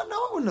 but no,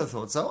 I wouldn't have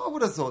thought so. I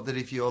would have thought that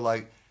if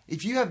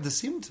you have the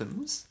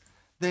symptoms,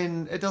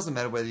 then it doesn't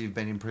matter whether you've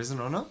been in prison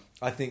or not.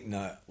 I think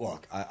no.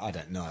 Well, I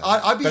don't know.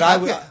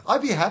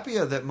 I'd be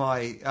happier that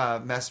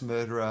my mass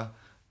murderer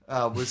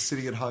was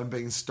sitting at home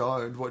being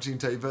stoned, watching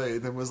TV,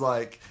 than was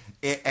like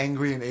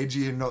angry and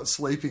edgy and not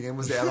sleeping and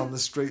was out on the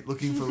street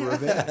looking for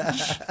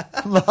revenge.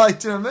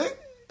 Like, do you know what I mean?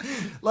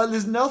 Like,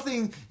 there's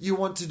nothing you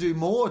want to do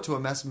more to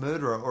a mass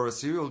murderer or a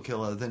serial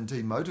killer than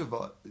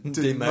demotivate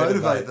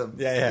them.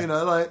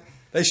 Yeah.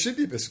 They should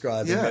be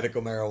prescribed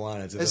medical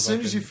marijuana. As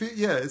soon as you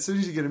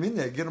get them in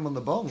there, get them on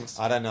the bongs.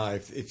 I don't know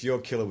if your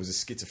killer was a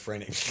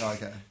schizophrenic.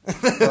 Okay,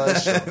 well,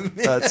 sure.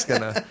 That's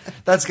gonna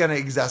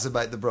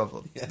exacerbate the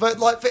problem. Yeah. But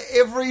like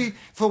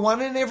for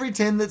 1 in every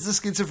 10 that's a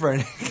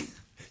schizophrenic,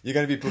 you're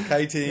going to be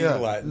placating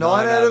like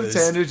 9 out of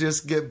 10 who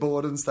just get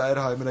bored and stay at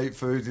home and eat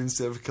food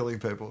instead of killing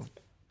people.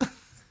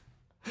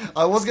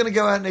 I was going to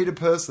go out and eat a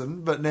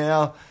person, but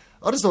now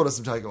I just thought of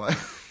some takeaway.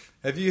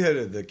 Have you heard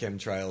of the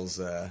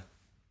chemtrails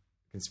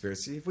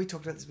conspiracy? Have we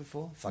talked about this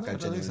before? Fuck, I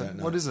genuinely don't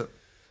know. What is it?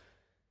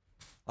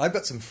 I've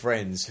got some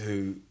friends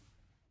who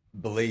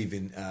believe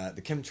in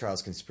the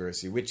chemtrails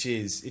conspiracy, which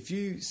is if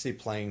you see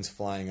planes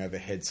flying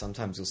overhead,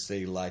 sometimes you'll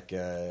see like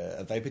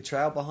a vapor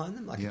trail behind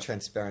them, like a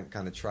transparent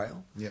kind of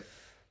trail. Yep.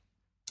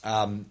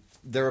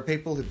 There are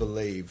people who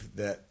believe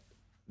that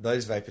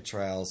those vapor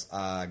trails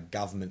are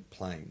government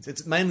planes.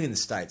 It's mainly in the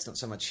States, not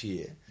so much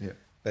here. Yeah.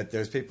 But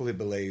there's people who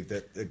believe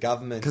that the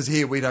government... Because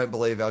here we don't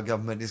believe our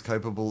government is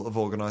capable of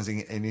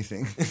organising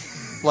anything.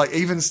 Like,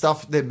 even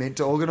stuff they're meant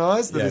to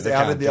organise that is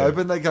out in the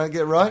open, they can't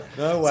get right.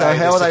 No way. So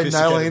how are they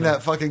nailing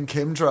that fucking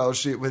chemtrail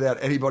shit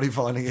without anybody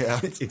finding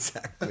out?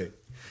 Exactly.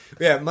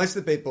 Yeah, most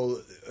of the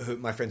people,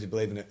 my friends who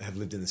believe in it, have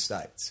lived in the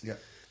States. Yeah.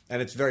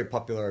 And it's very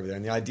popular over there.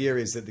 And the idea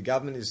is that the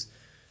government is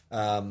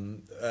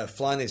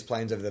flying these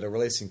planes over that are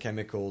releasing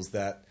chemicals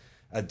that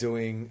are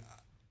doing...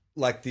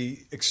 Like the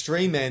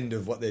extreme end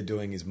of what they're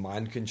doing is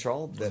mind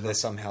control. That they're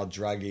somehow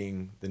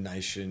drugging the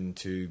nation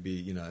to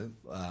be,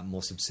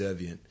 more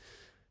subservient.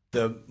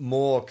 The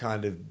more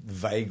kind of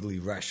vaguely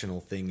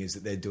rational thing is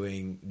that they're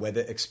doing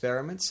weather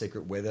experiments,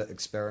 secret weather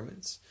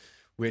experiments,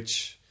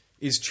 which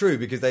is true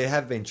because they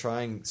have been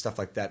trying stuff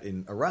like that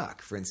in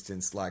Iraq, for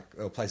instance,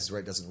 or places where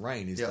it doesn't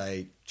rain.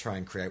 They try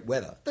and create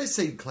weather. They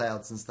seed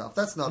clouds and stuff.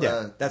 That's not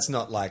that's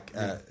not like.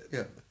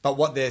 But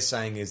what they're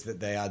saying is that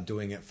they are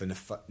doing it for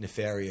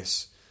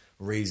nefarious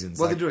reasons.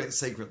 Well, they're doing it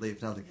secretly,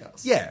 if nothing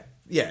else. Yeah,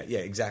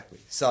 exactly.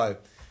 So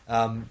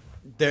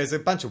there's a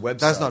bunch of websites.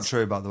 That's not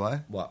true, by the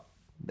way. What?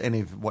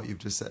 any of what you've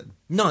just said.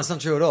 No, it's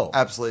not true at all.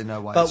 Absolutely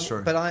no way But, it's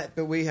true.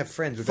 but we have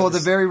friends. We've For got the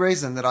this- very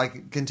reason that I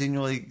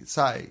continually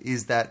say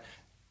is that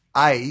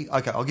okay,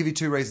 I'll give you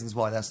 2 reasons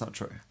why that's not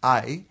true.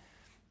 A,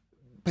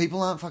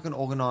 people aren't fucking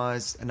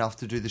organised enough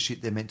to do the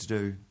shit they're meant to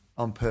do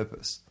on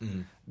purpose.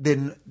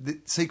 Then the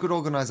secret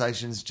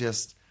organisations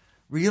just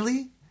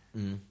really.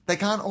 They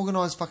can't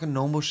organise fucking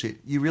normal shit.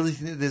 You really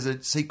think that there's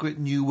a secret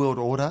new world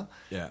order?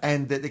 Yeah.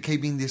 And that they're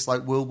keeping this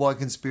like worldwide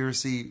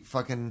conspiracy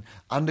fucking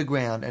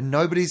underground and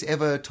nobody's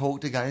ever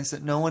talked against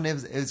it. No one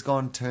ever has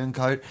gone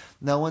turncoat.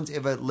 No one's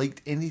ever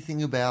leaked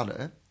anything about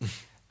it.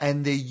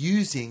 And they're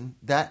using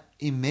that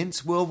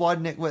immense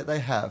worldwide network they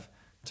have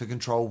to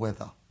control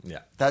weather.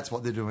 Yeah. That's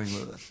what they're doing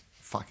with it.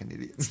 Fucking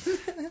idiots.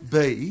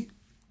 B,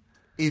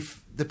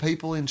 if the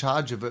people in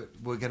charge of it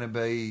were going to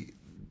be...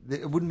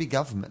 It wouldn't be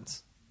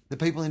governments. The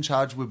people in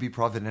charge would be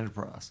private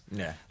enterprise.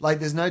 Yeah. Like,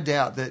 there's no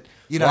doubt that,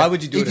 you know... Why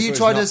would you do it if it was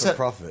tried not to for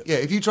profit? Yeah,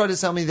 if you tried to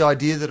sell me the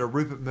idea that a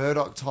Rupert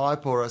Murdoch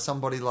type or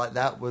somebody like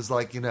that was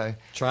like, you know...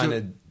 Trying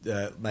to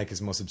make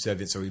us more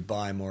subservient so we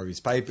buy more of his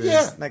papers.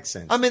 Yeah. Makes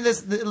sense. I mean,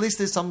 at least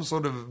there's some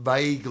sort of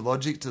vague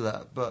logic to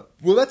that, but...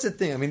 Well, that's the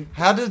thing. I mean...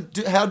 How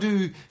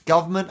do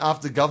government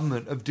after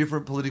government of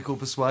different political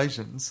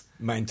persuasions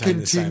Maintain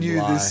the same continue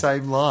lie. this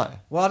same lie?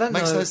 Well, I don't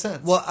Makes know. no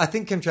sense. Well, I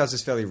think chemtrails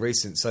is fairly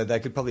recent, so they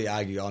could probably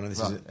argue on this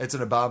Right, is it's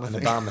an Obama an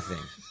thing. Obama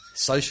thing.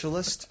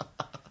 Socialist?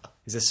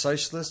 Is a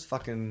socialist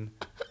fucking...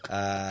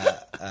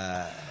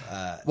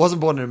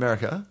 Wasn't born in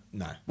America.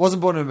 No. Wasn't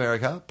born in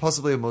America.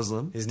 Possibly a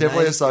Muslim. His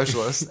Definitely name- a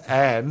socialist.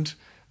 And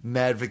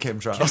mad for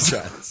chemtrails.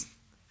 Chemtrails.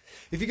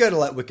 If you go to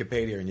like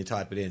Wikipedia and you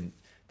type it in,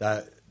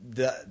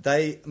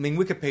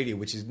 Wikipedia,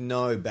 which is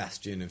no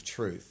bastion of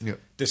truth, Yep.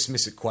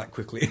 dismiss it quite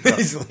quickly and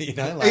easily. You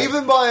know, like,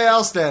 Even by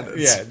our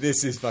standards. yeah,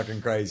 this is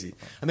fucking crazy.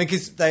 I mean,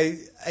 because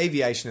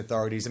aviation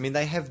authorities, I mean,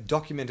 they have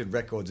documented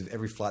records of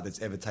every flight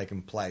that's ever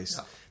taken place.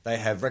 Yeah. They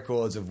have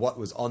records of what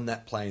was on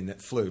that plane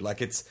that flew.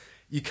 Like,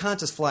 you can't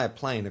just fly a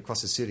plane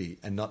across a city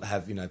and not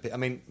have, you know, I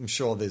mean, I'm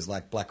sure there's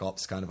like black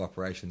ops kind of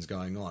operations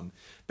going on,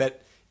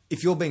 but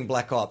if you're being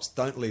black ops,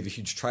 don't leave a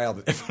huge trail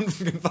that everyone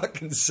can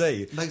fucking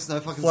see. Makes no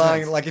fucking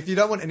Flying, sense. like, if you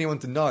don't want anyone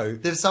to know,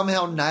 They've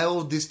somehow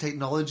nailed this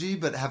technology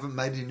but haven't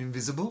made it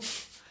invisible.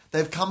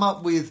 They've come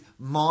up with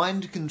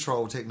mind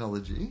control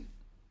technology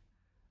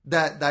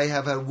that they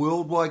have a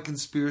worldwide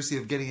conspiracy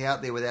of getting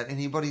out there without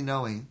anybody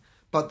knowing.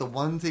 But the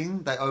one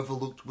thing they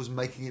overlooked was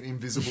making it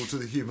invisible to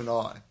the human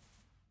eye.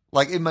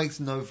 Like, it makes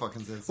no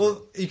fucking sense.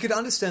 well, you could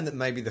understand that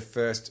maybe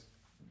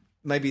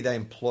they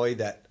employ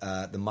that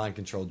the mind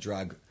control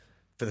drug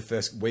for the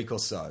first week or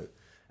so,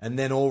 and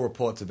then all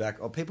reports are back.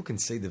 Oh, people can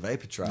see the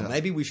vapor trail. Yeah.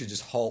 Maybe we should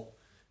just halt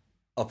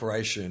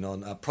operation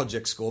on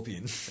Project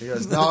Scorpion. He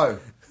goes, no.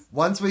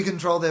 Once we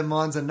control their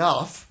minds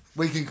enough,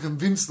 we can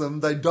convince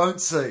them they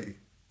don't see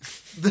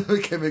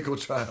the chemical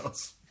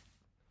trails.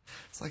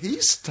 It's like, are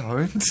you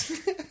stoned?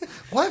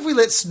 Why have we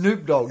let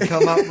Snoop Dogg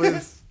come up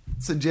with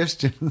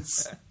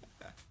suggestions?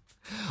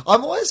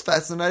 I'm always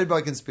fascinated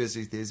by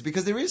conspiracy theories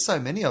because there is so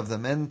many of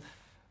them, and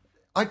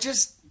I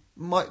just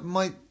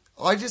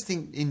I just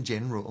think in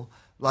general,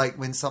 like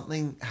when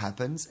something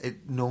happens,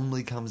 it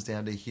normally comes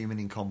down to human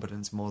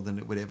incompetence more than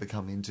it would ever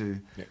come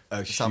into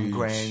some huge-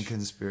 grand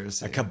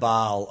conspiracy. A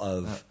cabal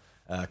of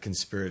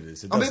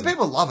conspirators. I mean,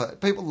 people love it.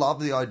 People love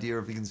the idea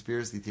of a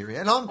conspiracy theory,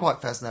 and I'm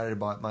quite fascinated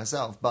by it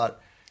myself.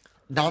 But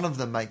none of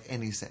them make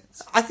any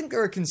sense. I think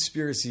there are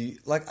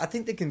I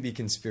think there can be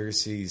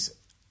conspiracies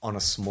on a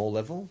small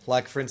level.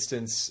 Like, for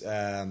instance,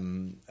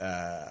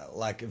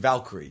 like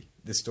Valkyrie,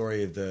 the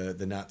story of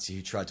the Nazi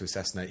who tried to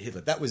assassinate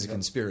Hitler. That was a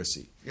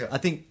conspiracy. Yeah. I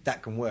think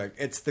that can work.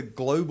 It's the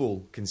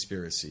global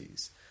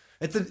conspiracies.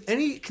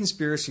 Any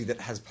conspiracy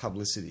that has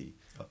publicity,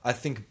 I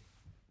think,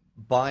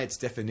 by its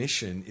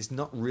definition, is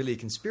not really a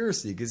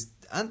conspiracy, because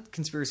aren't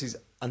conspiracies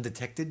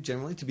undetected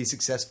generally to be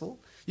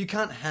successful? You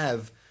can't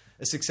have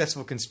a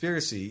successful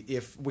conspiracy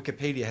if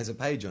Wikipedia has a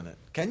page on it,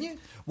 can you?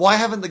 Why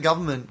haven't the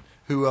government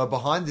who are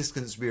behind this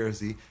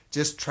conspiracy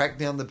just tracked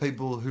down the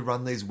people who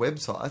run these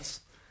websites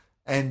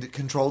and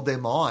controlled their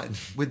mind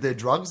with their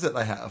drugs that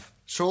they have?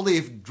 Surely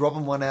if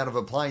dropping one out of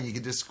a plane, you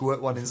could just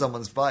squirt one in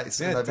someone's face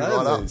and they'd be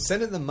right up.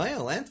 Send it in the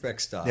mail,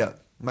 anthrax style. Yeah,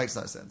 makes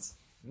no sense.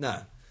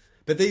 No.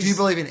 But these... Do you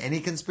believe in any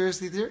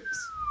conspiracy theories?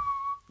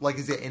 Like,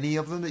 is there any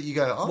of them that you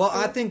go, oh, Well,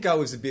 yeah. I think I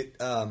was a bit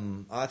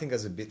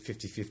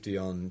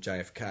 50-50 on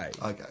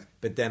JFK. Okay.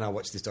 But then I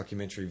watched this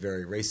documentary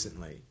very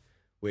recently,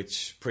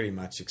 which pretty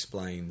much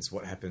explains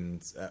what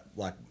happened,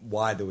 like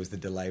why there was the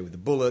delay with the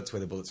bullets, where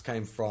the bullets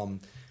came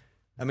from.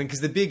 I mean, because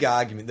the big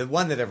argument, the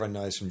one that everyone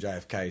knows from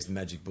JFK is the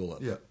magic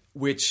bullet. Yeah.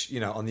 Which, you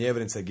know, on the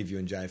evidence they give you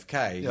in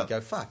JFK, Yeah. you go,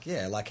 fuck,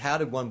 yeah, like how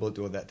did one bullet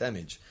do all that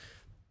damage?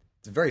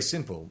 It's very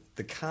simple.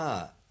 The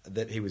car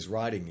that he was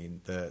riding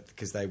in,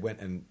 because they went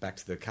and back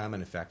to the car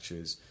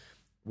manufacturers,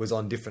 was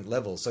on different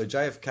levels. So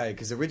JFK,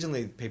 because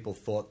originally people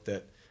thought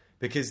that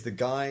because the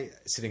guy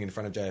sitting in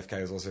front of JFK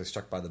was also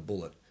struck by the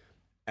bullet,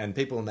 And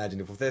people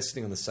imagine if they're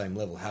sitting on the same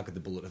level, how could the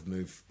bullet have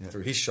moved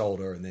through his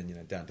shoulder and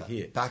then, down to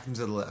here? Back and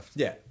to the left.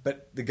 Yeah,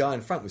 but the guy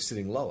in front was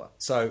sitting lower.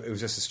 So it was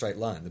just a straight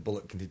line. The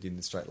bullet continued in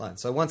a straight line.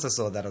 So once I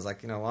saw that, I was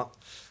like, you know what?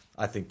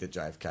 I think that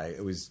JFK,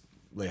 it was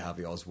Lee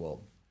Harvey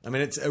Oswald. I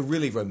mean, it's a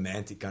really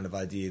romantic kind of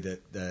idea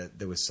that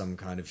there was some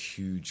kind of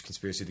huge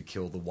conspiracy to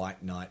kill the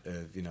white knight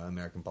of,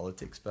 American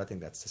politics. But I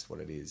think that's just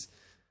what it is.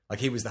 Like,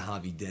 he was the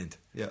Harvey Dent.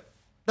 Yeah.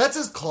 That's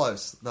as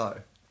close,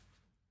 though.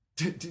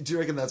 Do you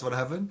reckon that's what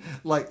happened?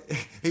 Like,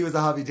 he was the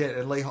Harvey Dent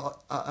and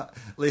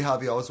Lee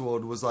Harvey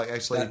Oswald was like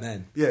actually...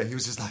 Batman. Yeah, he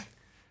was just like...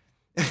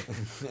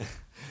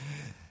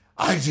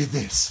 I did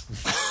this.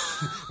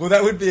 Well,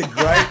 that would be a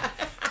great...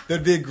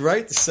 There'd be a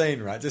great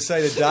scene, right? To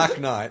say The Dark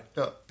Knight,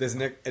 there's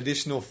an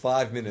additional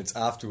 5 minutes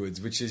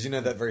afterwards, which is,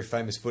 that very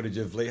famous footage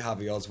of Lee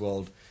Harvey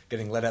Oswald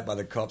getting let out by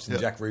the cops and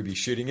Jack Ruby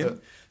shooting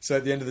him. So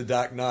at the end of The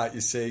Dark Knight,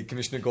 you see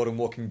Commissioner Gordon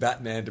walking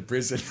Batman to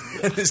prison,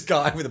 and this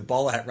guy with a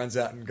bowler hat runs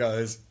out and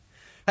goes,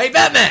 "Hey,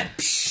 Batman!"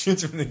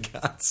 Shoots him in the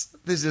guts.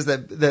 There's just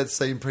that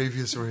scene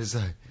previous where he's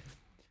like...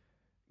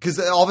 Because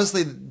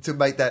obviously, to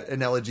make that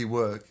analogy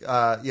work,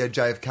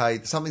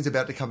 JFK, something's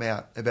about to come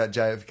out about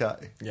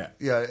JFK. Yeah.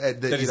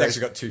 That he's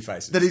actually got two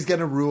faces. That he's going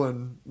to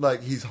ruin,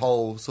 like, his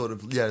whole sort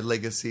of,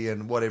 legacy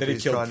and whatever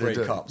he's trying to do. That he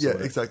killed 3 cops. Yeah,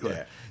 exactly.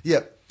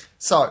 Yeah.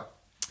 So,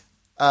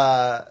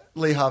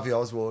 Lee Harvey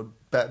Oswald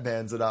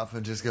Batmans it up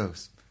and just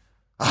goes,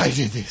 "I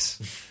did this.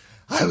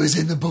 I was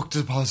in the book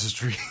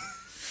depository."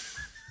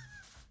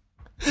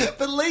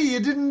 But Lee, you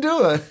didn't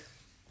do it.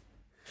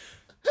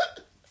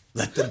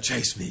 "Let them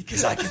chase me,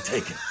 because I can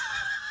take it."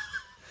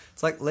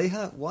 It's like,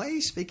 Leha, why are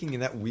you speaking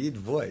in that weird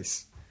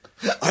voice?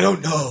 I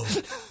don't know.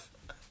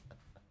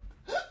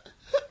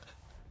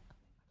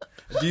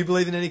 Do you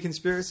believe in any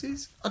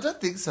conspiracies? I don't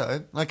think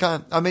so. I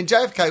can't. I mean,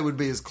 JFK would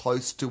be as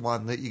close to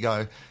one that you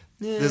go,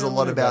 there's a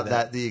lot about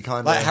that you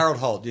kind of... Like Harold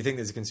Holt, do you think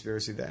there's a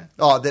conspiracy there?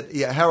 Oh,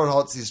 Harold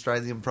Holt's the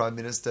Australian Prime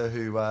Minister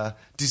who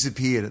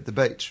disappeared at the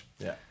beach.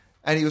 Yeah.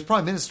 And he was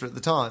Prime Minister at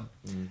the time.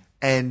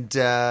 And,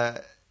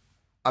 I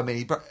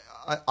mean,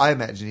 I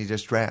imagine he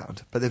just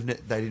drowned, but they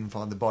didn't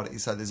find the body.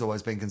 So there's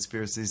always been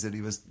conspiracies that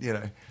he was,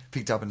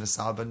 picked up in a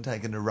sub and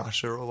taken to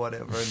Russia or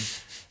whatever.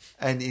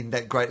 And in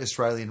that great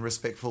Australian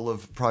respectful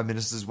of Prime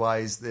Minister's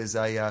ways, there's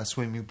a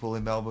swimming pool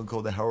in Melbourne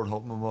called the Harold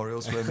Holt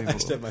Memorial Swimming Pool. I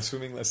used to have my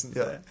swimming lessons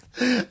there.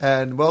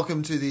 And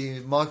welcome to the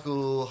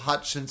Michael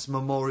Hutchence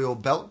Memorial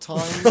Belt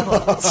Tying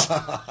class.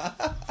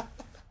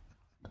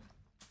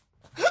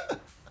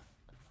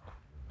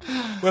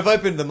 We've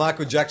opened the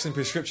Michael Jackson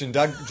prescription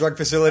drug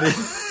facility.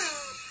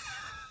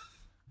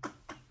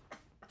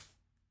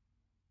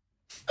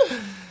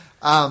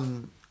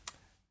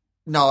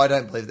 No, I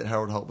don't believe that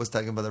Harold Holt was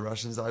taken by the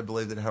Russians. I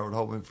believe that Harold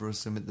Holt went for a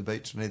swim at the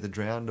beach and either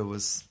drowned or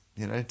was,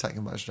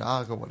 taken by a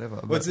shark or whatever.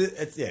 Well,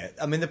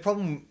 I mean,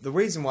 the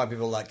reason why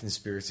people like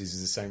conspiracies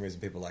is the same reason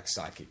people like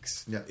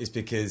psychics. Yeah. Is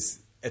because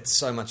it's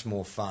so much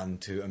more fun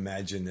to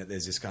imagine that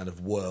there's this kind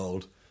of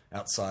world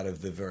outside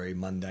of the very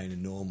mundane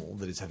and normal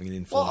that is having an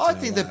influence. Well, I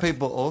think that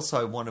people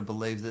also want to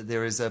believe that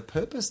there is a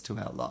purpose to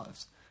our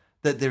lives.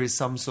 That there is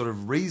some sort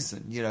of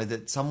reason,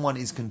 that someone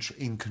is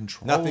in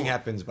control. Nothing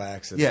happens by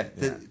accident.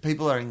 Yeah, that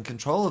people are in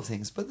control of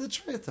things. But the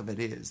truth of it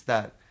is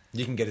that...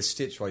 You can get a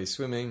stitch while you're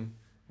swimming.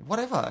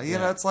 Whatever.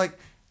 It's like...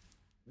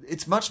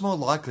 It's much more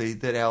likely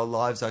that our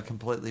lives are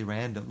completely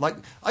random. Like,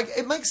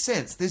 it makes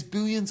sense. There's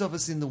billions of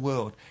us in the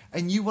world.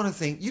 And you want to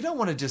think... You don't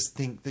want to just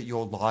think that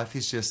your life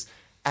is just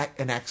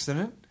an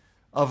accident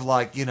of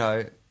like,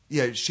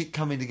 shit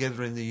coming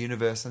together in the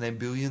universe and then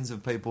billions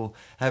of people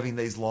having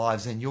these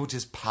lives and you're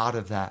just part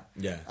of that.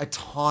 Yeah. A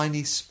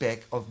tiny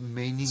speck of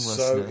meaninglessness.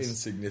 So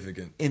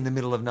insignificant. In the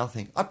middle of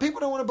nothing.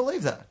 People don't want to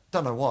believe that.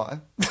 Don't know why.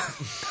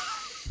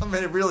 I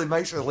mean, it really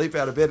makes you leap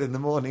out of bed in the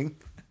morning.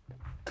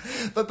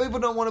 But people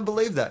don't want to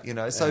believe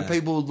that, So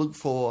people look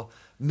for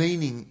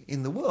meaning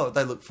in the world.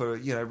 They look for,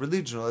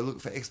 religion, or they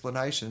look for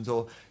explanations,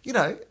 or,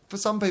 for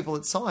some people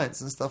it's science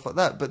and stuff like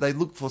that. But they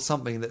look for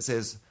something that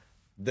says...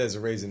 There's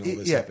a reason all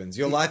this happens.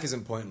 Your life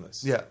isn't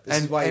pointless. Yeah.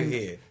 This is why you're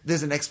here.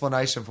 There's an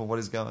explanation for what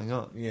is going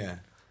on. Yeah.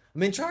 I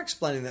mean, try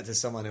explaining that to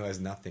someone who has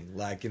nothing.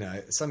 Like,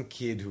 some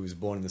kid who was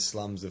born in the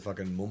slums of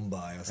fucking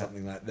Mumbai or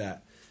something like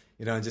that.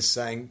 And just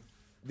saying,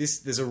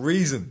 there's a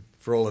reason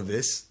for all of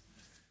this.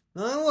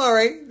 Don't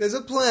worry, there's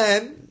a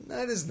plan.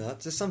 No, there's not.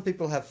 Just some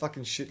people have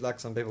fucking shit luck,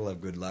 some people have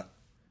good luck.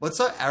 Well, it's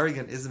so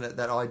arrogant, isn't it,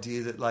 that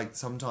idea that, like,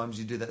 sometimes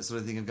you do that sort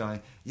of thing of going,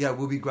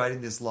 we'll be great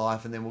in this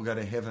life and then we'll go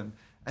to heaven.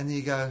 And then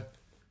you go...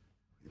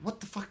 What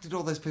the fuck did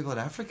all those people in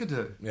Africa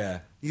do?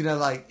 Yeah.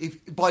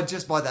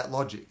 By that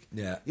logic.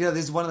 Yeah.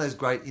 There's one of those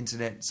great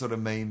internet sort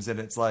of memes and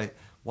it's like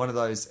one of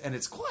those, and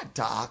it's quite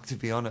dark to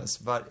be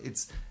honest, but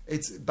it's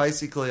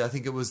basically, I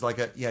think it was like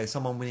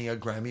someone winning a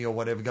Grammy or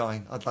whatever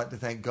going, I'd like to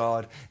thank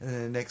God. And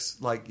then the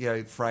next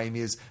frame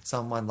is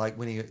someone like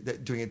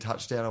doing a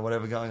touchdown or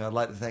whatever going, I'd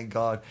like to thank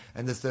God.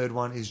 And the third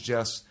one is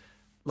just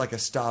like a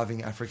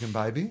starving African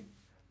baby.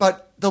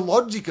 But the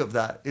logic of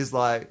that is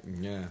like...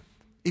 Yeah.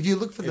 If you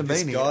look for the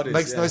meaning, it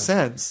makes no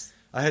sense.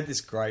 I had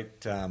this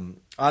great... I'm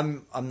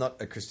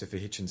not a Christopher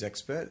Hitchens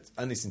expert,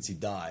 only since he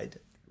died,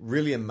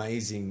 really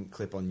amazing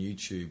clip on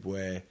YouTube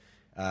where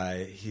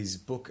his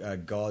book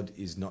God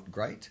Is Not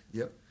Great.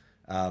 Yep.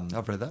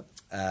 I've read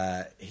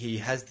that. He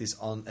has this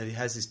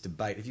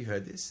debate. Have you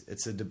heard this?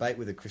 It's a debate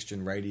with a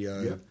Christian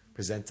radio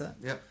presenter.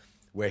 Yep.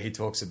 Where he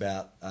talks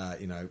about,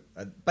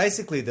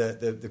 basically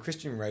the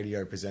Christian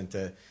radio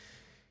presenter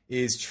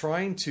is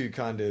trying to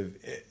kind of,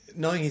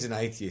 knowing he's an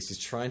atheist, is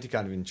trying to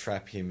kind of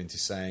entrap him into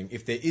saying,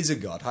 if there is a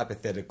God,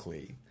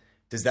 hypothetically,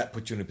 does that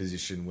put you in a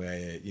position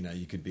where,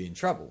 you could be in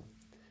trouble?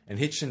 And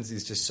Hitchens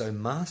is just so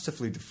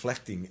masterfully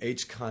deflecting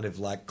each kind of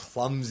like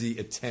clumsy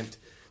attempt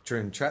to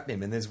entrap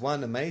him. And there's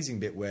one amazing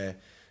bit where...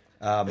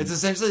 it's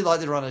essentially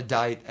like they're on a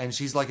date and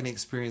she's like an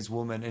experienced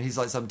woman and he's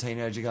like some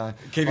teenager going,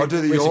 Keep I'll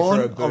do the reaching for a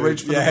yawn, boob. I'll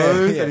reach for Yeah, the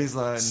booth. yeah. And he's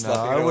like,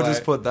 Slapping it no, we'll away.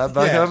 just put that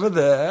back Yeah. over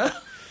there.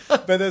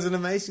 But there's an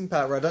amazing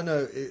part where I don't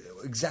know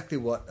exactly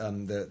what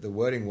the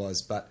wording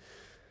was, but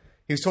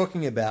he was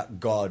talking about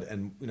God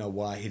and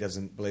why he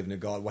doesn't believe in a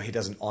God, why he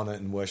doesn't honor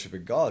and worship a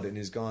God, and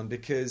he's gone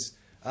because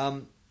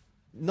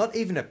not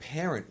even a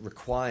parent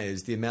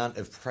requires the amount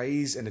of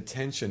praise and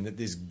attention that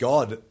this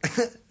God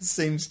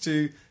seems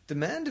to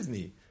demand of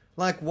me.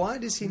 Like, why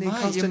does he need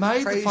constant you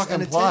made praise the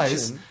fucking and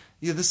place. attention?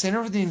 You're the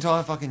center of the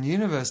entire fucking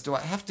universe. Do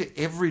I have to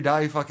every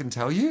day fucking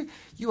tell you?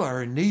 You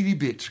are a needy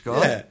bitch,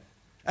 God. Yeah.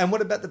 And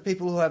what about the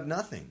people who have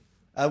nothing?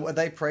 Are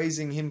they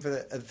praising him for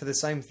the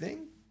same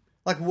thing?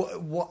 Like,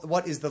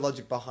 what is the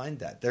logic behind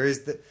that?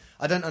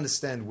 I don't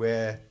understand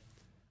where,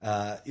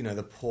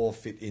 the poor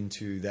fit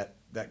into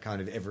that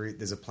kind of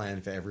there's a plan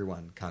for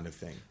everyone kind of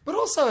thing. But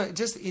also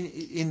just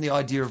in the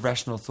idea of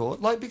rational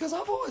thought, like, because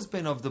I've always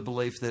been of the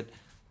belief that,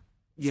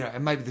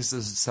 and maybe this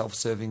is a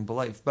self-serving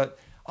belief, but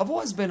I've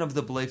always been of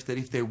the belief that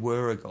if there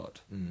were a God,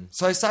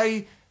 so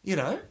say,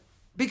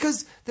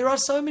 because there are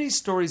so many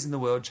stories in the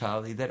world,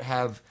 Charlie, that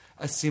have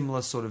a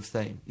similar sort of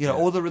theme.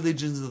 All the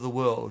religions of the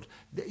world,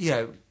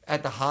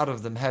 at the heart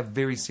of them have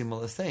very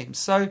similar themes.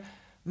 So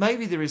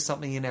maybe there is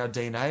something in our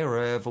DNA or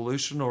our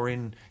evolution or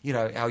in,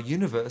 our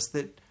universe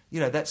that,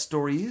 that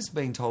story is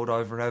being told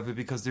over and over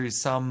because there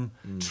is some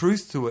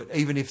truth to it,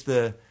 even if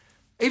the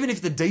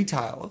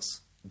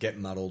details Get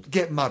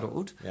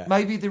muddled. Yeah.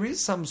 Maybe there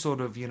is some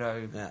sort of,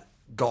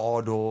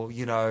 God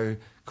or,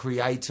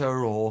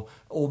 creator or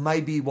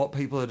maybe what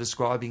people are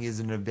describing is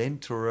an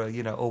event or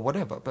or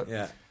whatever. But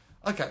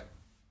okay.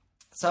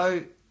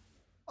 So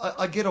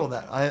I get all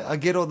that. I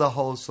get all the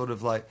whole sort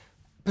of like,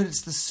 but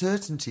it's the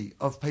certainty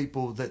of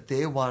people that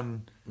their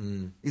one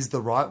is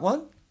the right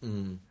one.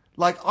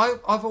 Like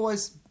I've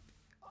always,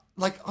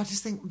 like, I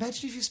just think,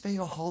 imagine if you spend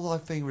your whole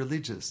life being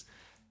religious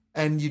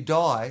and you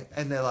die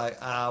and they're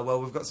like,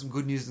 well, we've got some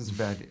good news and some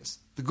bad news.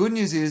 The good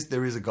news is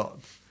there is a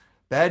God.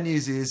 Bad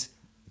news is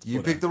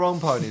you picked the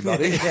wrong pony,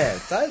 buddy. Yeah,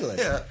 totally.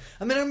 Yeah.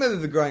 I mean, I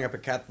remember growing up a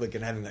Catholic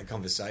and having that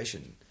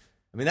conversation.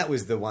 I mean, that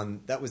was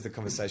the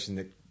conversation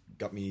that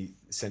got me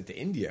sent to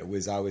India,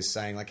 was I was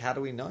saying, like, how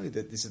do we know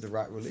that this is the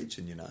right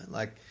religion,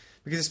 Like,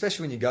 because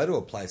especially when you go to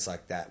a place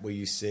like that where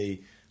you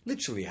see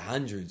literally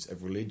hundreds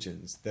of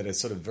religions that are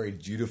sort of very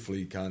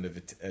dutifully kind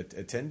of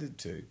attended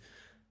to.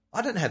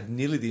 I don't have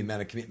nearly the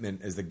amount of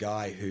commitment as the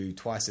guy who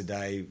twice a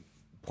day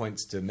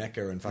points to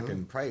Mecca and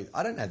fucking prays.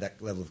 I don't have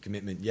that level of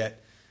commitment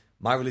yet.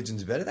 My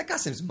religion's better. That guy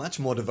seems much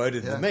more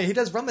devoted than me. He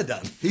does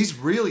Ramadan. He's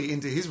really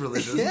into his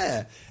religion.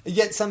 Yeah.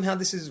 Yet somehow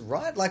this is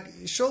right. Like,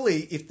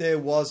 surely if there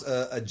was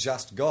a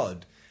just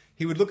God,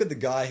 he would look at the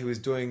guy who was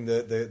doing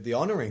the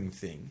honouring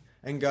thing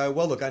and go,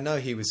 well, look, I know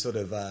he was sort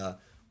of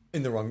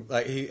in the wrong...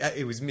 Like,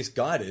 he was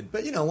misguided.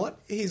 But you know what?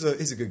 He's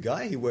a good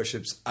guy. He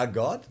worships a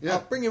God. Yeah.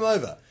 I'll bring him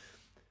over.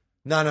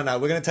 No.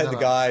 We're going to take the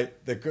guy.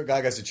 The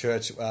guy goes to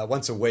church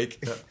once a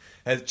week,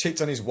 cheats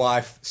on his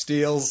wife,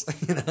 steals.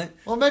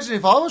 Well, imagine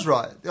if I was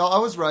right. I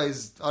was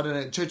raised, I don't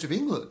know, Church of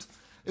England.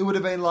 It would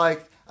have been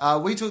like,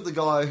 we took the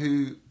guy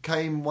who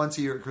came once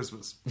a year at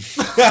Christmas.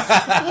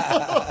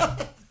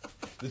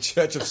 The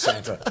Church of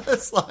Santa.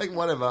 It's like,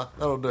 whatever,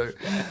 that'll do.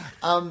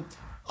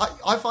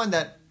 I find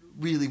that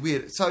really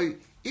weird. So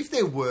if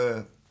there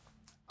were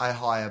a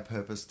higher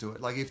purpose to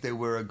it, like if there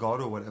were a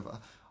God or whatever,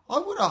 I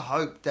would have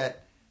hoped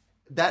that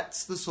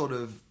that's the sort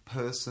of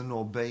person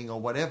or being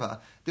or whatever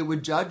that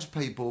would judge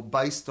people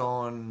based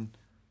on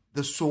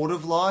the sort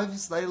of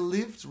lives they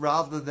lived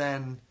rather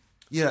than,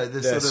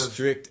 the sort of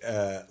strict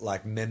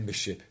like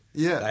membership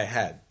Yeah. they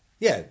had.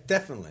 Yeah,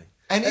 definitely.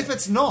 And if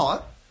it's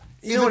not,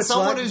 You if know what it's it's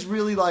someone like? who's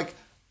really like,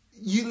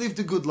 you lived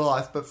a good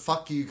life, but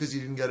fuck you because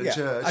you didn't go to Yeah,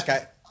 church.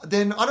 okay.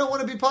 Then I don't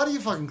want to be part of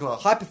your fucking club.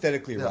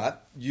 Hypothetically, right,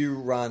 you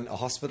run a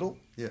hospital,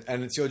 Yeah.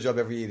 and it's your job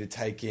every year to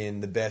take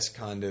in the best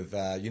kind of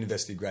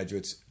university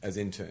graduates as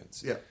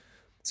interns. Yeah.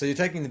 So you're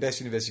taking the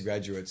best university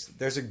graduates.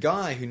 There's a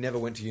guy who never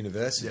went to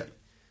university, Yeah.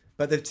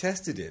 but they've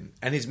tested him,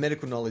 and his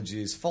medical knowledge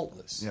is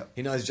faultless. Yeah.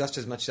 He knows just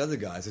as much as other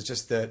guys. It's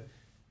just that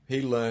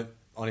he learnt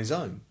on his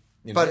own.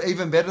 But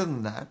even better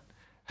than that,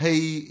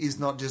 he is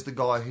not just a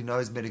guy who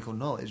knows medical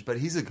knowledge, but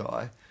he's a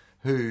guy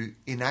who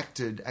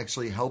enacted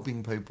actually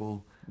helping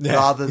people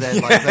rather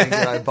than like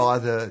being by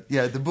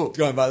the book.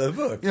 Going by the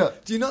book. Yeah.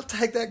 Do you not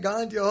take that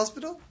guy into your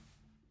hospital?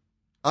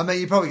 I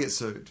mean, you probably get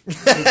sued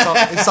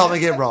if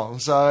something get wrong.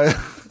 So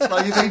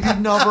Like if he did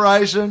an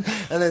operation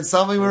and then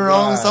something went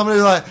wrong, somebody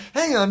was like,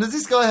 hang on, does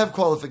this guy have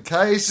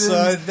qualifications?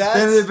 So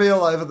then it'd be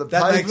all over the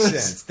papers. That makes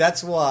sense.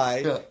 That's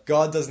why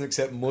God doesn't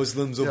accept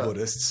Muslims or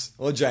Buddhists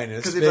or Jainists.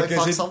 Because if they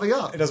fuck something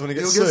up, he doesn't want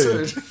to get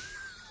he'll sued.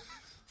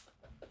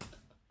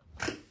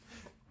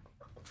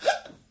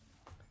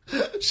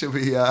 Should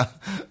we...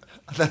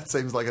 that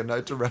seems like a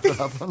note to wrap it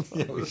up on.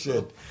 Yeah, we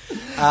should.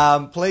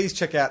 Please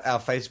check out our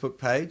Facebook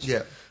page.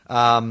 Yeah.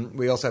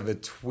 We also have a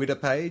Twitter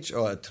page,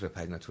 or a Twitter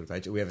page, not Twitter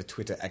page. We have a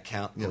Twitter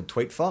account called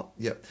TweetFop.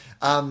 Yep.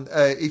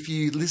 If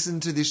you listen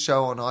to this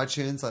show on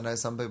iTunes, I know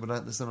some people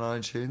don't listen on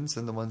iTunes,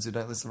 and the ones who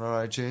don't listen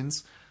on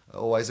iTunes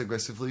always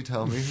aggressively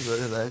tell me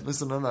that they don't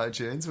listen on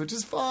iTunes, which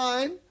is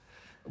fine.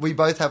 We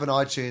both have an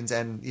iTunes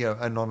and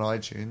a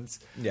non-iTunes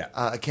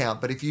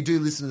account. But if you do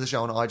listen to the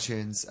show on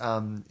iTunes,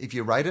 if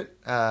you rate it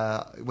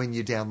when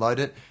you download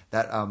it,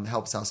 that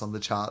helps us on the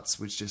charts,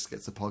 which just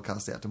gets the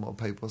podcast out to more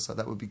people. So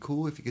that would be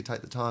cool if you could take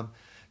the time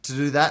to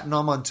do that. And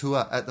I'm on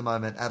tour at the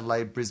moment,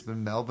 Adelaide,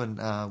 Brisbane, Melbourne,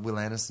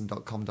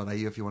 willanderson.com.au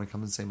if you want to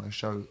come and see my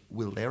show,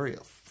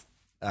 Wilarious.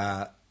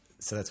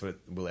 So that's what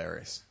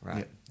Wilarious, right?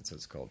 Yep. That's what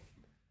it's called.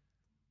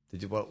 Do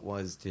you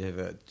have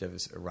a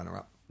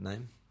runner-up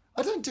name?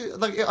 I don't do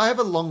I have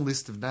a long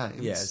list of names.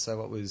 Yeah. So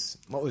what was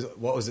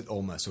it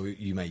almost? Or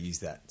you may use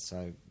that.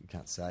 So you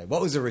can't say. What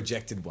was a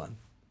rejected one?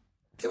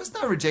 There was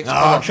no rejection.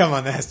 Oh, come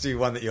on! There has to be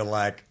one that you're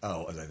like, oh,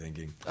 what was I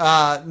thinking?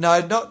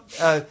 No,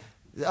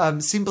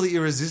 not simply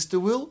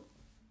irresistible.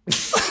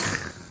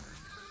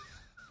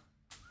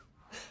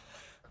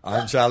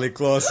 I'm Charlie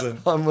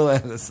Clausen. I'm Wil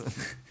Anderson.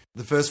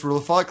 The first rule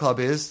of Fight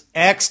Club is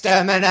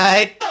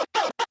exterminate.